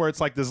Enix game where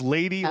it's like this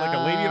lady, like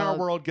a lady in our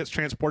world gets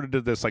transported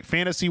to this like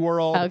fantasy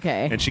world.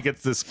 Okay. And she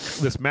gets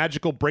this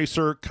magical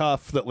bracer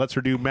cuff that lets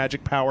her do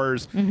magic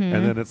powers. And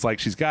then it's like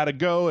she's got to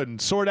go and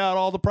sort out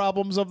all the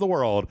problems of the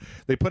world.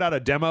 They put out a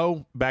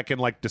demo back in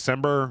like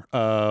December.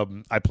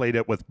 I played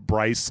it with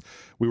Bryce.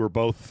 We were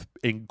both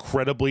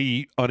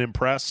incredibly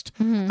unimpressed.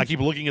 I keep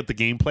looking at the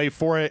gameplay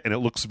for it, and it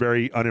looks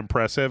very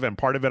unimpressive. And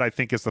part of it, I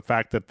think, is the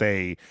fact that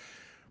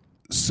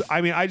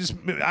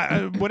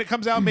when it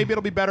comes out, maybe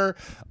it'll be better.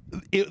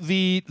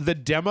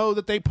 The demo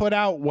that they put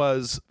out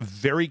was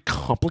very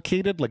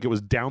complicated. Like, it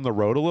was down the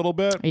road a little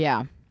bit.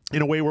 Yeah.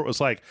 In a way where it was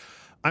like,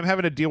 I'm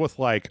having to deal with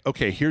like,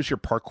 okay, here's your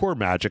parkour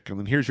magic, and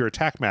then here's your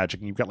attack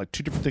magic, and you've got like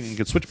two different things. You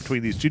can switch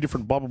between these two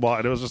different blah blah blah.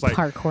 And it was just like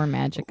parkour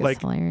magic is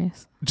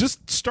hilarious.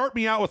 Just start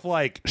me out with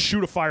like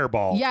shoot a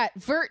fireball. Yeah,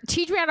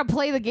 teach me how to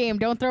play the game.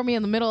 Don't throw me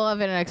in the middle of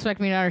it and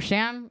expect me to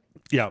understand.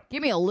 Yeah,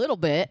 give me a little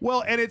bit.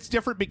 Well, and it's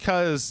different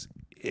because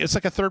it's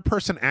like a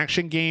third-person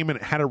action game, and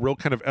it had a real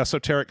kind of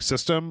esoteric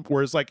system.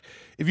 Whereas, like,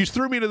 if you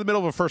threw me into the middle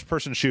of a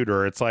first-person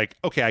shooter, it's like,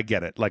 okay, I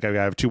get it. Like, I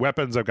have two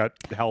weapons, I've got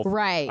health,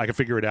 right? I can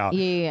figure it out.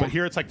 Yeah. But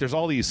here, it's like there's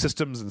all these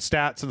systems and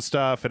stats and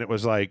stuff, and it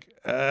was like,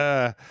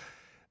 it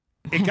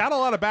got a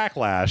lot of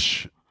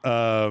backlash.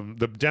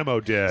 The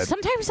demo did.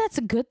 Sometimes that's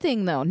a good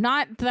thing, though.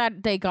 Not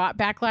that they got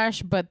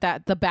backlash, but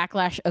that the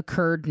backlash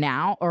occurred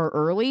now or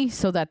early,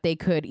 so that they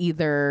could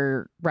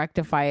either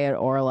rectify it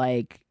or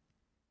like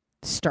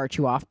start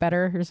you off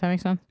better. Does that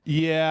make sense?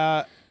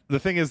 Yeah. The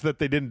thing is that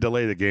they didn't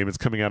delay the game. It's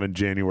coming out in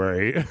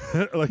January.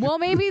 Well,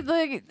 maybe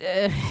this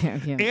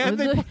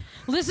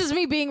is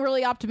me being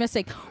really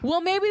optimistic.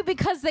 Well, maybe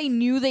because they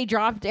knew they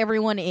dropped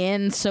everyone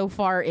in so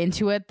far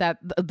into it that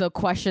the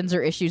questions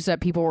or issues that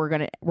people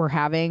were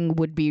having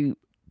would be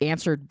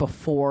answered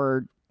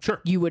before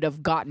you would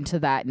have gotten to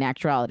that in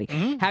actuality.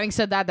 Having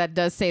said that, that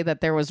does say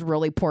that there was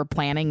really poor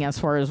planning as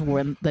far as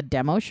when the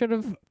demo should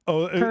have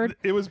occurred.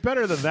 It was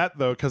better than that,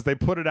 though, because they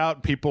put it out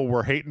and people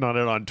were hating on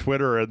it on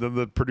Twitter, and then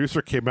the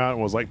producer came out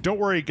and was like, don't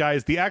worry,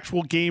 guys, the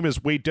actual game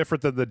is way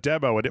different than the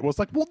demo. And it was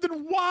like, well,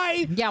 then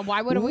why? Yeah,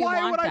 why would we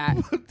want that?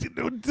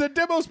 The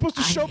demo's supposed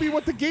to show me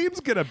what the game's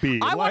going to be.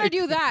 I want to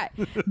do that.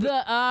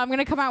 I'm going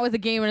to come out with a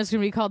game, and it's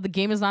going to be called The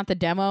Game Is Not the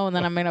Demo, and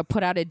then I'm going to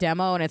put out a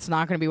demo, and it's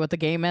not going to be what the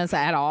game is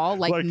at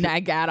all.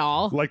 At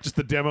all. Like, just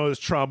the demo is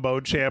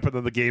Trombone Champ, and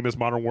then the game is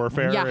Modern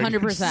Warfare. Yeah,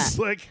 100%.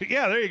 Like,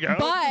 yeah, there you go.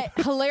 But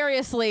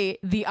hilariously,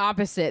 the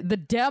opposite. The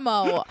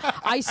demo,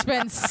 I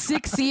spent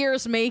 6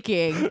 years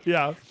making.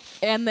 Yeah.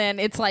 And then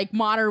it's like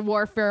Modern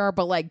Warfare,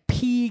 but like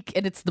peak,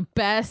 and it's the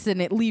best, and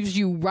it leaves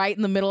you right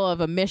in the middle of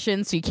a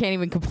mission, so you can't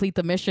even complete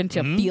the mission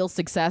to feel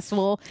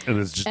successful. And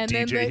it's just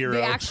DJ then Hero.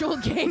 The actual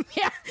game,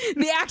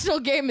 the actual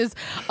game is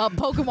a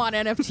Pokemon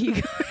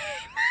NFT.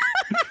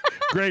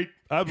 Great.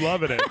 I'm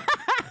loving it.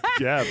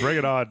 Yeah, bring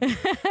it on.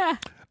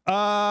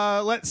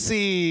 Let's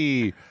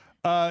see.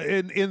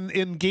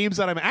 In games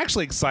that I'm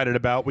actually excited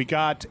about, we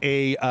got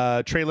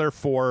a trailer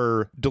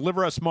for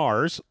Deliver Us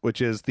Mars, which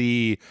is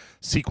the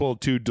sequel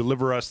to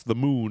Deliver Us the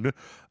Moon.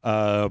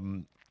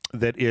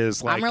 That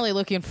is like, I'm really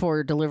looking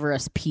for Deliver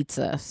Us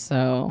Pizza.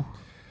 So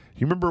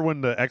you remember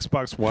when the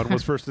Xbox One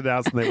was first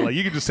announced, and they were like,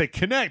 you can just say,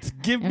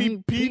 "Connect, give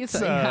me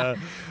pizza."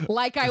 Yeah.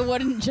 Like I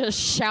wouldn't just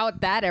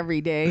shout that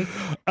every day.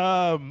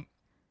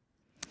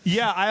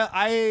 Yeah,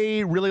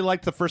 I really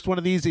liked the first one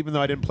of these, even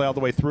though I didn't play all the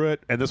way through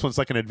it. And this one's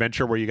like an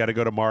adventure where you got to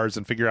go to Mars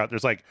and figure out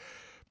there's like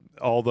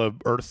all the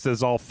Earth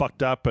is all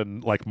fucked up,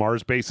 and like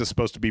Mars base is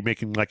supposed to be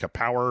making like a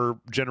power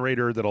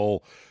generator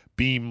that'll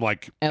beam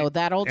like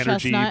that old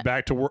energy chestnut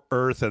back to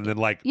Earth, and then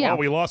like, oh,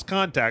 we lost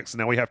contacts, and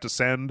now we have to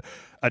send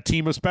a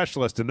team of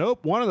specialists, and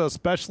nope, one of those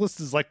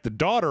specialists is like the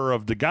daughter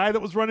of the guy that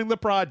was running the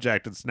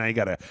project, and so now you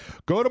gotta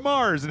go to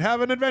Mars and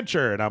have an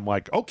adventure. And I'm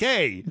like,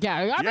 okay,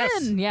 yeah, I'm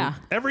in. Yeah,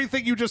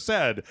 everything you just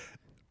said,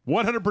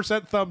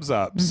 100% thumbs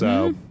up.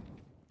 So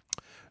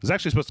it was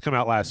actually supposed to come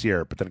out last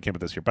year, but then it came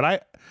out this year. But I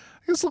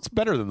guess it looks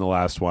better than the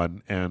last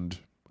one, and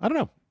I don't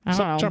know,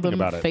 something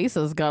about it.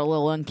 Faces got a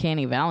little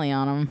uncanny valley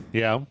on them.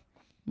 Yeah.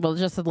 Well,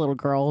 just a little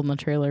girl in the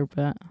trailer,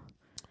 but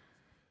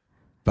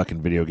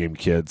fucking video game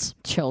kids.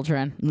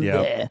 Children. Yeah.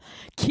 Blech.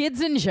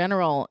 Kids in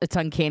general, it's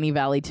uncanny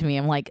valley to me.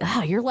 I'm like,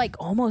 you're like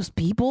almost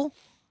people,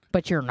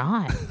 but you're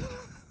not.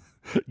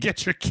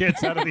 Get your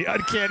kids out of the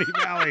uncanny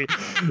valley.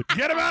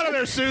 Get them out of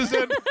there,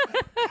 Susan.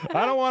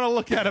 I don't want to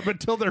look at them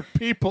until they're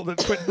people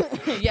that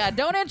quit. Yeah,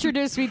 don't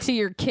introduce me to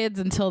your kids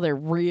until they're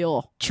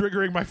real.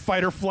 Triggering my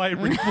fight or flight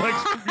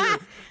reflex.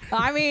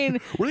 I mean,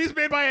 were these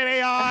made by an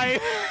AI?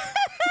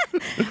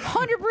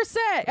 100%.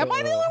 Am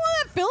I the only one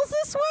that feels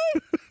this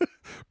way?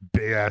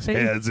 Big ass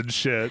heads and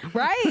shit.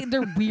 Right?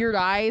 They're weird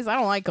eyes. I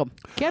don't like them.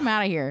 Get them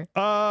out of here.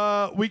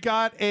 We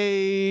got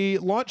a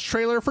launch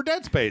trailer for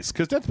Dead Space,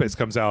 because Dead Space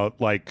comes out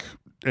like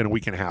in a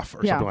week and a half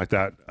or something like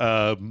that.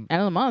 End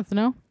of the month,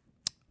 no?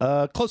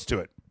 Close to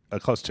it.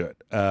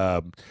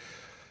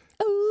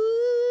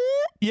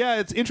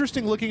 Yeah, it's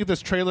interesting looking at this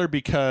trailer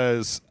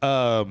because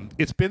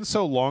it's been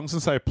so long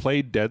since I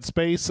played Dead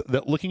Space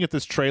that looking at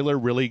this trailer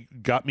really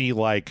got me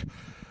like,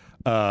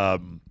 well,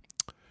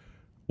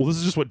 this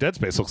is just what Dead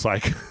Space looks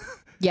like.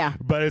 Yeah.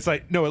 But it's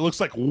like, no, it looks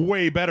like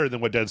way better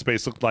than what Dead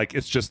Space looked like.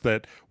 It's just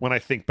that when I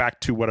think back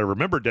to what I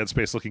remember Dead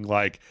Space looking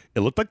like, it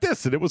looked like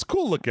this and it was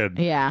cool looking.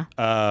 Yeah.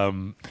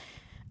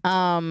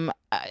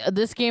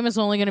 This game is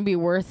only going to be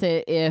worth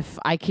it if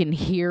I can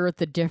hear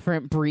the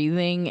different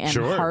breathing and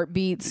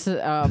heartbeats.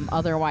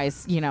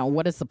 Otherwise,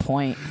 what is the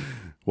point?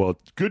 Well,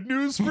 good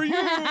news for you.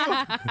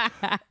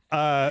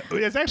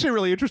 It's actually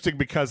really interesting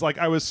because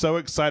I was so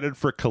excited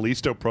for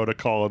Callisto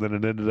Protocol and then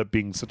it ended up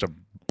being such a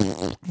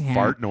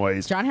fart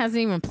noise. John hasn't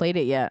even played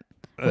it yet,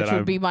 which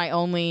would be my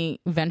only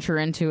venture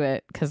into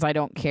it because I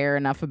don't care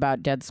enough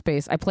about Dead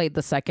Space. I played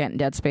the second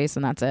Dead Space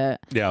and that's it.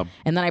 Yeah.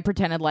 And then I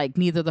pretended like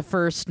neither the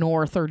first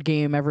nor third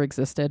game ever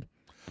existed.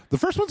 The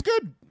first one's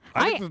good.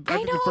 I think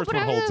the first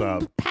one holds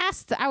up.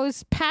 I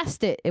was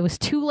past it. It was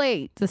too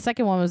late. The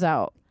second one was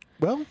out.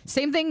 Well,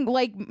 same thing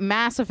like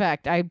Mass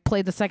Effect. I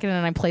played the second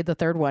and I played the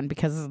third one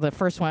because the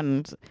first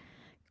one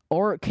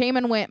came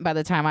and went by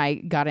the time I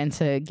got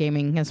into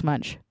gaming as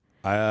much.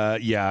 I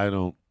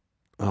don't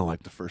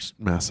like the first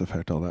Mass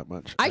Effect all that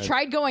much. I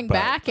tried going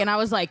back and I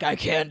was like, I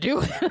can't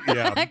do it.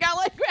 Yeah. I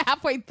got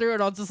halfway through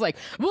and I was just like,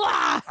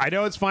 blah! I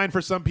know it's fine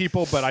for some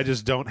people, but I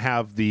just don't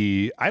have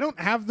the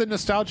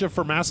nostalgia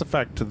for Mass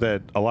Effect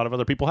that a lot of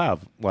other people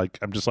have.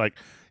 I'm just like,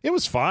 it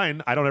was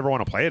fine. I don't ever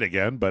want to play it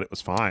again, but it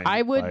was fine.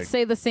 I would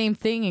say the same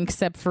thing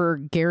except for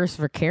Garrus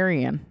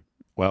Vakarian.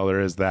 Well,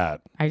 there is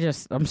that.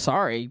 I'm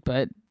sorry,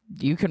 but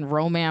you can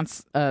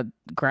romance a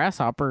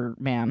grasshopper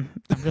man.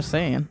 I'm just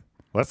saying.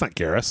 Well, that's not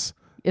Garrus.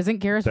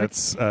 Isn't Garrus?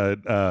 That's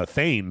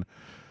Thane.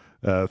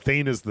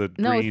 Thane is the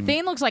green...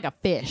 Thane looks like a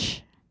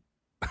fish.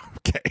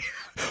 Okay.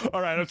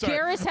 All right, I'm sorry.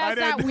 Garrus has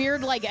that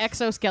weird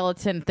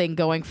exoskeleton thing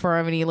going for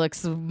him, and he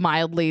looks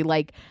mildly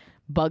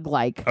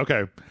bug-like.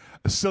 Okay.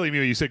 Silly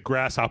me, you said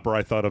grasshopper,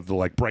 I thought of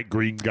the bright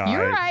green guy.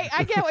 You're right.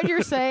 I get what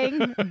you're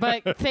saying,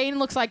 but Thane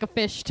looks like a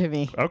fish to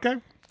me. Okay.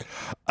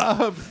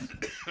 I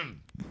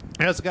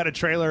also got a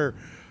trailer...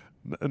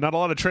 Not a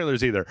lot of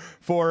trailers either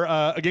for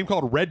a game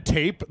called Red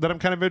Tape that I'm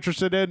kind of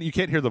interested in. You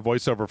can't hear the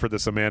voiceover for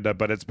this, Amanda,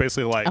 but it's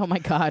basically oh my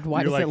god,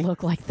 why does it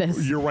look like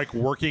this? You're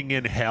working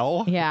in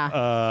hell.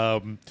 Yeah.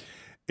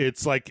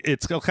 It's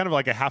kind of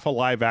like a half a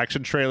live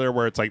action trailer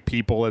where it's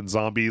people and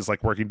zombies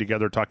working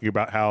together talking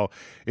about how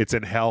it's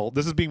in hell.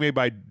 This is being made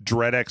by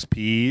Dread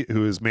XP,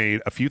 who has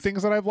made a few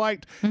things that I've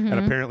liked, and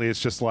apparently it's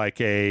just Why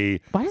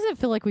does it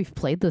feel like we've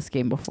played this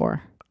game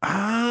before?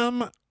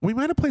 We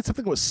might have played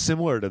something that was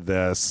similar to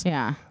this.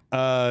 Yeah.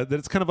 That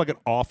it's kind of like an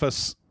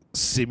office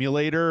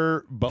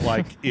simulator,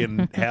 but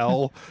in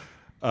hell.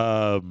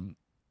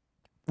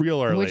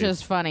 Real early. Which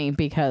is funny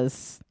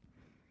because,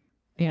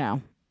 if you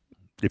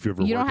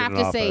ever you don't have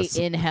to office.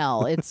 say in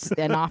hell. It's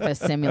an office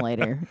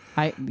simulator.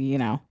 I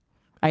know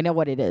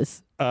what it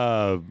is.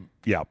 Yeah.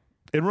 It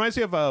reminds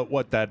me of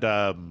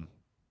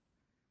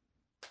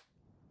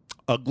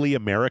Ugly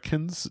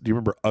Americans. Do you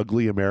remember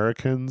Ugly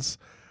Americans?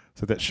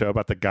 So that show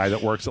about the guy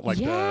that works at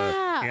the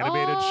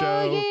animated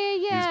show.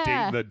 Yeah. He's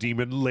dating the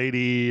demon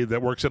lady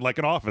that works in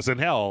an office in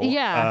hell.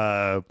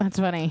 Yeah. That's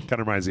funny. Kind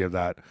of reminds me of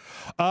that.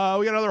 We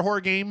got another horror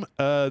game.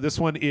 This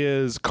one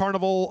is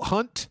Carnival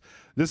Hunt.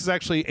 This is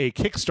actually a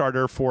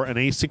Kickstarter for an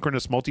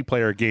asynchronous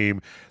multiplayer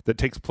game that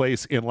takes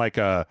place in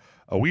a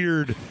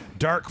weird,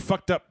 dark,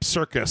 fucked up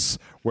circus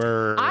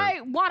where... I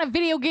want a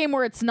video game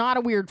where it's not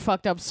a weird,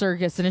 fucked up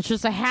circus and it's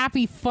just a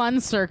happy, fun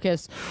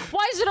circus.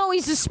 Why is it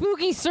always a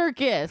spooky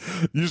circus?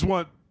 You just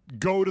want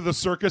go to the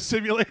circus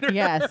simulator?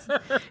 Yes.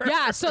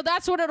 Yeah, so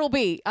that's what it'll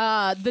be.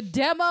 The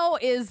demo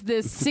is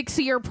this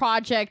 6-year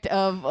project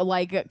of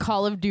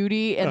Call of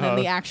Duty, and then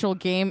the actual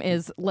game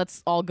is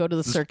let's all go to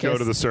the circus. Go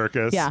to the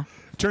circus. Yeah.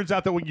 Turns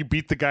out that when you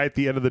beat the guy at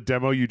the end of the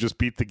demo, you just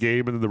beat the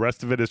game, and then the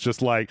rest of it is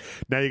just now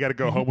you got to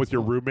go home with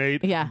your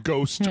roommate,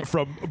 Ghost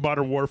from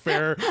Modern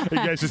Warfare. And you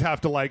guys just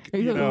have to what do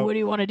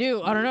you want to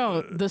do? I don't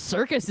know. The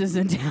circus is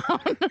in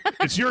town.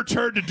 It's your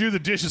turn to do the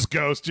dishes,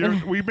 Ghost.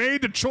 We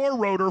made the chore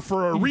rotor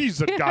for a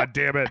reason. God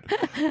damn it.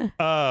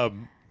 I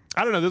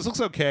don't know. This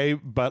looks okay,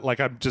 but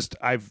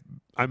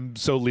I'm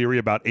so leery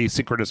about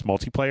asynchronous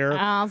multiplayer.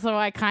 Also,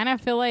 I kind of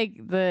feel like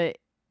the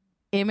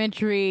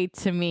imagery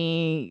to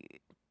me.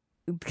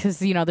 Because,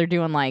 they're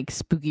doing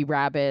spooky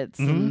rabbits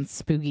and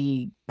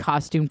spooky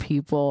costume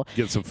people.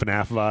 Get some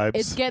FNAF vibes.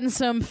 It's getting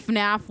some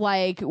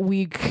FNAF,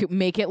 we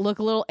make it look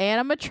a little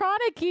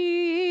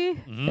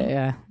animatronic-y.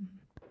 Yeah.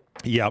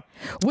 Yep.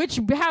 Which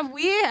have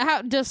we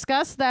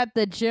discussed that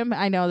the Jim,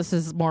 I know this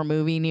is more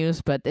movie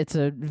news, but it's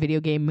a video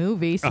game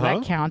movie, so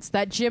that counts.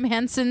 That Jim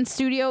Henson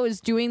studio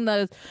is doing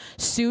the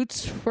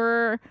suits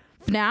for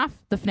FNAF,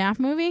 the FNAF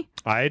movie.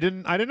 I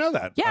didn't know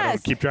that. Yes. I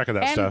don't keep track of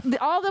that stuff.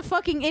 All the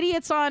fucking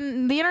idiots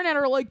on the internet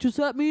are like, does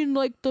that mean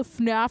the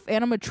FNAF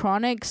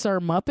animatronics are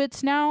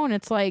Muppets now? And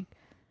it's like,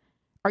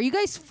 are you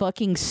guys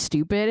fucking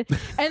stupid?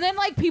 And then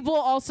people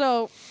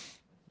also,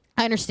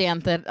 I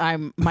understand that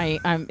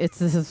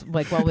this is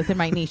well within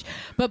my niche,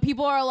 but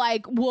people are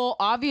like, well,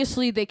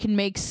 obviously they can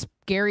make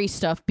scary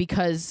stuff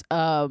because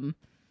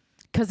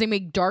they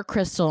make Dark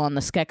Crystal and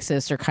the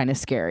Skeksis are kind of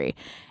scary.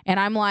 And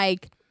I'm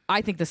like,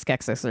 I think the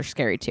Skeksis are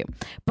scary too.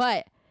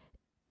 But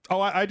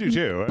I do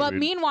too. But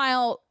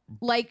meanwhile,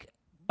 like,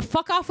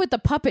 fuck off with the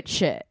puppet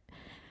shit.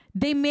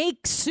 They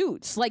make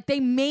suits. Like, they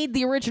made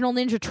the original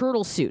Ninja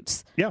Turtle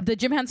suits. Yeah. The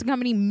Jim Henson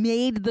Company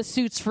made the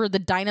suits for the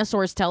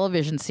Dinosaurs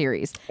television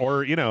series.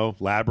 Or,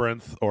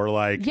 Labyrinth or,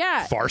 like,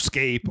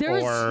 Farscape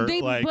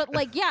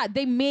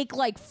they make,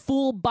 like,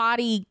 full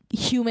body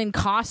human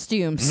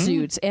costume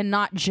suits and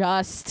not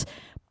just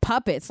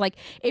puppets. Like,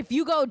 if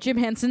you go Jim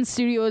Henson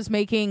Studios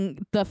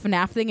making the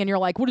FNAF thing and you're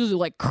like, what is it,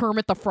 like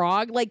Kermit the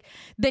Frog? Like,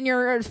 then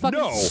you're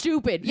fucking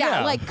stupid.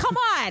 Yeah, like, come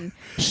on.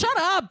 Shut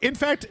up. In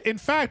fact,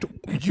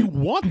 you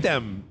want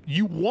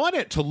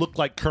it to look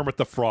like Kermit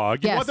the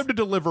Frog. You want them to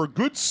deliver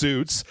good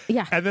suits.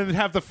 Yeah. And then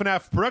have the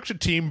FNAF production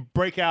team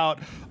break out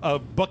a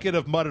bucket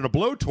of mud and a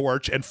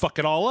blowtorch and fuck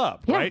it all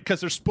up, right?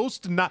 Because they're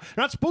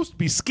not supposed to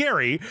be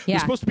scary. They're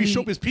supposed to be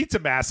Showbiz Pizza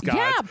mascots.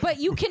 Yeah, but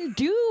you can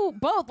do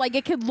both. Like,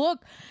 it could look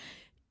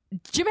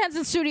Jim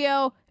Henson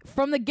Studio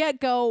from the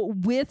get-go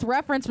with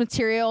reference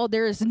material.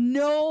 There's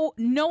no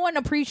one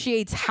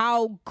appreciates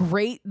how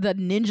great the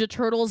Ninja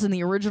Turtles in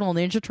the original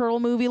Ninja Turtle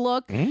movie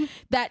look,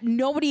 that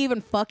nobody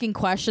even fucking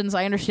questions.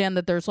 I understand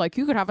that there's like,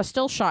 you could have a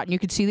still shot and you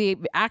could see the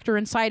actor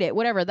inside it,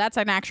 whatever. That's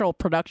an actual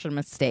production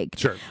mistake.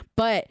 Sure.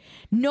 But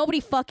nobody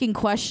fucking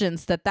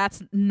questions that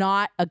that's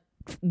not a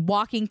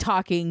walking,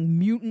 talking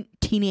mutant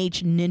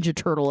teenage Ninja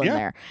Turtle in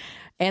there.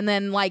 And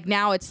then, like,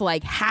 now it's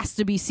like has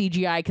to be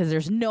CGI because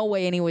there's no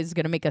way anyone's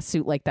going to make a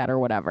suit like that or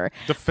whatever.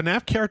 The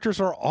FNAF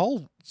characters are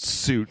all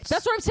suits.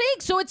 That's what I'm saying.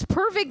 So it's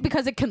perfect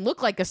because it can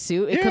look like a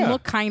suit. It can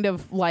look kind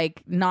of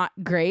like not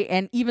great.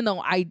 And even though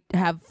I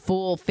have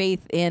full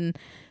faith in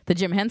the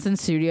Jim Henson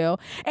Studio,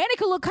 and it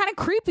can look kind of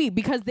creepy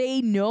because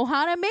they know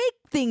how to make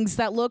things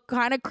that look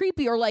kind of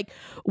creepy or like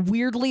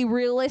weirdly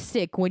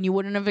realistic when you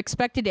wouldn't have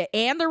expected it.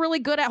 And they're really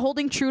good at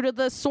holding true to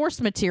the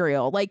source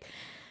material. Like,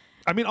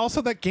 I mean,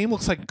 also that game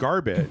looks like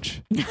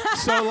garbage.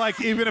 So, like,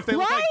 even if they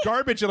look like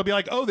garbage, it'll be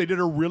like, oh, they did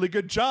a really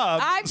good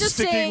job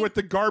sticking with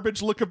the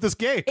garbage look of this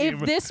game. If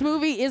this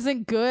movie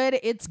isn't good,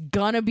 it's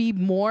gonna be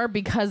more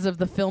because of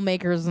the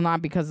filmmakers and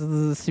not because of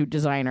the suit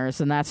designers.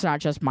 And that's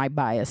not just my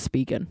bias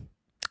speaking.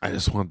 I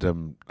just want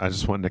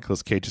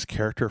Nicolas Cage's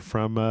character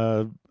from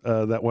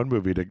that one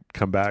movie to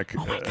come back.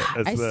 Oh my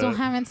God. I still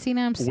haven't seen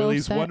him.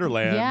 Willy's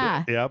Wonderland.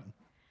 Yeah. Yep.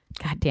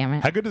 God damn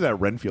it. How good did that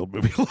Renfield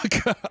movie look?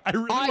 I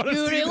really want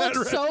to see it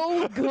looks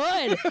so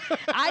good.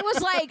 I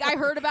was like, I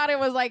heard about it,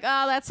 was like,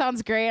 oh, that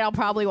sounds great. I'll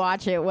probably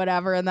watch it,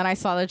 whatever. And then I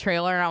saw the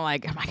trailer and I'm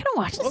like, am I going to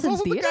watch this in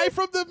also theater? the guy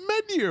from The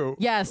Menu.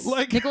 Yes.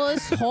 Like,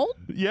 Nicholas Hoult?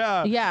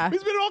 Yeah. Yeah.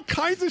 He's been in all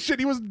kinds of shit.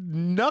 He was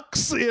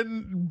Nux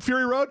in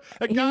Fury Road.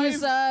 He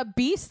was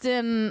Beast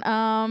in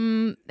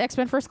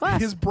X-Men First Class.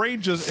 His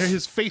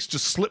face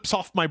just slips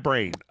off my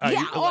brain.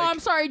 Yeah. I'm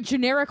sorry.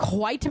 Generic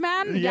white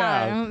man?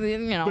 Yeah.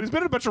 But he's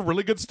been in a bunch of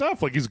really good stuff.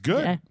 Like, he's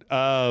good.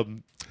 Yeah.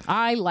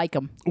 I like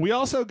him. We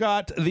also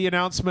got the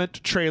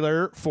announcement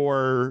trailer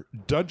for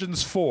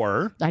Dungeons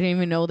 4. I didn't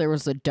even know there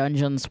was a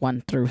Dungeons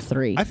 1 through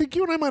 3. I think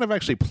you and I might have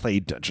actually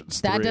played Dungeons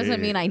 3. That doesn't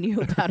mean I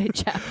knew about it,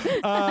 Jeff.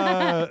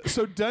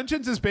 So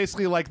Dungeons is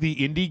basically like the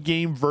indie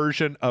game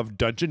version of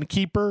Dungeon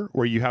Keeper,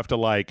 where you have to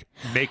like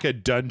make a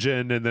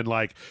dungeon and then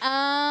like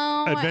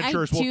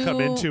adventurers will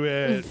come into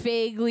it.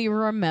 Vaguely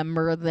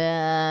remember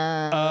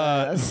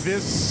this.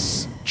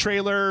 This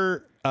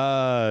trailer,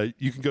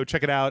 you can go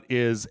check it out,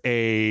 is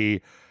a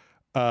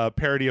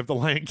parody of The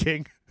Lion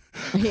King.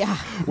 Yeah.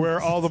 Where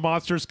all the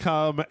monsters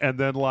come and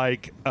then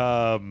like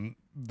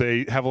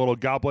they have a little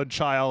goblin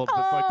child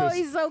with like this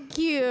he's so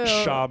cute.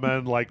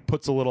 shaman like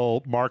puts a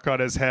little mark on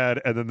his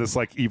head, and then this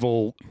like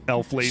evil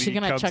elf lady She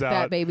gonna comes chuck out.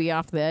 that baby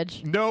off the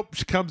edge? Nope,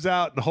 she comes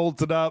out and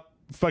holds it up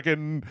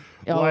fucking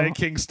Lion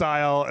King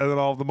style, and then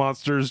all the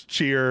monsters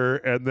cheer,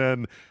 and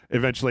then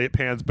eventually it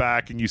pans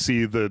back and you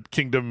see the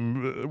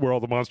kingdom where all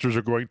the monsters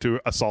are going to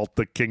assault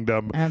the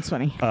kingdom. That's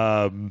funny.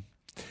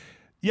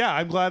 Yeah,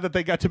 I'm glad that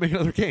they got to make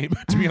another game,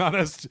 to be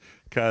honest,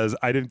 because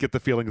I didn't get the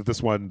feeling that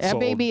this one that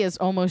sold baby is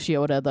almost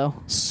Yoda, though.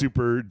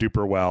 super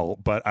duper well,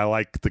 but I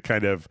like the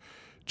kind of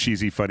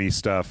cheesy, funny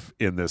stuff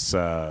in this.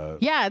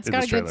 Yeah, it's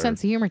got a good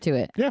sense of humor to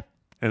it. Yeah,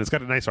 and it's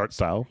got a nice art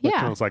style.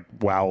 Yeah, it's like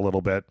wow a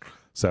little bit.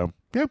 So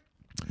yeah.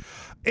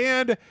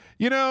 And,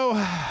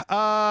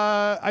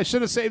 I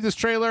should have saved this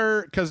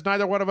trailer because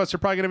neither one of us are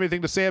probably going to have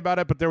anything to say about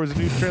it, but there was a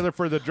new trailer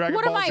for the Dragon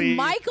Ball Z. What am I,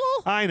 Michael?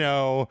 I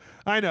know.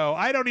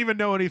 I don't even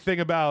know anything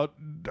about,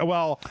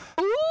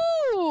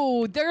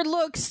 Ooh, there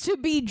looks to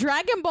be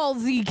Dragon Ball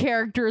Z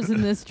characters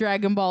in this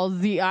Dragon Ball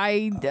Z. You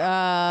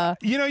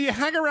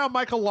hang around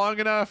Michael long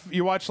enough,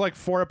 you watch like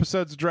 4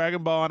 episodes of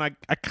Dragon Ball, and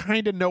I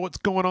kind of know what's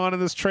going on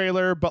in this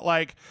trailer, but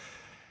like,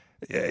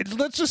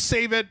 let's just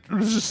save it.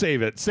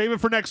 Save it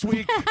for next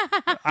week.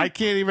 I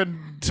can't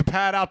even to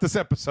pad out this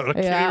episode. I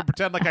can't even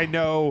pretend like I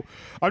know.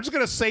 I'm just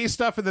gonna say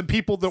stuff, and then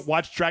people that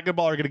watch Dragon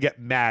Ball are gonna get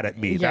mad at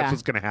me. That's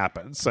what's gonna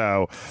happen.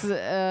 So,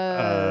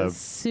 Super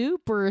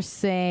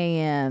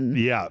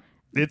Saiyan. Yeah,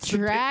 it's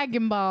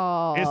Dragon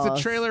Ball. It's the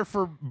trailer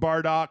for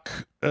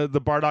Bardock, the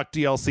Bardock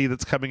DLC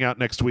that's coming out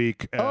next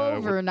week.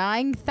 Over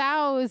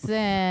 9,000.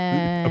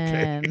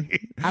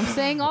 Okay. I'm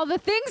saying all the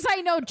things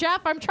I know,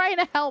 Jeff. I'm trying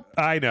to help.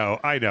 I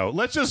know.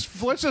 Let's just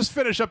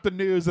finish up the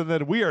news, and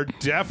then we are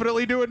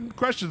definitely doing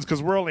questions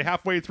because we're only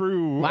halfway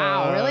through.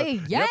 Wow,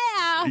 really? Yeah.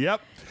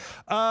 Yep.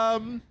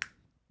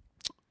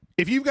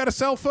 If you've got a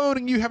cell phone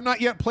and you have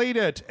not yet played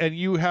it, and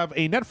you have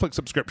a Netflix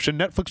subscription,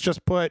 Netflix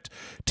just put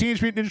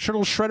Teenage Mutant Ninja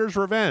Turtles: Shredder's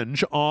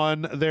Revenge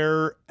on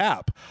their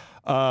app.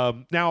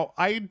 Now,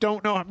 I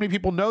don't know how many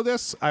people know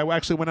this. I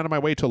actually went out of my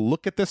way to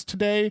look at this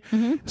today.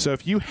 So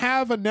if you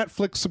have a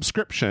Netflix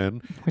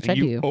subscription, which and I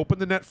you do, open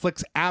the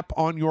Netflix app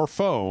on your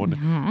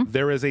phone,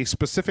 there is a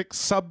specific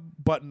sub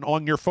button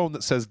on your phone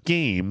that says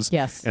games.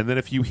 Yes. And then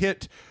if you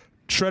hit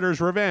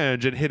Shredder's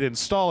Revenge and hit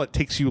install, it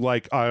takes you,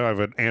 like, I have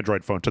an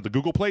Android phone, to the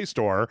Google Play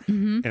Store,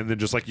 and then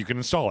just like you can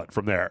install it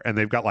from there. And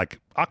they've got like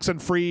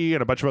Oxenfree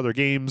and a bunch of other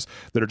games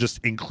that are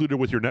just included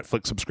with your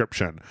Netflix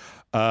subscription.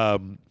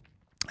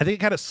 I think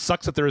it kind of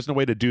sucks that there isn't a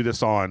way to do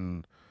this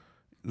on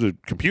the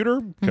computer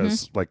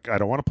because like I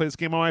don't want to play this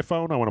game on my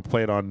phone. I want to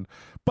play it on,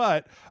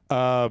 but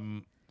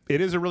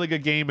it is a really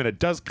good game and it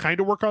does kind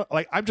of work on,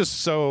 like, I'm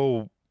just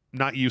so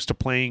not used to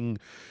playing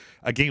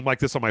a game like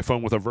this on my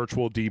phone with a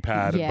virtual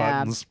D-pad and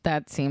buttons.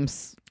 That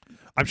seems...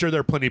 I'm sure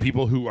there are plenty of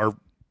people who are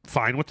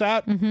fine with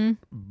that,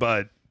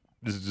 but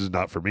this is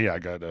not for me. I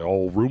got a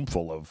whole room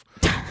full of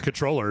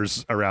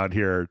controllers around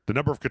here. The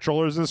number of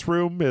controllers in this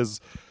room is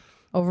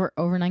over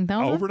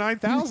 9,000. Over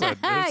 9,000.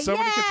 There's so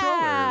many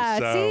controllers.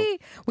 So. See,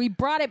 we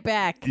brought it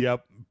back.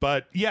 Yep.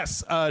 But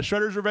yes,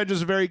 Shredder's Revenge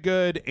is very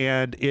good,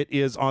 and it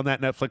is on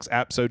that Netflix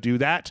app. So do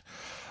that.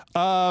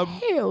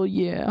 Hell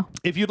yeah.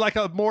 If you'd like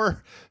a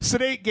more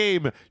sedate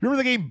game, you remember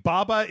the game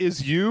Baba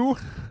Is You?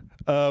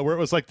 Where it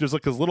was like there's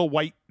like this little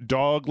white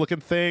dog looking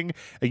thing,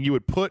 and you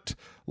would put,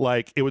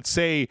 like, it would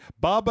say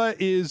Baba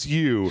is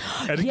you,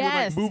 and then you would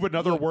like move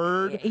another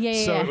word. So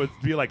it would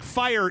be like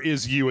fire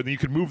is you, and then you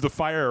could move the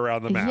fire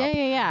around the map.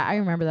 Yeah. I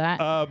remember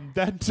that.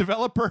 That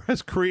developer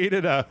has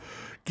created a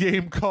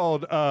game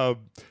called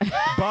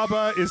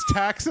Baba is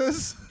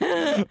Taxes.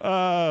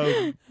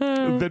 That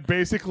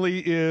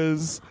basically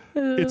is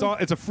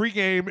it's a free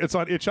game. It's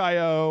on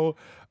itch.io.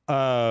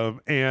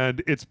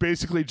 And it's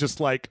basically just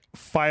like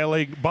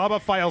filing. Baba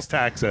files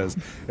taxes.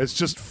 It's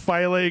just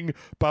filing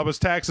Baba's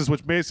taxes,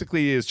 which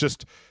basically is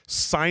just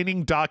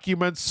signing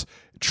documents,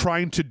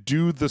 trying to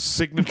do the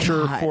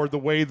signature for the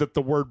way that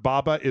the word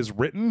Baba is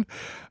written,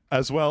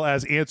 as well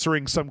as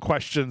answering some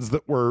questions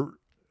that were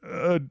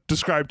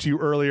described to you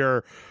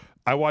earlier.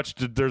 I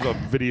watched, there's a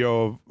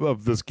video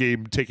of this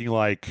game taking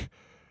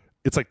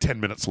it's like 10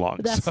 minutes long.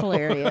 That's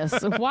hilarious.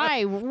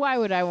 Why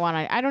would I want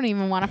to? I don't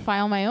even want to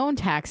file my own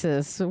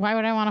taxes. Why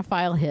would I want to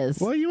file his?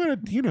 Well,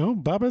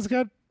 Baba's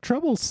got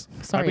troubles.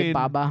 Sorry,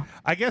 Baba.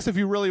 I guess if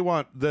you really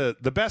want the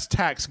best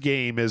tax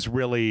game is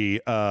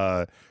really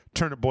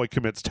Turnip Boy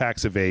Commits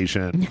Tax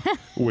Evasion,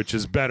 which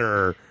is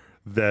better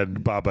than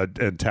Baba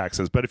and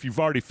Taxes. But if you've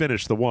already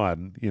finished the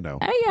one,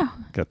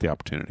 got the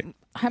opportunity.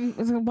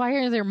 Why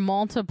are there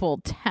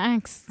multiple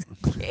tax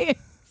games?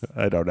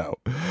 I don't know.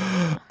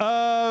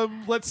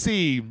 Let's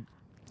see.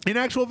 In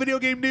actual video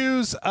game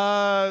news,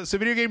 so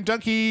Video Game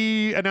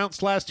Donkey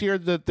announced last year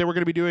that they were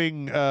going to be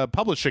doing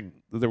publishing.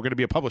 They were going to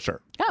be a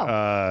publisher. Oh.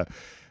 A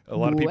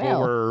lot of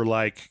people were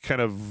like kind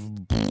of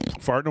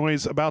fart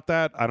noise about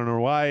that. I don't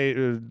know why,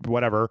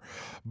 whatever.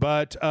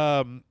 But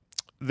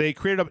they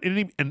created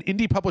an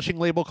indie publishing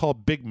label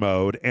called Big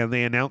Mode, and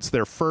they announced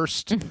their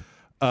first...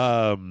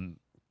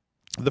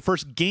 the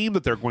first game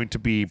that they're going to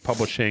be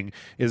publishing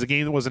is a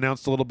game that was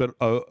announced a little bit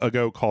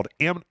ago called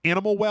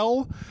Animal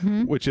Well,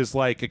 which is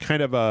like a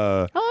kind of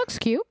a... Oh, looks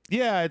cute.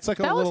 Yeah, it's like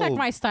that looks like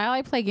my style.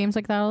 I play games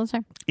like that all the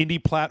time.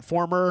 Indie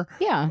platformer.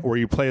 Yeah. Where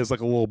you play as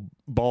like a little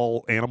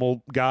ball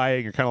animal guy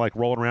and you're kind of like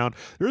rolling around.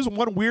 There's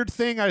one weird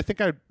thing, I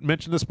think I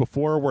mentioned this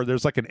before, where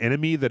there's like an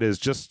enemy that is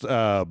just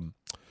the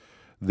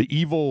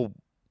evil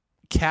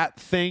cat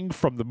thing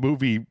from the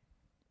movie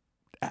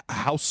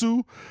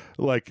Hausu,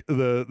 like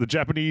the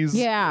Japanese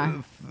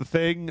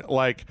thing,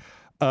 like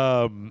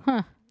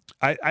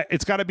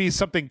it's got to be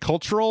something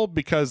cultural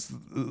because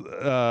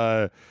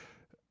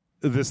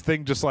this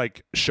thing just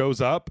like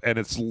shows up and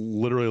it's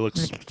literally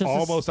looks just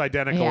almost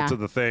identical to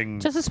the thing.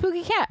 Just a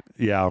spooky cat.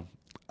 Yeah.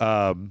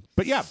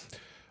 But yeah,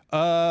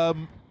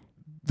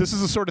 this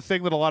is the sort of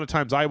thing that a lot of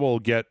times I will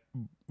get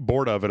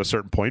bored of at a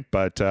certain point,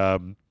 but I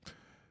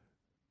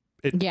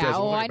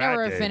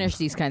never finish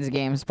these kinds of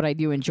games, but I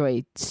do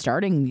enjoy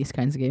starting these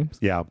kinds of games.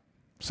 Yeah.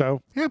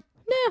 So, yeah.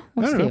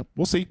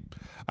 We'll see.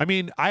 I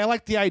mean, I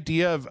like the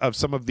idea of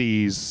some of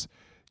these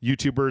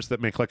YouTubers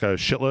that make like a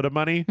shitload of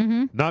money.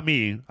 Not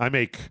me. I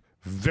make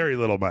very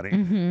little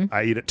money.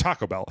 I eat at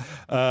Taco Bell.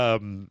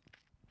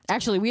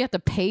 Actually, we have to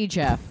pay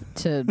Jeff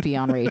to be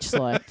on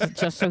RageSelect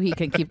just so he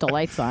can keep the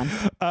lights on.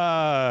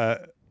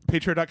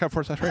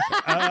 Patreon.com/Rage.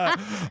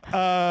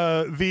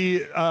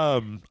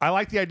 I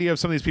like the idea of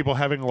some of these people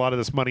having a lot of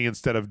this money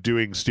instead of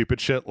doing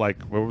stupid shit.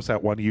 Like, what was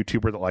that one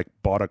YouTuber that like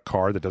bought a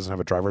car that doesn't have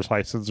a driver's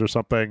license or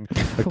something?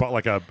 Like bought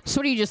like a So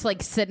what, are you just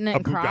like sitting it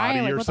and Bugatti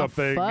crying like, or what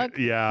something? The fuck?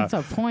 Yeah, what's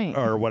the point?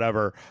 Or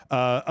whatever.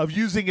 Of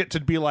using it to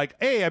be like,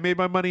 hey, I made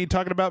my money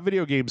talking about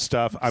video game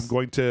stuff. I'm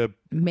going to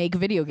make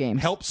video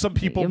games. Help some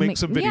people make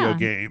some video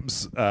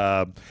games.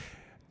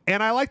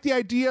 And I like the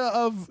idea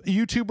of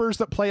YouTubers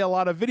that play a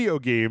lot of video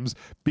games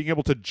being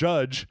able to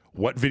judge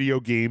what video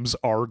games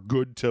are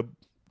good to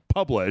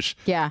publish.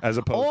 Yeah. As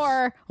opposed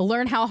or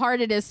learn how hard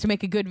it is to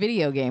make a good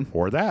video game.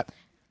 Or that.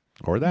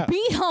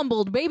 Be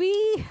humbled, baby.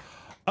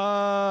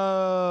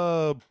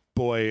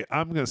 Boy,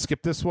 I'm going to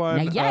skip this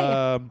one.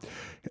 Yeah.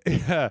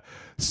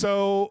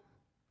 So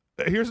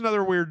here's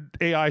another weird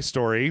AI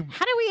story.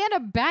 How do we end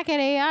up back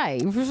at AI?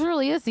 This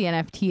really is the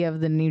NFT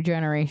of the new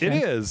generation.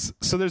 It is.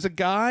 So there's a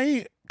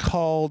guy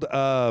called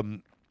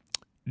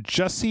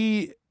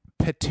Jussi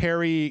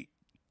Petteri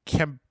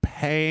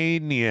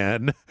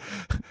Companion,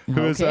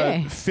 who is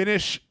a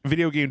Finnish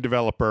video game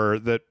developer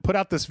that put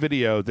out this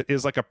video that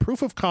is like a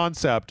proof of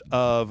concept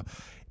of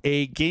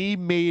a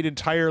game made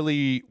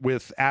entirely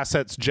with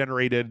assets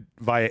generated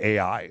via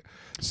AI.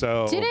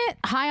 So didn't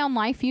High on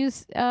Life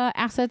use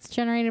assets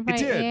generated by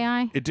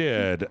AI? It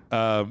did.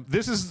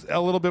 This is a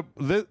little bit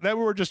that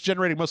we were just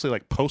generating mostly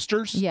like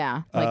posters.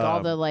 Yeah, like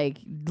all the like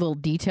little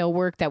detail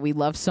work that we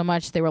love so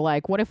much. They were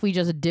like, "What if we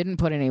just didn't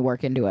put any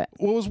work into it?"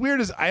 What was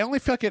weird is I only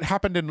feel like it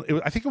happened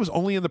I think it was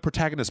only in the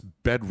protagonist's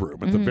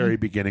bedroom at the very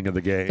beginning of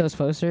the game. Those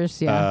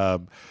posters, yeah.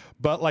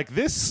 But like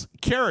this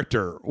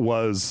character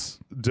was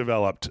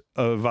developed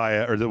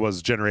that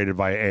was generated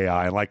via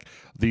AI. Like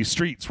the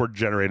streets were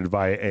generated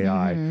via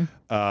AI.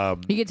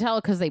 You can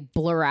tell because they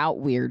blur out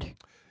weird.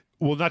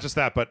 Well, not just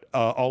that, but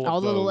all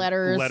of the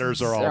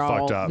letters are all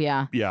fucked up.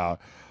 Yeah. Yeah.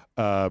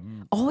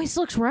 Always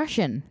looks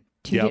Russian.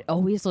 Dude, it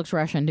always looks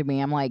Russian to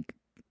me. I'm like,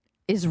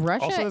 is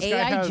Russia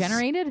AI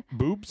generated?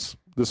 Boobs.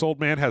 This old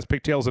man has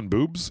pigtails and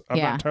boobs. I'm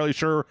not entirely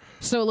sure.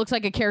 So it looks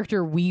like a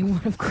character we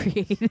would have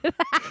created.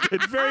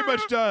 It very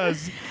much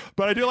does.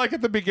 But I do like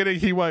at the beginning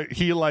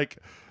he like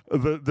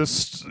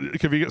this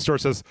convenience store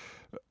says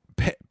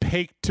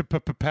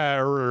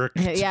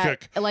yeah,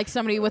 like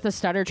somebody with a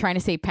stutter trying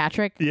to say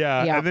Patrick.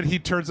 Yeah, and then he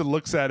turns and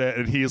looks at it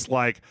and he's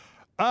like,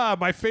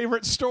 my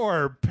favorite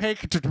store.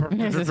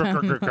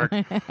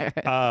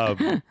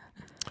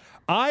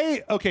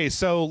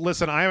 So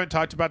listen, I haven't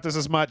talked about this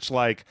as much,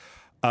 like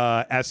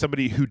as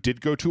somebody who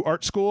did go to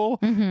art school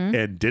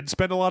and did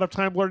spend a lot of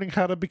time learning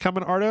how to become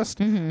an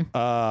artist.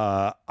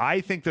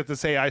 I think that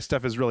this AI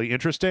stuff is really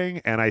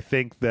interesting, and I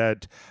think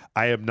that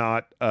I am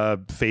not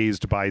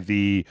fazed by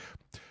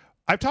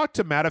I've talked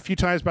to Matt a few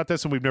times about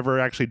this, and we've never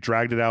actually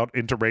dragged it out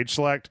into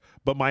RageSelect.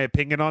 But my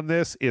opinion on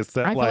this is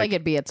that I feel like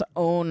it'd be its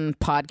own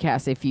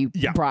podcast if you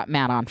brought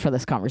Matt on for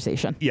this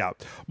conversation. Yeah.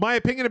 My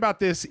opinion about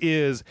this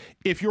is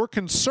if your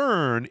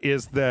concern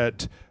is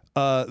that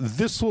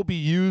this will be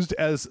used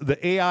as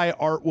the AI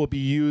art will be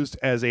used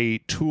as a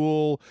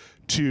tool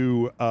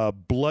to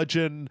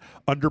bludgeon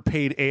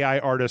underpaid AI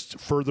artists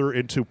further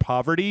into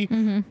poverty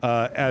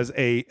as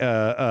a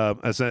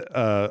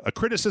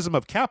criticism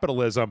of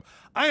capitalism,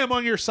 I am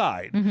on your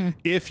side.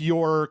 If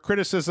your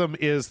criticism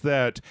is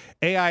that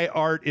AI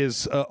art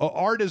is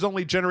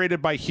only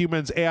generated by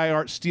humans, AI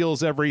art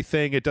steals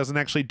everything, it doesn't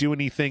actually do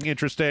anything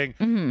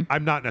interesting,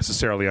 I'm not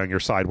necessarily on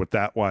your side with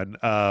that one.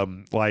 I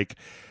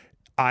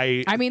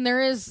mean,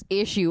 there is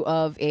issue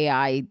of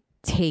AI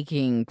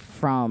taking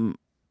from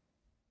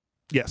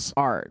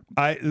art.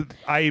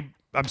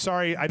 I'm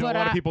sorry. I know a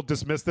lot of people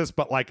dismiss this,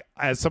 but like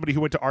as somebody who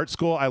went to art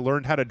school, I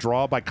learned how to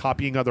draw by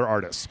copying other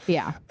artists.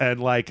 Yeah. And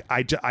like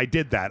I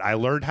did that. I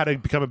learned how to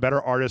become a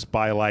better artist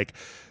by like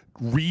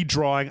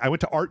redrawing. I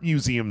went to art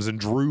museums and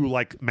drew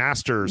like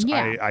masters.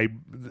 I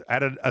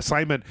had an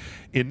assignment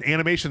in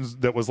animations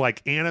that was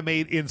like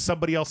animate in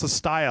somebody else's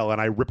style, and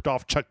I ripped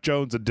off Chuck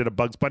Jones and did a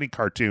Bugs Bunny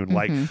cartoon.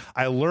 Like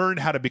I learned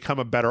how to become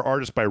a better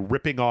artist by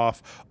ripping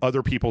off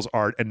other people's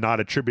art and not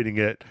attributing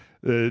it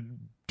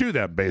to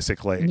them,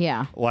 basically.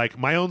 Yeah. Like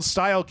my own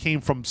style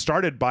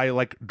started by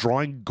like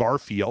drawing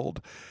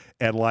Garfield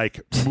and like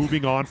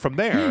moving on from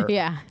there.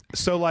 Yeah.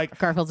 So like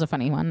Garfield's a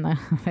funny one.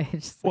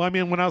 Well, I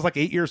mean, when I was like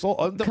 8 years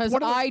old, because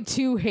I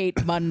too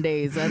hate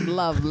Mondays and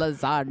love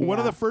lasagna. One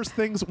of the first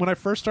things when I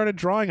first started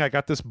drawing, I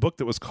got this book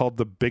that was called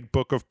The Big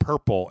Book of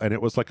Purple, and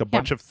it was like a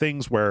bunch of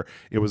things where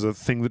it was a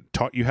thing that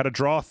taught you how to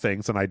draw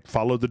things, and I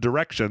followed the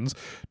directions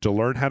to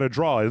learn how to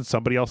draw in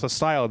somebody else's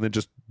style, and then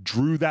just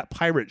drew that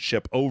pirate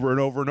ship over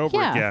and over and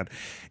over again.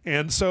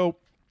 And so,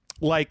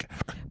 like,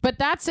 but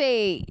that's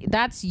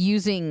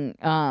using.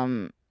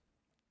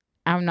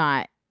 I'm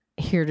not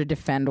here to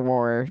defend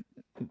or,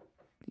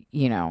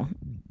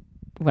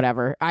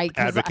 whatever.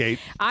 Advocate.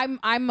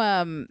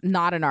 I'm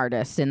not an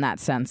artist in that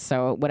sense,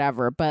 so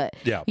whatever. But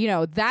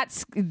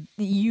that's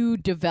you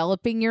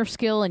developing your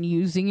skill and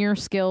using your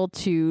skill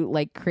to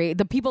like create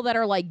the people that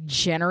are like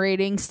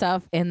generating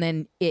stuff, and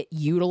then it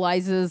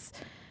utilizes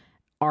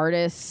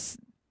artists'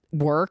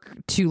 work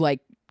to like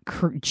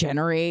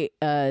generate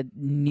a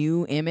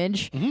new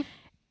image,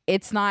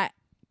 it's not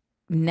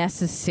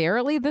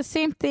necessarily the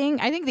same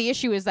thing. I think the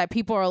issue is that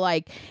people are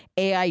like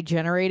AI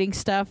generating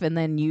stuff and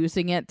then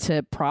using it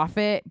to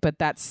profit, but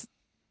that's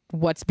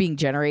what's being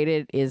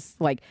generated is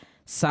like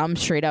some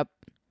straight up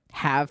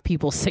have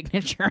people's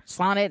signatures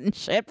on it and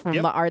shit from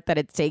the art that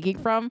it's taking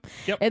from.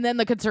 And then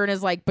the concern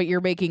is like, but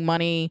you're making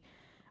money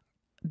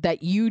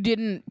that you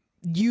didn't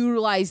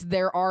utilize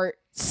their art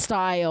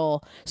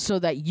style so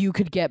that you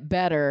could get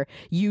better.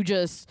 You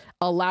just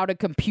allowed a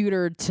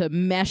computer to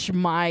mesh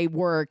my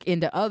work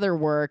into other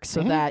work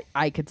so that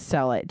I could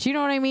sell it. Do you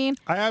know what I mean?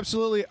 I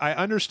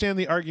understand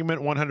the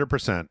argument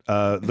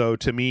 100%. Though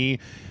to me,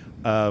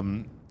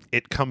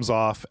 it comes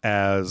off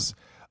as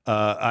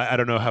I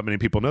don't know how many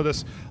people know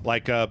this,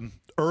 like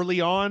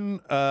early on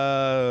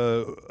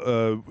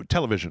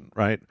television,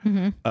 right?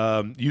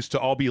 Used to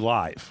all be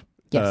live.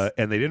 Yes.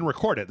 And they didn't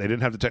record it. They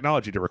didn't have the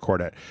technology to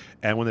record it.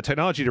 And when the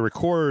technology to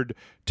record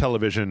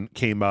television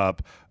came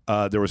up,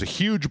 there was a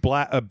huge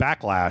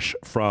backlash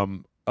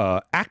from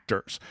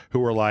actors who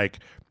were like,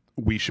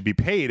 we should be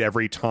paid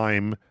every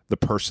time the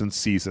person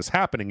sees this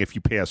happening. If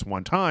you pay us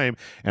one time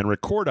and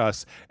record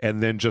us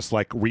and then just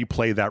like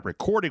replay that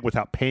recording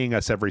without paying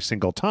us every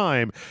single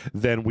time,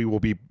 then we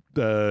will be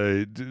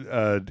in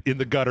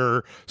the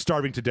gutter,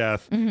 starving to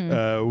death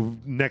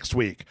next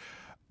week.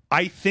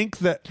 I think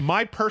that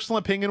my personal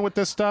opinion with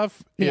this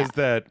stuff is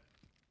that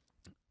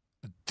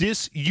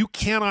you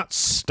cannot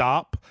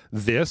stop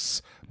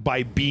this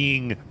by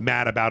being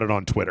mad about it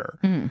on Twitter.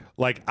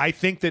 Like, I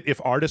think that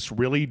if artists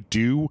really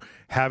do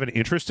have an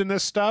interest in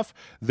this stuff,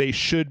 they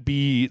should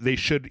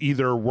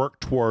either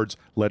work towards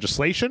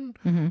legislation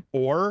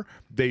or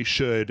they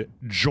should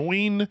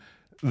join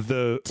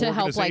the to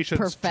help like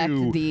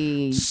perfect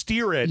to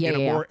steer it in a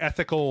more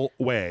ethical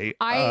way.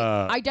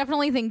 I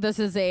definitely think this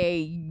is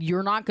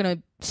you're not gonna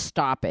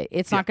stop it.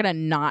 It's not gonna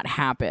not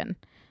happen.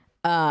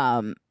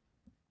 And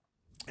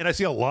I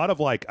see a lot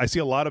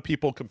of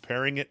people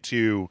comparing it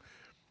to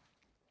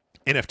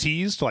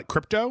NFTs, to like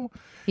crypto.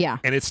 Yeah.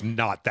 And it's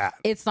not that.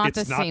 It's not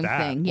the same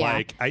thing. Yeah.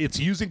 Like, it's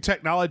using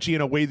technology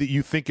in a way that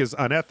you think is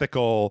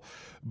unethical,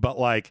 but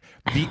like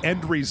the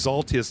end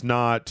result is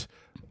not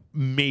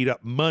made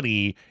up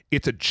money.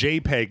 It's a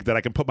JPEG that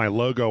I can put my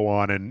logo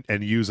on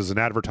and use as an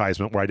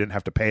advertisement where I didn't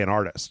have to pay an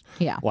artist.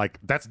 Yeah. Like,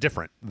 that's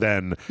different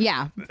than...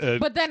 Yeah.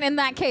 But then in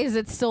that case,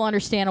 it's still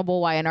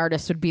understandable why an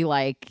artist would be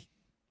like,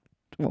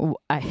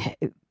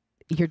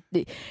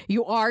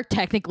 you are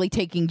technically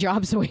taking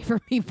jobs away from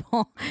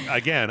people.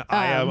 Again,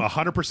 I am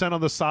 100%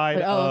 on the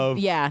side of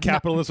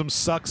capitalism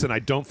sucks, and I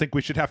don't think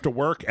we should have to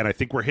work. And I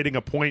think we're hitting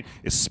a point,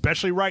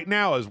 especially right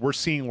now, as we're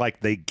seeing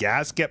like the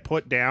gas get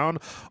put down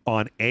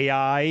on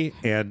AI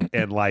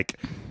and like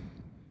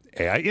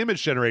AI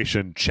image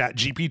generation, Chat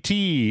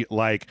GPT,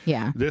 like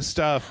this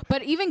stuff.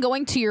 But even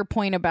going to your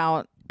point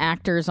about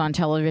actors on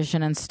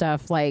television and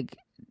stuff, like,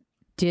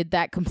 did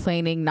that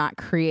complaining not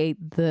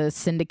create the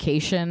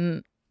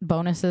syndication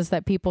bonuses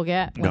that people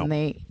get when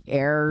they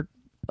air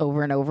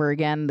over and over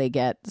again? They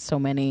get so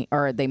many,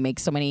 or they make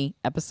so many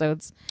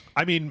episodes.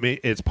 I mean,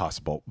 it's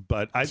possible,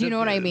 but do you know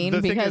what I mean?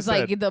 Because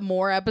like the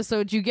more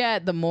episodes you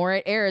get, the more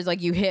it airs.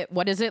 Like, you hit,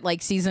 what is it,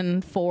 like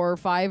season 4 or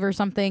 5 or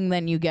something,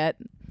 then you get.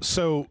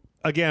 So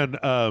again,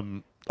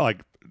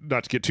 like,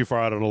 not to get too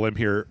far out on a limb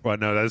here, but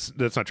no,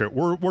 that's not true.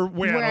 We're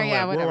way out on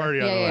a limb. We're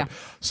already on a limb.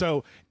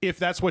 So if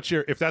that's what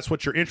your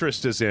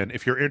interest is in,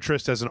 if your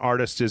interest as an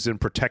artist is in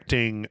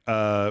protecting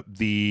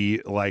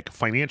the like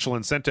financial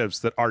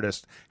incentives that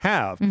artists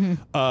have,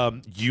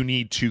 you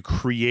need to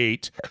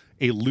create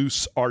a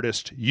loose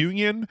artist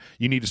union.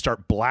 You need to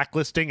start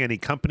blacklisting any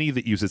company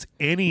that uses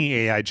any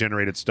AI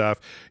generated stuff.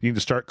 You need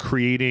to start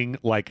creating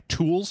like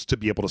tools to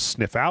be able to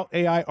sniff out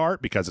AI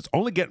art, because it's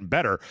only getting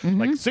better.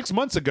 Like 6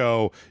 months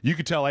ago, you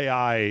could tell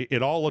AI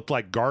it all looked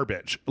like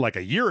garbage. Like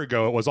a year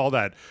ago, it was all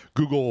that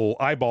Google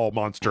eyeball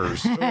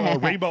monsters,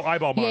 rainbow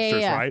eyeball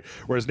monsters, right?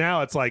 Whereas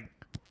now it's like,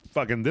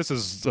 fucking, this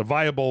is a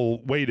viable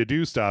way to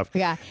do stuff.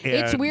 Yeah.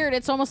 It's weird.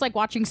 It's almost like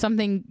watching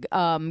something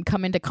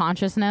come into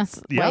consciousness.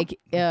 Like,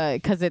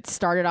 because it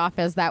started off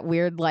as that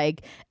weird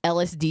like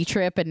LSD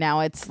trip, and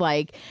now it's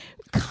like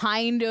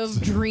kind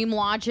of dream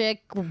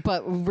logic,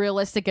 but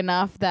realistic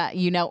enough that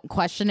you don't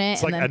question it.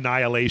 It's like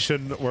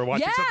Annihilation. We're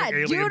watching something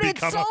alien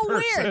become a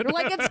person. Weird.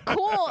 Like, it's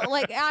cool.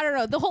 Like, I don't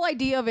know. The whole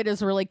idea of it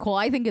is really cool.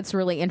 I think it's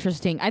really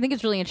interesting. I think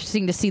it's really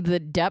interesting to see the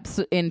depths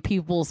in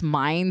people's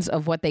minds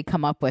of what they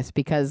come up with,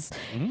 because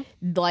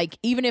like,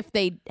 even if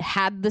they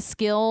had the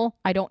skill,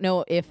 I don't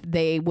know if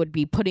they would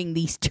be putting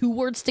these two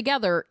words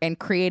together and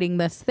creating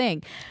this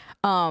thing.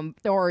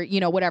 Or, you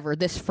know, whatever,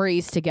 this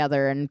phrase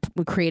together and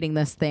creating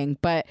this thing.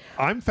 But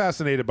I'm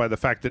fascinated by the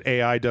fact that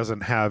AI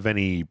doesn't have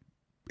any,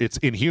 it's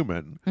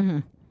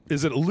inhuman.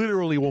 Is it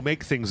literally will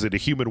make things that a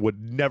human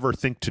would never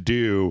think to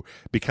do,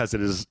 because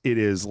it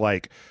is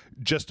like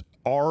just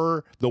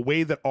the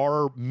way that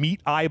our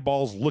meat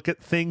eyeballs look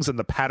at things and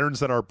the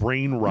patterns that our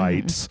brain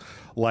writes,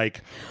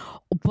 like,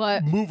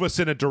 but move us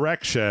in a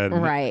direction.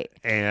 Right.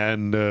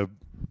 And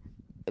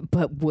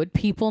but would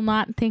people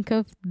not think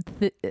of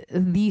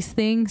these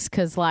things?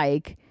 Because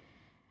like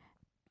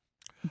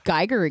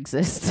Geiger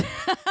exists.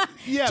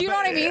 Yeah, do you know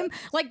what I mean?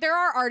 Like there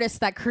are artists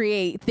that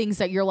create things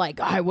that you're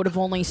like, I would have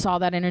only saw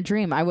that in a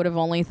dream. I would have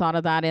only thought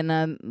of that in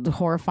a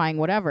horrifying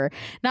whatever.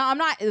 Now I'm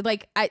not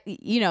like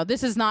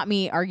this is not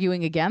me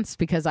arguing against,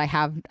 because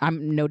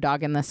I'm no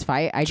dog in this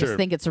fight. I just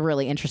think it's a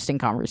really interesting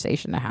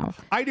conversation to have.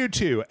 I do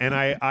too, and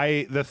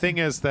I the thing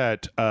is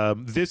that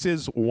this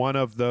is one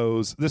of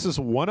those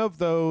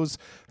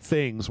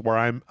things where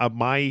I'm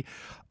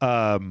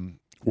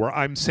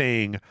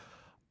saying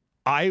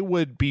I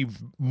would be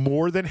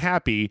more than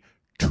happy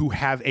to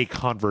have a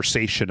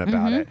conversation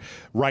about it.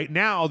 Right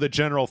now, the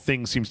general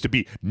thing seems to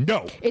be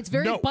no. It's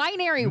very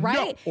binary,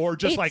 right? No, or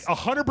just like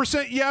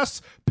 100%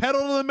 yes,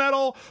 pedal to the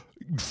metal,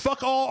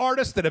 fuck all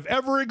artists that have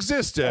ever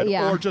existed,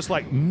 or just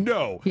like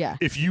no. Yeah.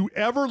 If you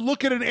ever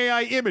look at an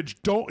AI image,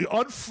 don't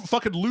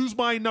fucking lose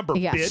my number,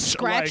 bitch.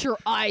 Scratch like, your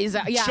eyes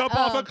out. Yeah, jump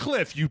off a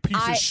cliff, you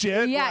piece of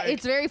shit. Yeah, like,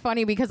 it's very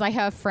funny because I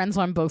have friends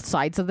on both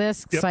sides of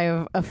this. So I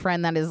have a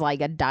friend that is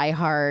like a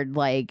diehard,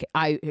 like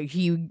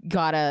he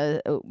got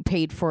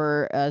paid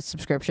for a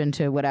subscription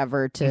to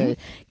whatever to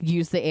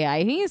use the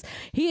AI.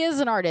 He is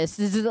an artist.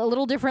 This is a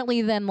little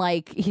differently than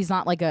like, he's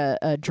not like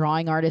a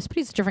drawing artist, but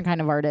he's a different kind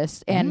of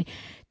artist. And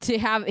to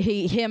have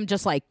him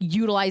just like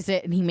utilize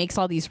it, and he makes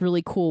all these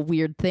really cool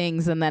weird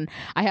things. And then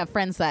I have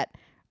friends that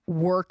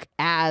work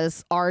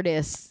as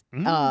artists,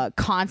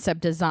 concept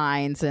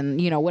designs and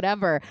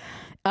whatever,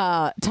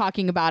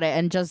 talking about it,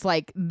 and just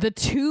like the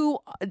two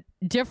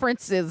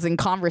differences in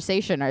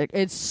conversation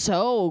it's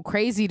so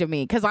crazy to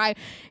me, because I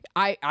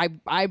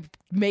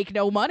make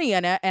no money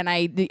in it, and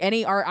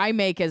any art I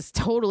make is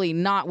totally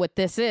not what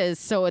this is.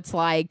 So it's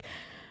like,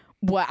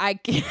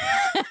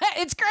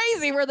 it's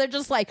crazy where they're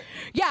just like,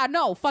 yeah,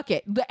 no, fuck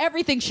it.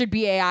 Everything should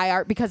be AI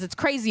art because it's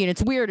crazy and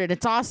it's weird and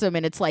it's awesome.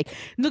 And it's like,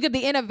 look at the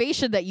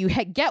innovation that you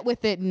get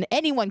with it, and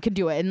anyone can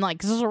do it. And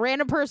like, this is a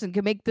random person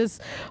can make this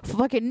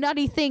fucking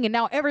nutty thing, and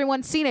now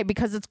everyone's seen it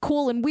because it's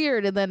cool and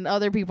weird. And then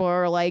other people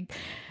are like,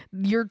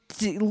 you're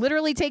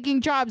literally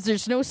taking jobs.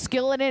 There's no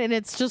skill in it, and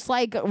it's just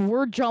like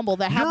word jumble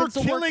that happens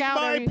to work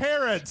out. You're killing my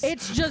parents.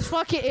 It's just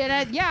fucking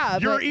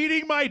You're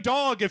eating my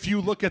dog if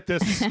you look at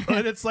this,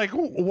 and it's like,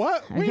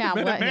 what? Wait a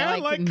minute,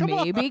 man. Like, come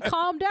maybe on.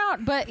 Calm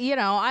down. But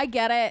I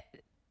get it.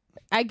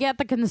 I get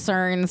the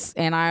concerns,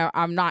 and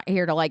I'm not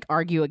here to like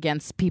argue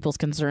against people's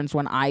concerns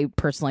when I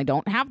personally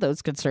don't have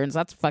those concerns.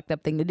 That's a fucked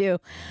up thing to do.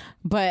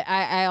 But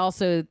I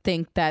also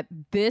think that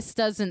this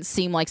doesn't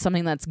seem like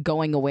something that's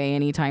going away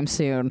anytime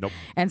soon. Nope.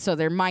 And so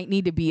there might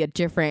need to be a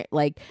different,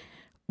 like,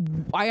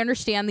 I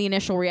understand the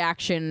initial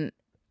reaction,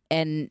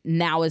 and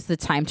now is the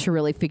time to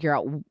really figure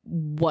out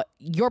what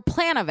your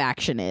plan of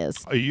action is.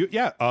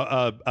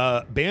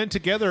 Band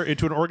together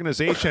into an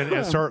organization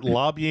and start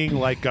lobbying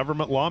like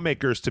government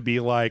lawmakers to be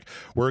like,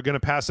 we're going to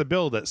pass a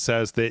bill that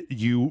says that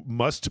you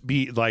must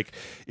be like,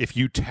 if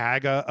you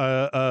tag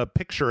a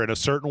picture in a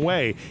certain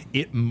way,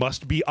 it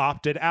must be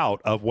opted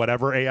out of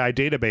whatever AI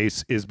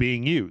database is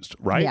being used,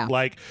 right? Yeah.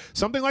 Like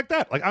something like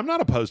that. Like I'm not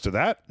opposed to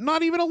that,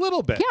 not even a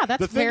little bit. Yeah, that's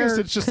the thing is,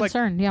 it's just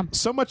concern. like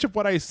so much of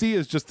what I see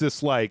is just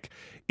this like.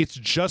 It's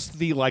just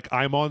the like,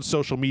 I'm on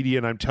social media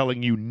and I'm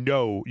telling you,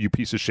 no, you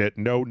piece of shit.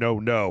 No, no,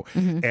 no.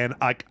 And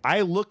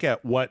I look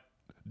at what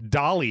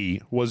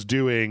Dolly was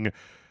doing,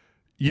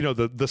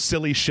 the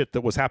silly shit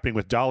that was happening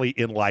with Dolly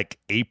in like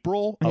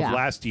April of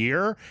last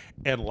year,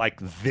 and like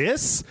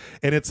this.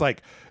 And it's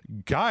like,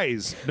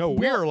 guys, no,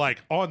 we're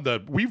like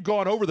we've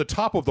gone over the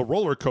top of the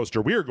roller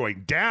coaster. We are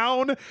going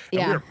down and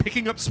we're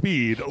picking up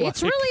speed.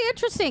 It's really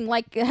interesting.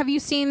 Like, have you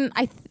seen,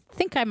 I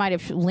think I might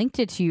have linked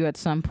it to you at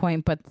some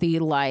point, but the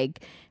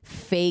like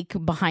fake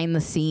behind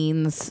the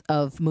scenes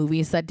of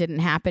movies that didn't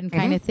happen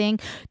kind of thing,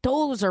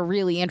 those are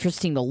really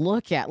interesting to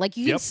look at. Like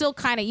you can still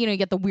kind of you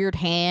get the weird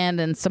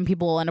hand, and some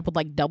people will end up with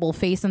like double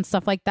face and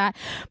stuff like that,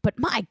 but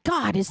my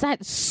god, is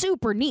that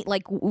super neat.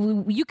 Like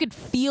you could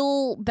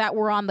feel that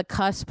we're on the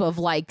cusp of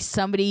like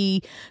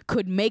somebody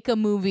could make a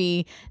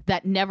movie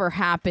that never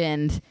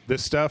happened.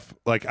 This stuff,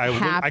 like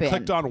I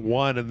clicked on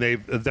one, and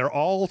they're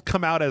all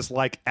come out as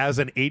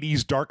an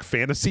 80s dark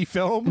fantasy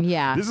film.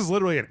 This is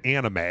literally an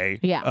anime.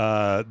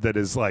 That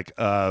is like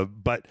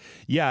but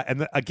yeah,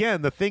 and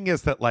again, the thing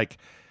is that like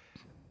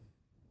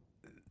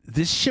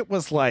this shit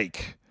was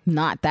like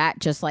not that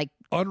just like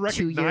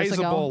unrecognizable 2 years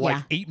ago.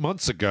 Like 8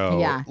 months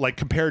ago, like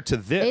compared to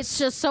this. It's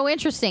just so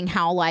interesting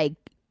how like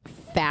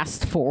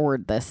fast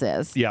forward this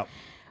is.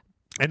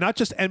 And not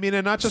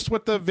just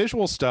with the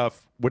visual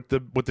stuff, with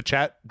the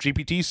chat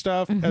GPT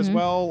stuff as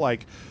well,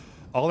 like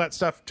all that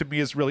stuff to me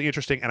is really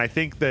interesting, and I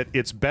think that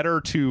it's better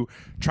to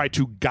try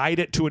to guide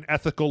it to an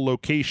ethical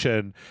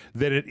location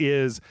than it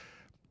is.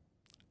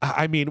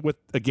 I mean,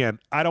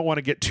 I don't want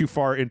to get too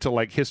far into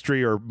like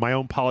history or my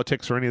own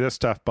politics or any of this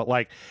stuff, but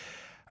like,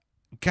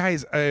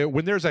 guys,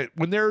 when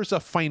there's a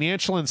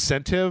financial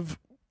incentive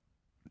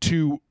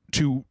to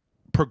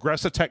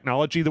progress a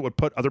technology that would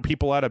put other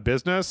people out of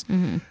business,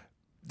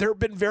 there have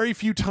been very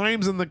few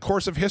times in the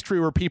course of history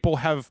where people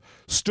have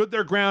stood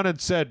their ground and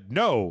said,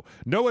 no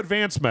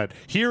advancement.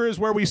 Here is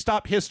where we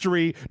stop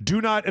history.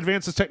 Do not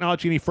advance this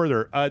technology any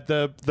further.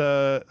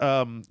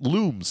 The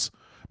looms,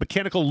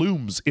 mechanical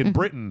looms in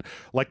Britain,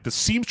 like the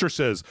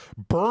seamstresses,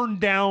 burned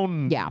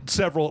down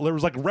several. There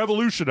was like a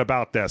revolution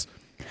about this.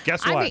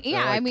 Guess what? We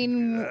talk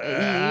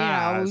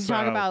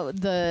about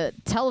the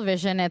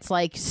television. It's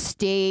like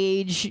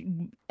stage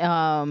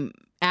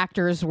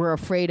actors were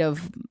afraid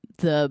of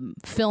the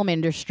film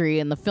industry,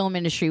 and the film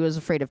industry was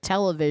afraid of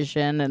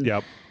television, and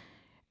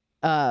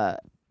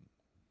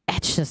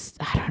it's just,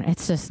 I don't know,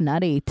 it's just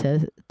nutty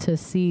to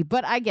see.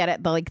 But I get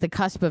it. The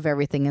cusp of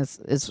everything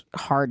is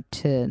hard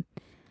to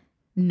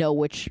know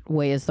which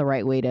way is the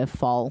right way to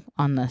fall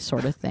on this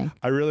sort of thing.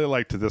 I really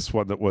liked this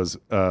one that was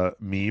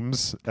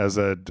memes as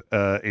a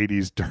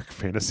 80s dark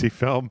fantasy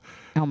film.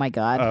 Oh my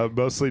god!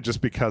 Mostly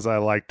just because I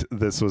liked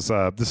this was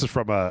this is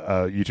from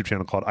a YouTube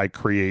channel called I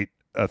Create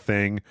a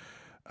Thing.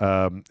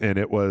 And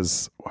it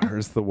was,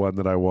 where's the one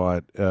that I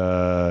want?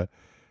 No.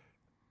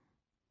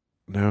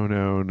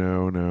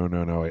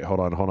 Wait, hold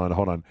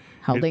on.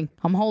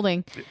 I'm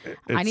holding.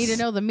 I need to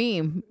know the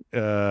meme.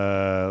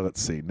 Let's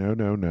see. No.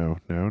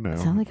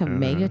 Sound like a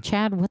Mega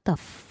Chad? What the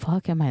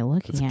fuck am I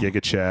looking at?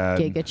 Giga Chad.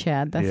 Giga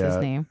Chad, that's his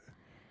name.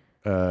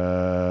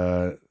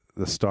 The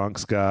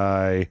Stonks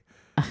guy.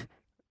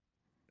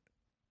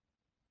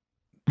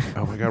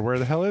 Oh my god, where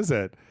the hell is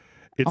it?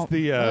 It's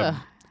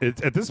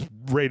at this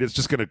rate, it's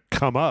just going to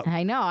come up.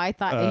 I know. I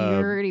thought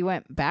you already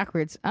went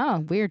backwards. Oh,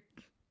 weird.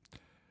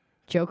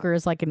 Joker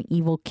is like an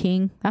evil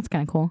king. That's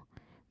kind of cool.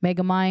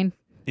 Megamind.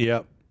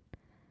 Yep.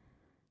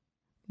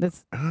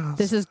 This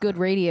is good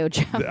radio,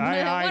 Jeff. What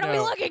are we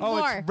looking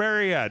for? It's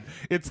very end.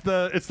 It's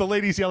the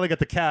ladies yelling at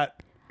the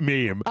cat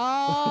meme.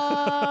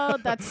 Oh,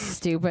 that's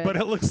stupid. But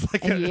it looks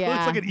like it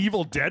looks like an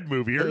Evil Dead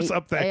movie or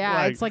something.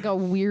 Yeah, it's like a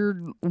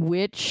weird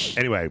witch.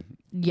 Anyway,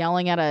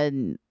 yelling at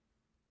a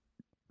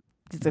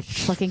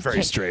fucking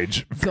very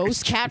strange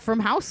ghost cat from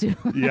House.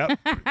 Yep.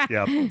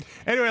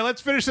 Anyway, let's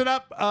finish it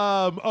up.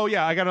 I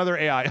got another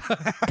AI.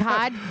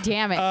 God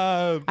damn it!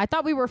 I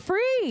thought we were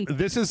free.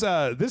 This is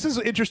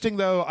interesting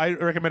though. I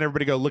recommend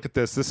everybody go look at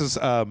this. This is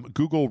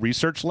Google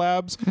Research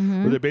Labs,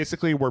 where they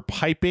basically were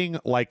piping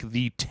like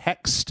the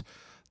text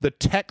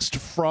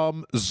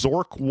from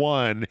Zork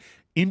 1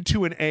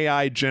 into an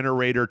AI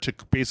generator to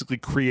basically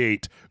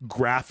create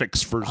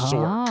graphics for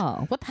Zork.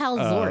 Oh, what the hell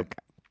is Zork?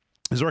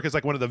 Zork is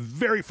like one of the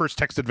very first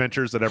text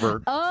adventures that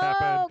ever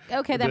happened.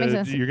 Okay, that makes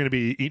sense. You're going to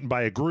be eaten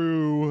by a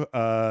Gru.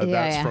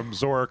 That's from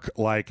Zork.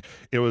 Like,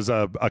 it was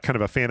a kind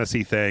of a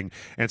fantasy thing.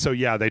 And so,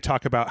 they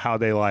talk about how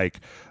they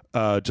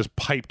just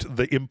piped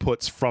the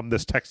inputs from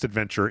this text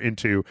adventure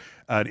into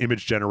an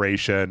image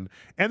generation.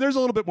 And there's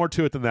a little bit more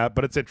to it than that,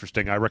 but it's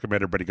interesting. I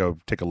recommend everybody go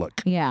take a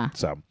look. Yeah.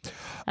 So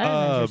that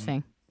is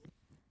interesting.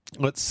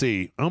 Let's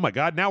see. Oh my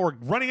God, now we're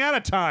running out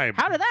of time.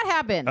 How did that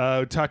happen?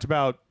 We talked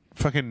about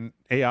fucking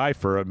AI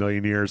for a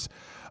million years.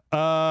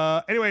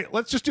 Anyway,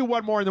 let's just do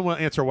one more and then we'll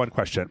answer one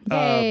question.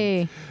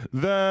 Yay.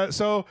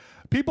 So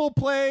people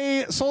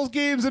play Souls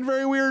games in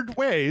very weird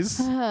ways.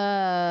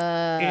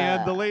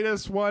 And the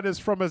latest one is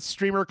from a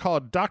streamer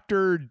called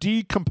Dr.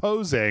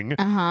 Decomposing.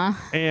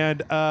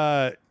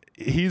 And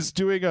he's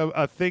doing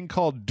a thing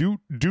called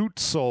Doot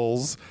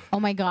Souls. Oh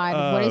my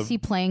God. What is he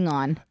playing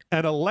on?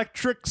 An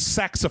electric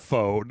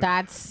saxophone.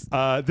 That's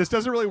this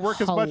doesn't really work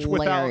hilarious. as much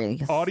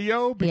without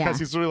audio because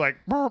he's really like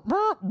burr,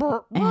 burr,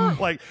 burr, burr,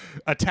 like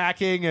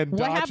attacking and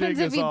dodging. What happens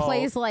if he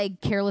plays like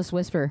Careless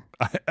Whisper?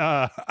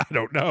 I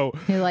don't know.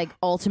 Like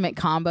ultimate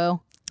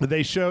combo.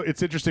 They show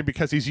it's interesting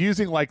because he's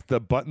using like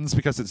the buttons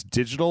because it's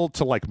digital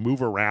to like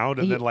move around,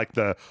 and then like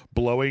the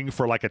blowing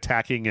for like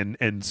attacking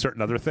and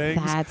certain other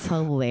things. That's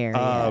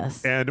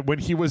hilarious. And when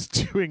he was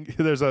doing,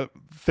 there's a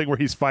thing where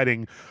he's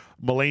fighting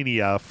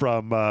Melania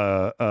from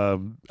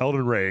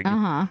Elden Ring,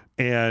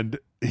 and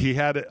he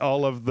had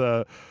all of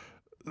the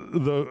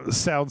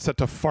sound set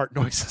to fart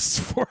noises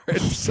for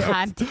it. So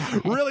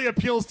it really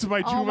appeals to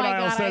my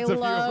juvenile sense of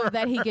humor. I love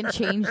that he can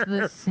change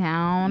the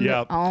sound.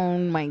 Yep. Oh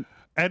my.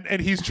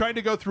 And he's trying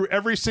to go through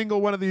every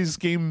single one of these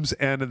games,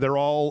 and they're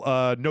all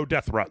no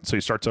death run. So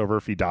he starts over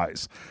if he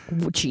dies.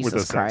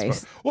 Jesus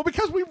Christ. Well,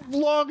 because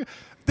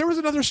there was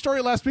another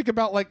story last week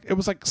about it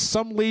was like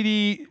some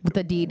lady with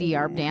the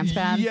DDR dance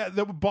pad. Yeah,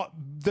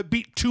 that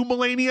beat two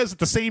Melanias at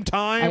the same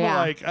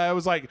time. I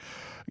was like,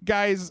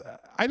 guys,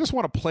 I just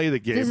want to play the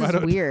game. This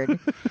is weird.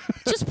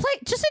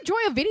 Just enjoy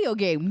a video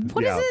game.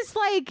 What is this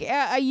like?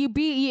 You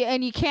beat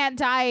and you can't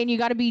die, and you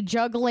got to be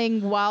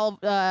juggling while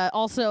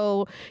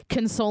also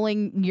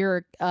consoling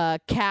your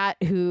cat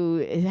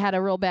who had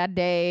a real bad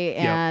day,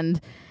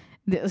 and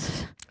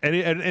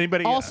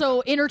anybody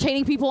also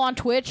entertaining people on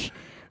Twitch.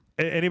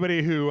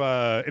 Anybody who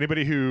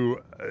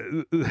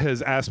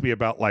has asked me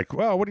about what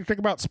do you think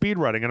about speed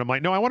running? And I'm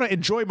like, no, I want to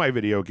enjoy my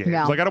video games.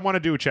 Yeah. I don't want to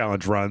do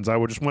challenge runs. I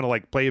would just want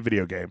to play a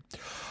video game.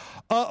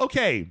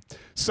 Okay,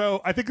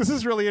 so I think this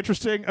is really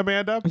interesting,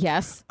 Amanda.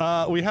 Yes.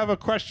 We have a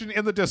question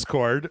in the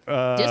Discord.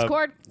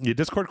 Discord? Yeah,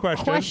 Discord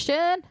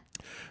question.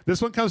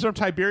 This one comes from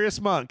Tiberius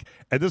Monk,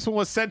 and this one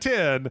was sent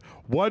in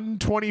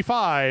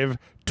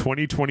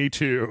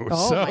 1/25/2022.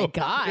 Oh so my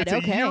God! It's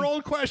a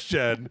year-old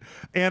question,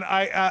 and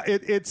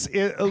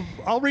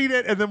I'll read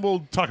it and then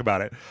we'll talk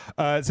about it.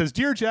 It says,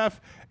 "Dear Jeff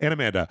and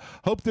Amanda,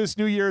 hope this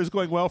new year is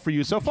going well for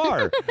you so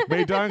far.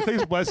 May Don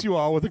Cleese bless you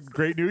all with a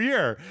great new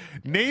year.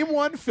 Name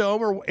one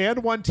film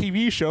and one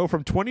TV show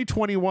from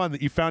 2021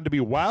 that you found to be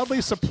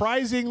wildly,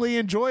 surprisingly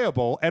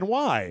enjoyable, and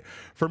why?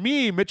 For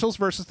me, Mitchell's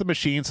vs. the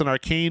Machines and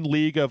Arcane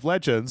League of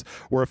Legends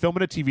were a film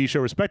and a TV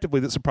show, respectively,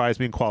 that surprised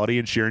me in quality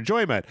and sheer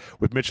enjoyment,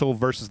 with Mitchell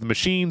vs. the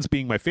Machines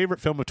being my favorite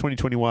film of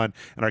 2021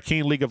 and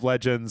Arcane League of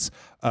Legends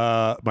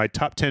my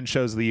top 10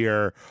 shows of the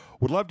year.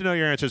 Would love to know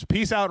your answers.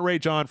 Peace out,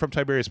 Rage On," from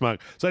Tiberius Monk.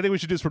 So I think we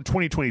should do this from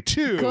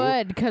 2022.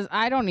 Good, because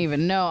I don't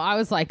even know. I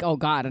was like, oh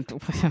God,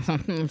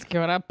 let's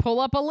give it up. Pull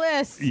up a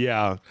list.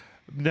 Yeah.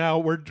 Now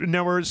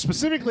we're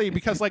specifically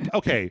because, like,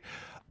 okay,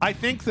 I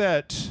think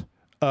that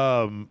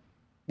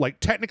like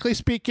technically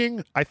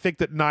speaking, I think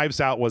that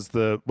Knives Out was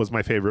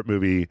my favorite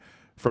movie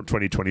from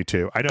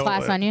 2022. I know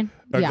Glass Onion.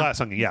 Yeah. Glass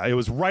Onion. Yeah, it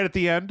was right at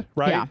the end,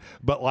 right? Yeah.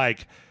 But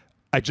like,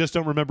 I just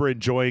don't remember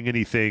enjoying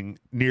anything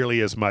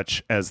nearly as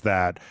much as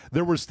that.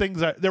 There were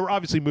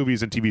obviously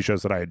movies and TV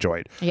shows that I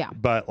enjoyed. Yeah.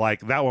 But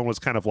like that one was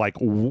kind of like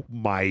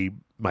my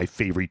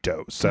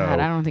favorito. So God,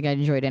 I don't think I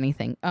enjoyed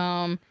anything.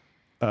 I'm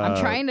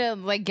trying to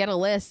like get a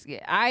list.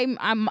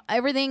 I'm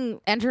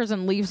everything enters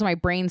and leaves my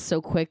brain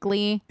so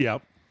quickly. Yeah.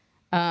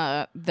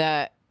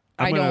 That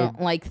I don't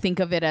like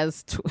think of it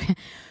as.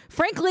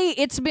 Frankly,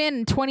 it's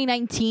been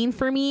 2019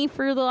 for me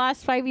for the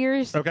last 5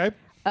 years. Okay.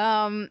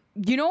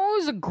 You know what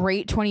was a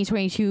great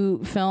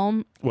 2022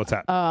 film? What's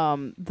that?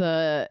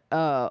 The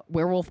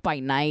Werewolf by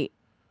Night,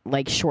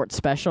 like short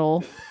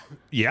special.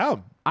 Yeah.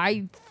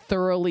 I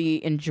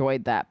thoroughly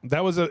enjoyed that.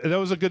 That was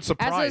a good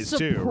surprise as a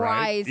surprise, too,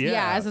 right?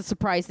 Yeah, as a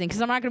surprise thing,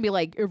 because I'm not gonna be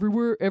like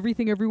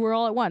everything, everywhere,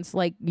 all at once.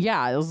 Like,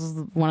 yeah, this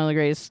is one of the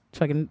greatest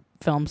fucking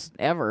films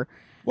ever.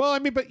 Well, I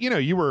mean, but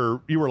you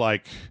were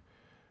like,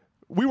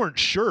 we weren't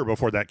sure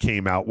before that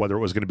came out whether it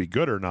was going to be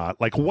good or not.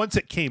 Like once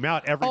it came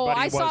out, everybody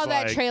I was saw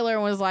that like, trailer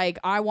and was like,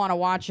 I want to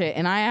watch it.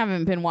 And I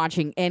haven't been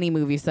watching any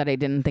movies that I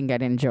didn't think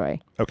I'd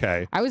enjoy.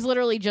 Okay. I was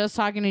literally just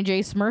talking to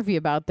Jace Murphy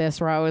about this,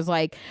 where I was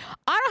like,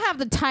 I don't have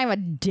the time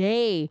of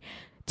day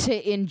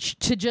to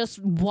just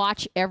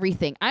watch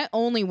everything. I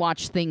only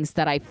watch things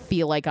that I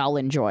feel like I'll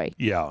enjoy.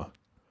 Yeah.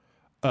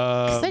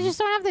 Because I just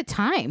don't have the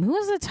time. Who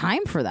has the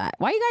time for that?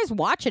 Why are you guys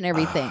watching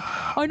everything?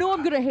 I know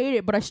I'm going to hate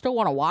it, but I still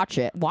want to watch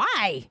it.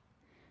 Why?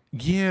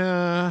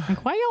 Yeah.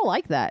 Like, why y'all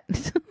like that?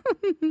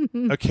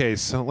 Okay,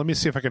 so let me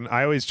see if I can.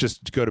 I always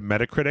just go to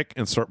Metacritic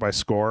and sort by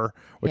score,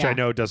 which I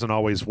know doesn't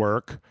always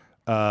work.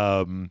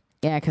 Yeah,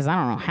 because I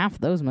don't know half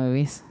of those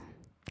movies.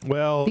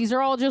 Well, these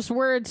are all just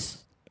words.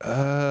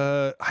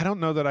 I don't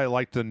know that I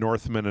like The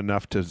Northman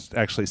enough to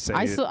actually say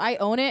I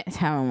own it.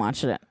 Haven't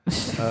watched it.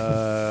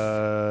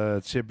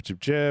 Jib, jib,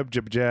 jab,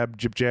 jib, jab,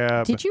 jib,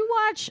 jab. Did you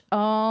watch?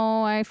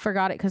 Oh, I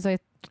forgot it because I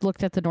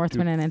looked at The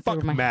Northman and then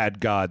fuck Mad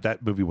God.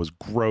 That movie was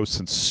gross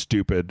and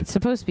stupid. It's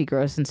supposed to be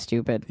gross and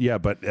stupid. Yeah,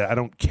 but I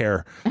don't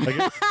care.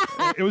 Like,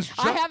 it was.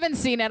 I haven't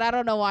seen it. I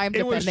don't know why I'm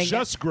defending it. Was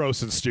just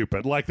gross and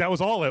stupid. Like that was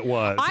all it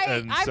was.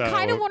 I'm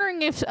kind of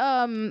wondering if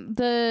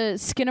the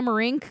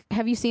Skinamarink.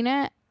 Have you seen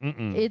it?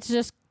 Mm-mm. It's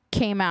just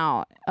came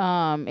out.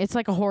 It's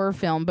like a horror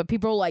film, but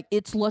people are like,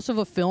 it's less of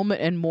a film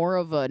and more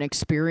of an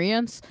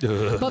experience.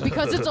 But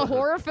because it's a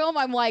horror film,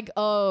 I'm like,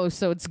 oh,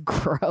 so it's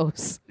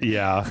gross.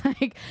 Yeah.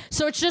 Like,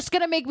 so it's just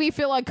gonna make me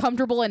feel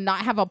uncomfortable and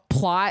not have a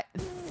plot.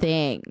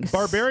 Things.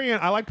 Barbarian.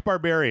 I liked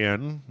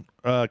Barbarian.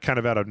 Kind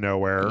of out of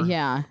nowhere.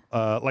 Yeah.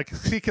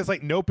 Because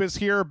Nope is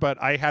here,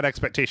 but I had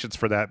expectations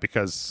for that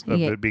because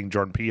of it being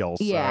Jordan Peele.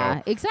 So.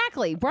 Yeah,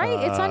 exactly. Right?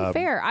 It's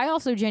unfair. I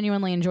also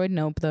genuinely enjoyed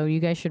Nope, though. You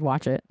guys should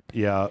watch it.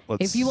 Yeah.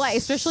 If you like,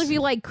 especially if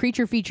you like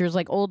creature features,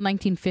 like old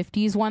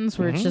 1950s ones,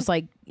 where it's just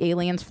like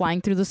aliens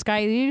flying through the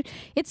sky.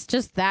 It's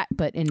just that,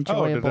 but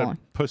enjoyable.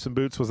 Puss in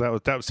Boots was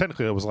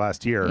technically it was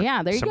last year.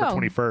 Yeah, there you go.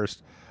 December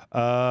 21st.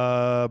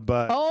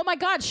 But oh my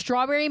God,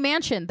 Strawberry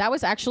Mansion. That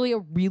was actually a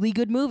really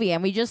good movie,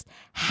 and we just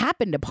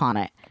happened upon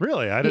it.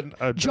 Really, I didn't.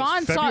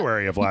 John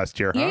February of last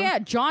year. Huh? Yeah,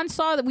 John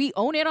saw that. We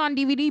own it on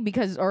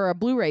DVD or a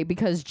Blu-ray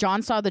because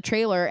John saw the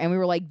trailer, and we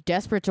were like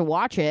desperate to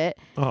watch it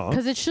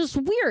because it's just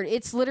weird.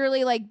 It's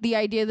literally like the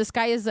idea. This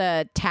guy is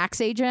a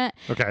tax agent,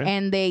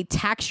 and they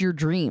tax your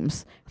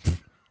dreams.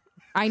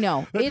 I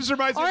know. That just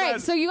reminds me. All right,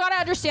 so you got to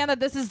understand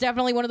that this is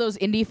definitely one of those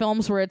indie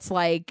films where it's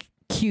like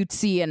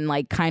cutesy and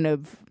like kind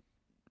of.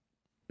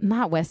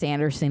 Not Wes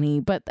Anderson-y,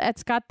 but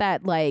it's got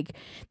that, like,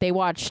 they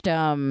watched,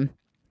 oh,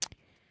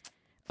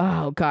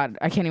 God,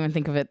 I can't even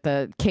think of it,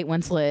 the Kate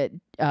Winslet,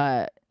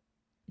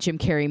 Jim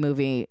Carrey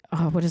movie,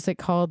 what is it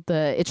called?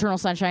 The Eternal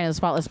Sunshine of the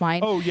Spotless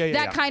Mind. Oh, yeah.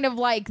 That kind of,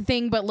 like,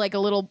 thing, but, like, a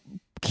little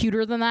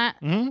cuter than that,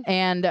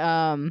 and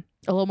a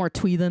little more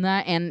twee than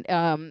that, and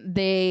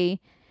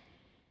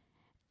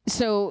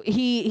so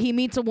he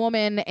meets a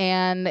woman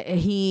and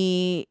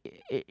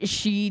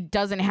she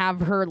doesn't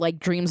have her like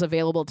dreams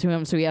available to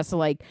him, so he has to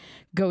like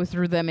go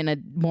through them in a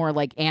more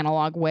like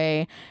analog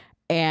way,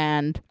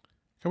 and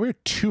We're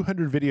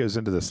 200 videos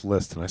into this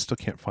list, and I still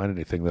can't find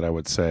anything that I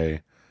would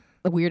say.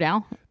 Weird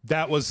Al?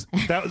 That was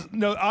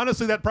no.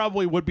 Honestly, that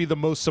probably would be the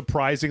most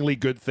surprisingly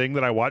good thing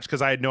that I watched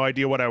because I had no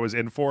idea what I was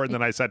in for, and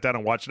then I sat down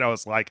and watched it. I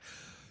was like,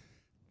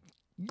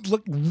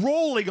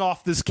 rolling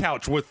off this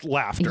couch with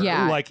laughter.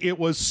 Yeah. Like, it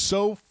was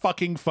so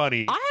fucking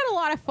funny. I had a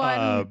lot of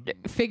fun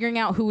figuring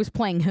out who was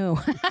playing who.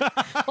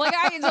 Like,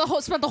 I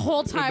spent the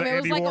whole time.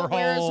 It was like Warhol. A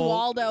Where's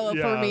Waldo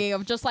for me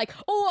of just like,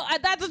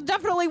 that's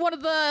definitely one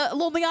of the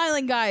Lonely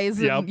Island guys.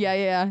 Yep.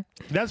 Yeah.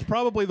 That's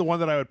probably the one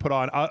that I would put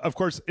on. Of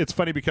course, it's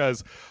funny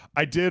because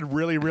I did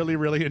really, really,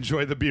 really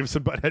enjoy the Beavis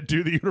and Butthead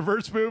Do the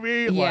Universe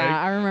movie.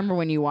 Yeah, I remember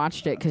when you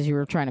watched it because you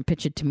were trying to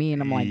pitch it to me,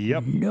 and I'm like,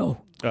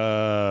 no.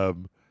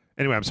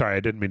 Anyway, I'm sorry. I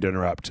didn't mean to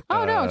interrupt.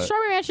 Oh, no.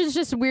 Strawberry Mansion is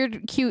just a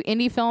weird, cute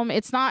indie film.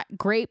 It's not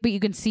great, but you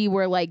can see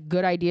where, like,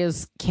 good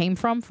ideas came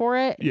from for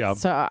it. Yeah.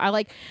 So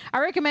I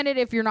recommend it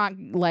if you're not,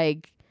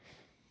 like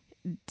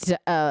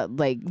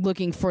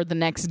looking for the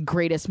next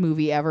greatest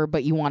movie ever,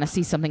 but you want to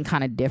see something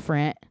kind of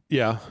different.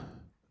 Yeah.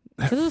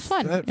 Because it was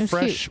fun. That it was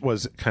Fresh cute.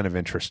 was kind of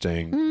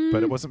interesting,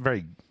 but it wasn't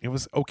very... It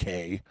was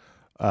okay.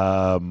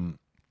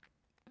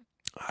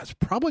 It's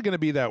probably going to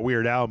be that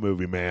Weird Al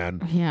movie,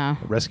 man. Yeah.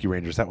 Rescue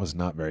Rangers, that was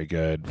not very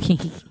good.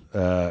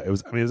 It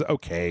was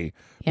okay.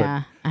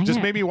 Yeah. But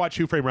just made me watch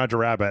Who Framed Roger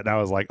Rabbit, and I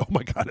was like, oh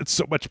my God, it's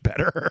so much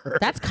better.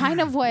 That's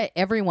kind of what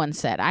everyone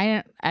said.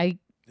 I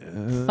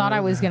thought I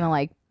was going to,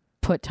 like,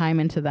 put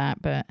time into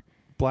that, but...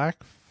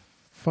 Black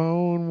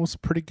Phone was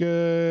pretty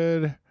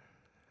good.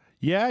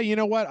 Yeah, you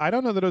know what? I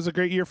don't know that it was a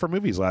great year for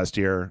movies last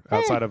year,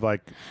 outside of,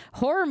 like...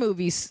 Horror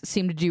movies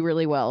seem to do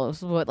really well. It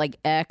was what, like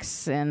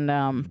X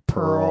and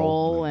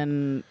Pearl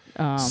and...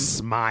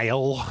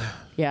 Smile.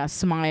 Yeah,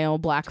 Smile,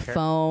 Black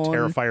Phone.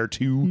 Terrifier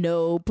 2.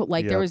 Nope.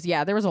 Like, there was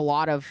a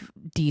lot of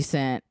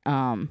decent...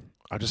 I'm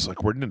just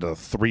like, we're into the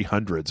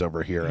 300s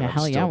over here. Yeah, and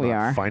I'm still we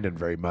are. Finding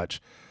very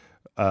much.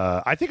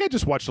 I think I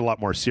just watched a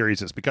lot more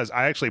series because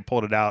I actually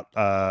pulled it out.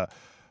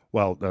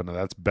 No,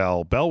 that's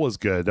Belle. Belle was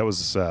good. That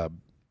was...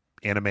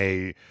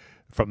 anime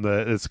from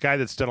this guy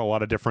that's done a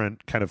lot of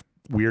different kind of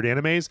weird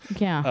animes.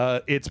 Yeah.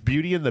 It's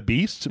Beauty and the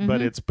Beast,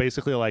 but it's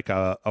basically like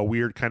a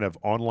weird kind of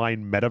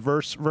online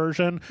metaverse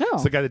version. Oh.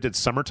 It's the guy that did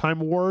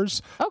Summertime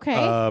Wars. Okay.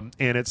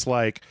 And it's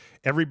like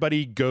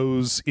everybody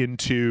goes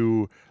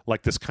into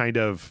like this kind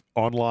of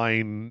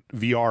online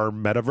VR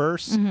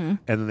metaverse, and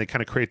then they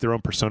kind of create their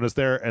own personas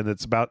there. And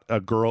it's about a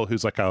girl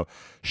who's like a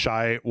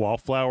shy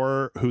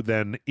wallflower who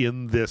then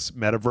in this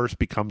metaverse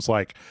becomes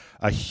like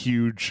a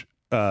huge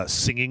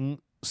singing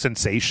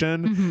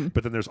sensation,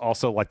 but then there's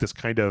also like this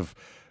kind of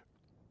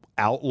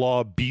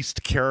outlaw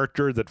beast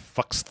character that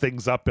fucks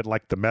things up in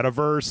like the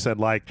metaverse, and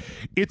like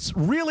it's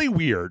really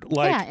weird.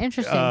 Like, yeah,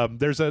 interesting.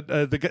 There's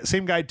the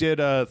same guy did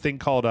a thing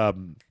called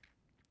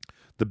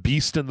The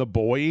Beast and the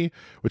Boy,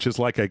 which is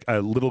like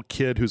a little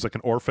kid who's like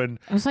an orphan.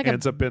 It was like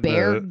ends up in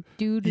bear the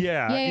dude.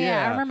 Yeah.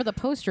 I remember the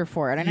poster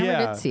for it. I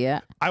never did see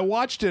it. I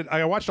watched it. I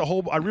rewatched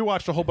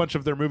a whole bunch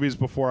of their movies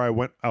before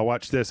I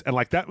watched this, and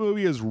like that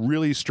movie is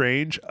really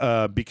strange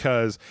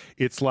because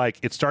it's like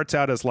it starts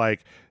out as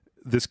like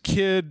this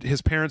kid,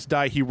 his parents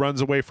die, he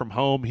runs away from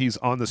home, he's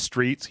on the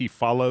streets, he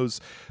follows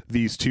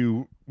these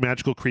two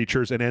magical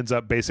creatures and ends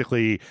up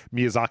basically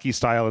Miyazaki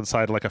style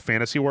inside like a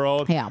fantasy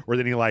world. Yeah. Where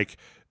then he like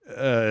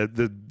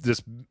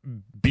this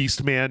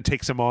beast man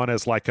takes him on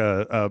as like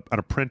an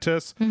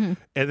apprentice, and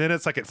then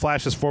it's like it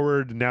flashes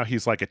forward and now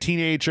he's like a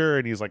teenager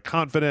and he's like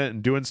confident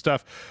and doing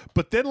stuff,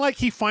 but then like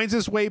he finds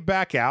his way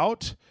back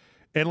out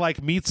and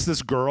like meets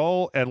this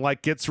girl and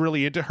like gets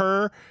really into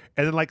her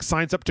and then like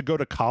signs up to go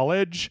to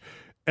college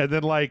and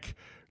then like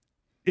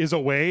is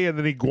away, and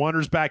then he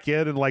wanders back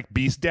in, and like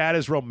Beast Dad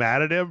is real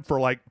mad at him for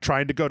like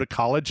trying to go to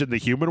college in the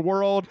human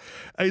world.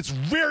 It's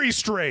very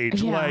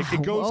strange. Yeah, like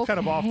it goes kind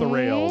of off the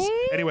rails.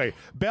 Anyway,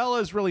 Bella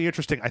is really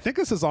interesting. I think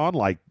this is on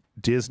like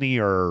Disney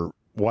or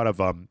one of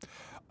them.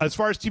 As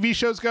far as TV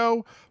shows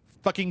go,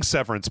 fucking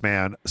Severance,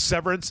 man.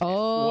 Severance.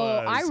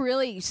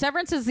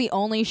 Severance is the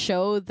only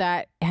show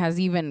that has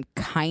even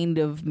kind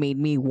of made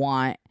me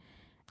want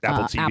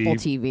Apple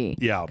TV.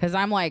 Yeah. Because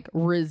I'm like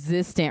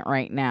resistant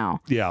right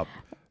now. Yeah.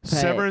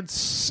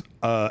 Severance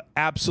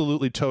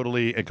absolutely,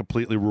 totally, and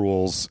completely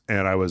rules.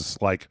 And I was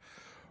like,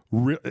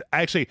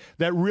 actually,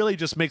 that really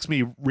just makes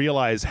me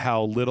realize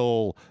how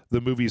little the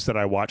movies that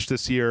I watched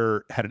this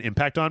year had an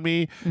impact on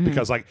me,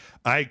 because like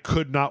I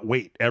could not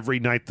wait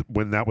every night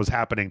when that was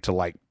happening to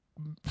like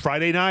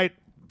Friday night.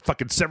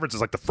 Fucking Severance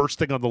is like the first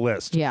thing on the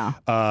list. Yeah.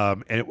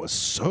 And it was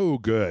so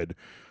good.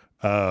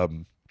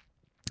 And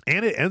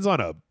it ends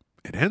on a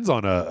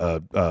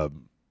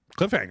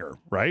cliffhanger,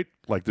 right?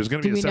 Like there's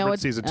going to be a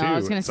Severance season 2. I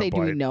was going to say,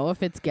 do we know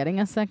if it's getting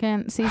a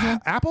second season?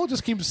 Apple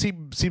just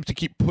seems to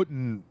keep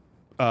putting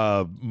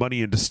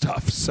money into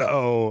stuff.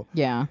 So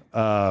yeah.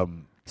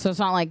 So it's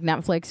not like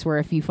Netflix where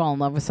if you fall in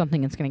love with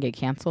something, it's going to get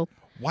canceled.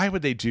 Why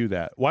would they do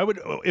that? Why would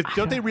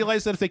don't they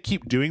realize that if they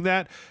keep doing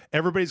that,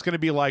 everybody's going to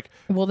be like,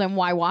 well, then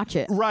why watch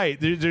it? Right.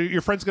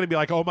 Your friend's going to be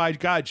like, oh my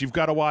God, you've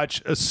got to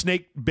watch a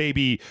Snake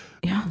Baby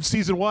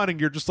season 1. And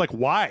you're just like,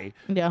 why?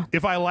 Yeah.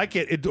 If I like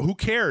it, who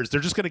cares?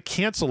 They're just going to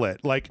cancel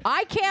it. Like,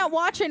 I can't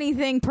watch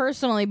anything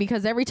personally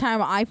because every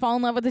time I fall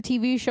in love with a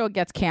TV show, it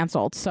gets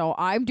canceled. So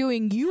I'm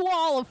doing you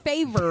all a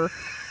favor.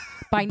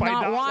 By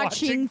not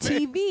watching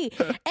TV.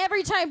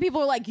 Every time people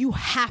are like, you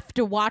have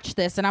to watch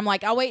this. And I'm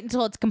like, I'll wait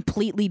until it's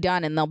completely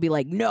done. And they'll be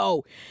like,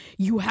 no,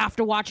 you have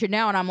to watch it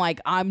now. And I'm like,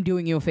 I'm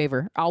doing you a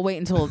favor. I'll wait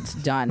until it's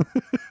done.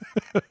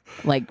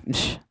 Like,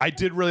 I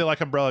did really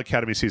like Umbrella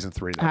Academy season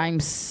 3. Though.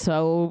 I'm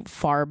so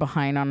far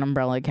behind on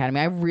Umbrella Academy.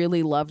 I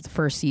really loved the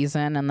first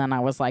season. And then I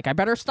was like, I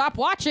better stop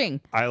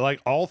watching. I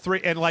like all 3.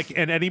 And like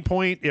at any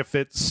point, if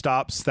it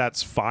stops,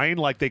 that's fine.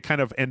 Like they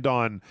kind of end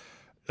on...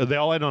 They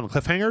all end on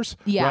cliffhangers,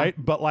 right?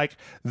 But like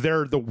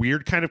they're the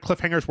weird kind of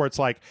cliffhangers where it's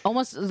like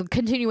almost a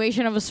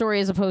continuation of a story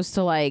as opposed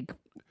to like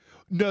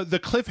no, the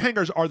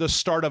cliffhangers are the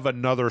start of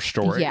another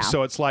story. Yeah.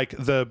 So it's like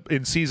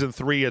in season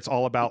 3, it's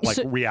all about like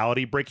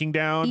reality breaking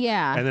down.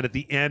 Yeah. And then at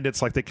the end,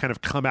 it's like they kind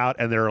of come out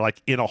and they're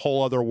like in a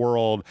whole other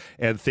world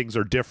and things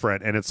are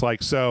different. And it's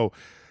like, so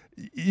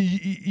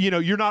you know,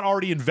 you're not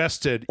already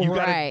invested. You've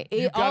right.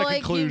 Got all a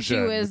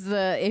conclusion. It gives you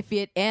is if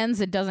it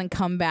ends, it doesn't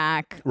come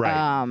back.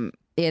 Right.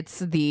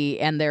 It's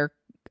and their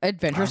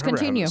adventures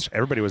continue.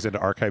 Everybody was into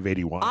Archive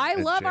 81. I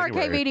love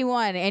Archive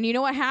 81, and you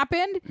know what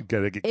happened?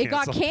 It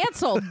got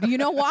canceled. You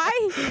know why?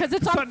 Because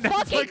it's on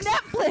fucking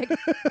Netflix.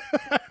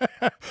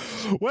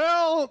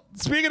 Well,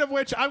 speaking of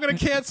which, I'm going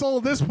to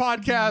cancel this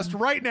podcast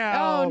right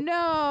now. Oh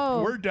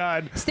no, we're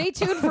done. Stay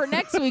tuned for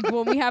next week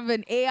when we have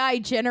an AI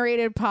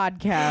generated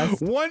podcast.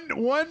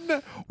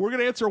 We're going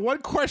to answer one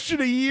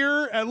question a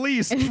year at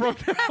least from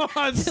now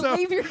on. So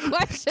leave your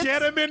questions. Get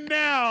them in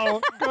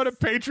now. Go to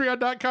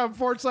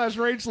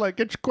patreon.com/RageSelect.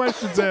 Get your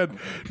questions in.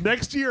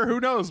 Next year, who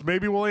knows?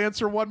 Maybe we'll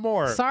answer one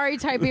more. Sorry,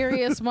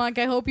 Tiberius Monk.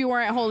 I hope you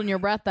weren't holding your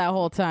breath that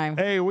whole time.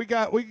 Hey, we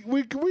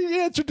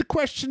answered the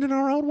question in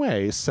our own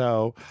way.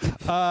 So,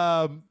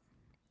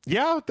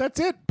 yeah, that's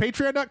it.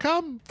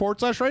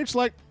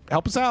 Patreon.com/RageSelect.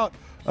 Help us out.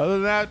 Other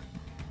than that,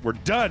 we're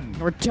done.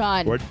 We're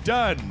done. We're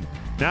done.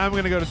 Now I'm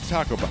going to go to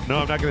Taco Bell. No,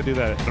 I'm not going to do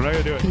that. I'm not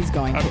going to do it. He's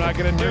going. I'm not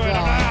going to do it. No,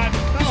 I'm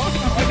not. No,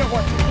 I don't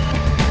want to.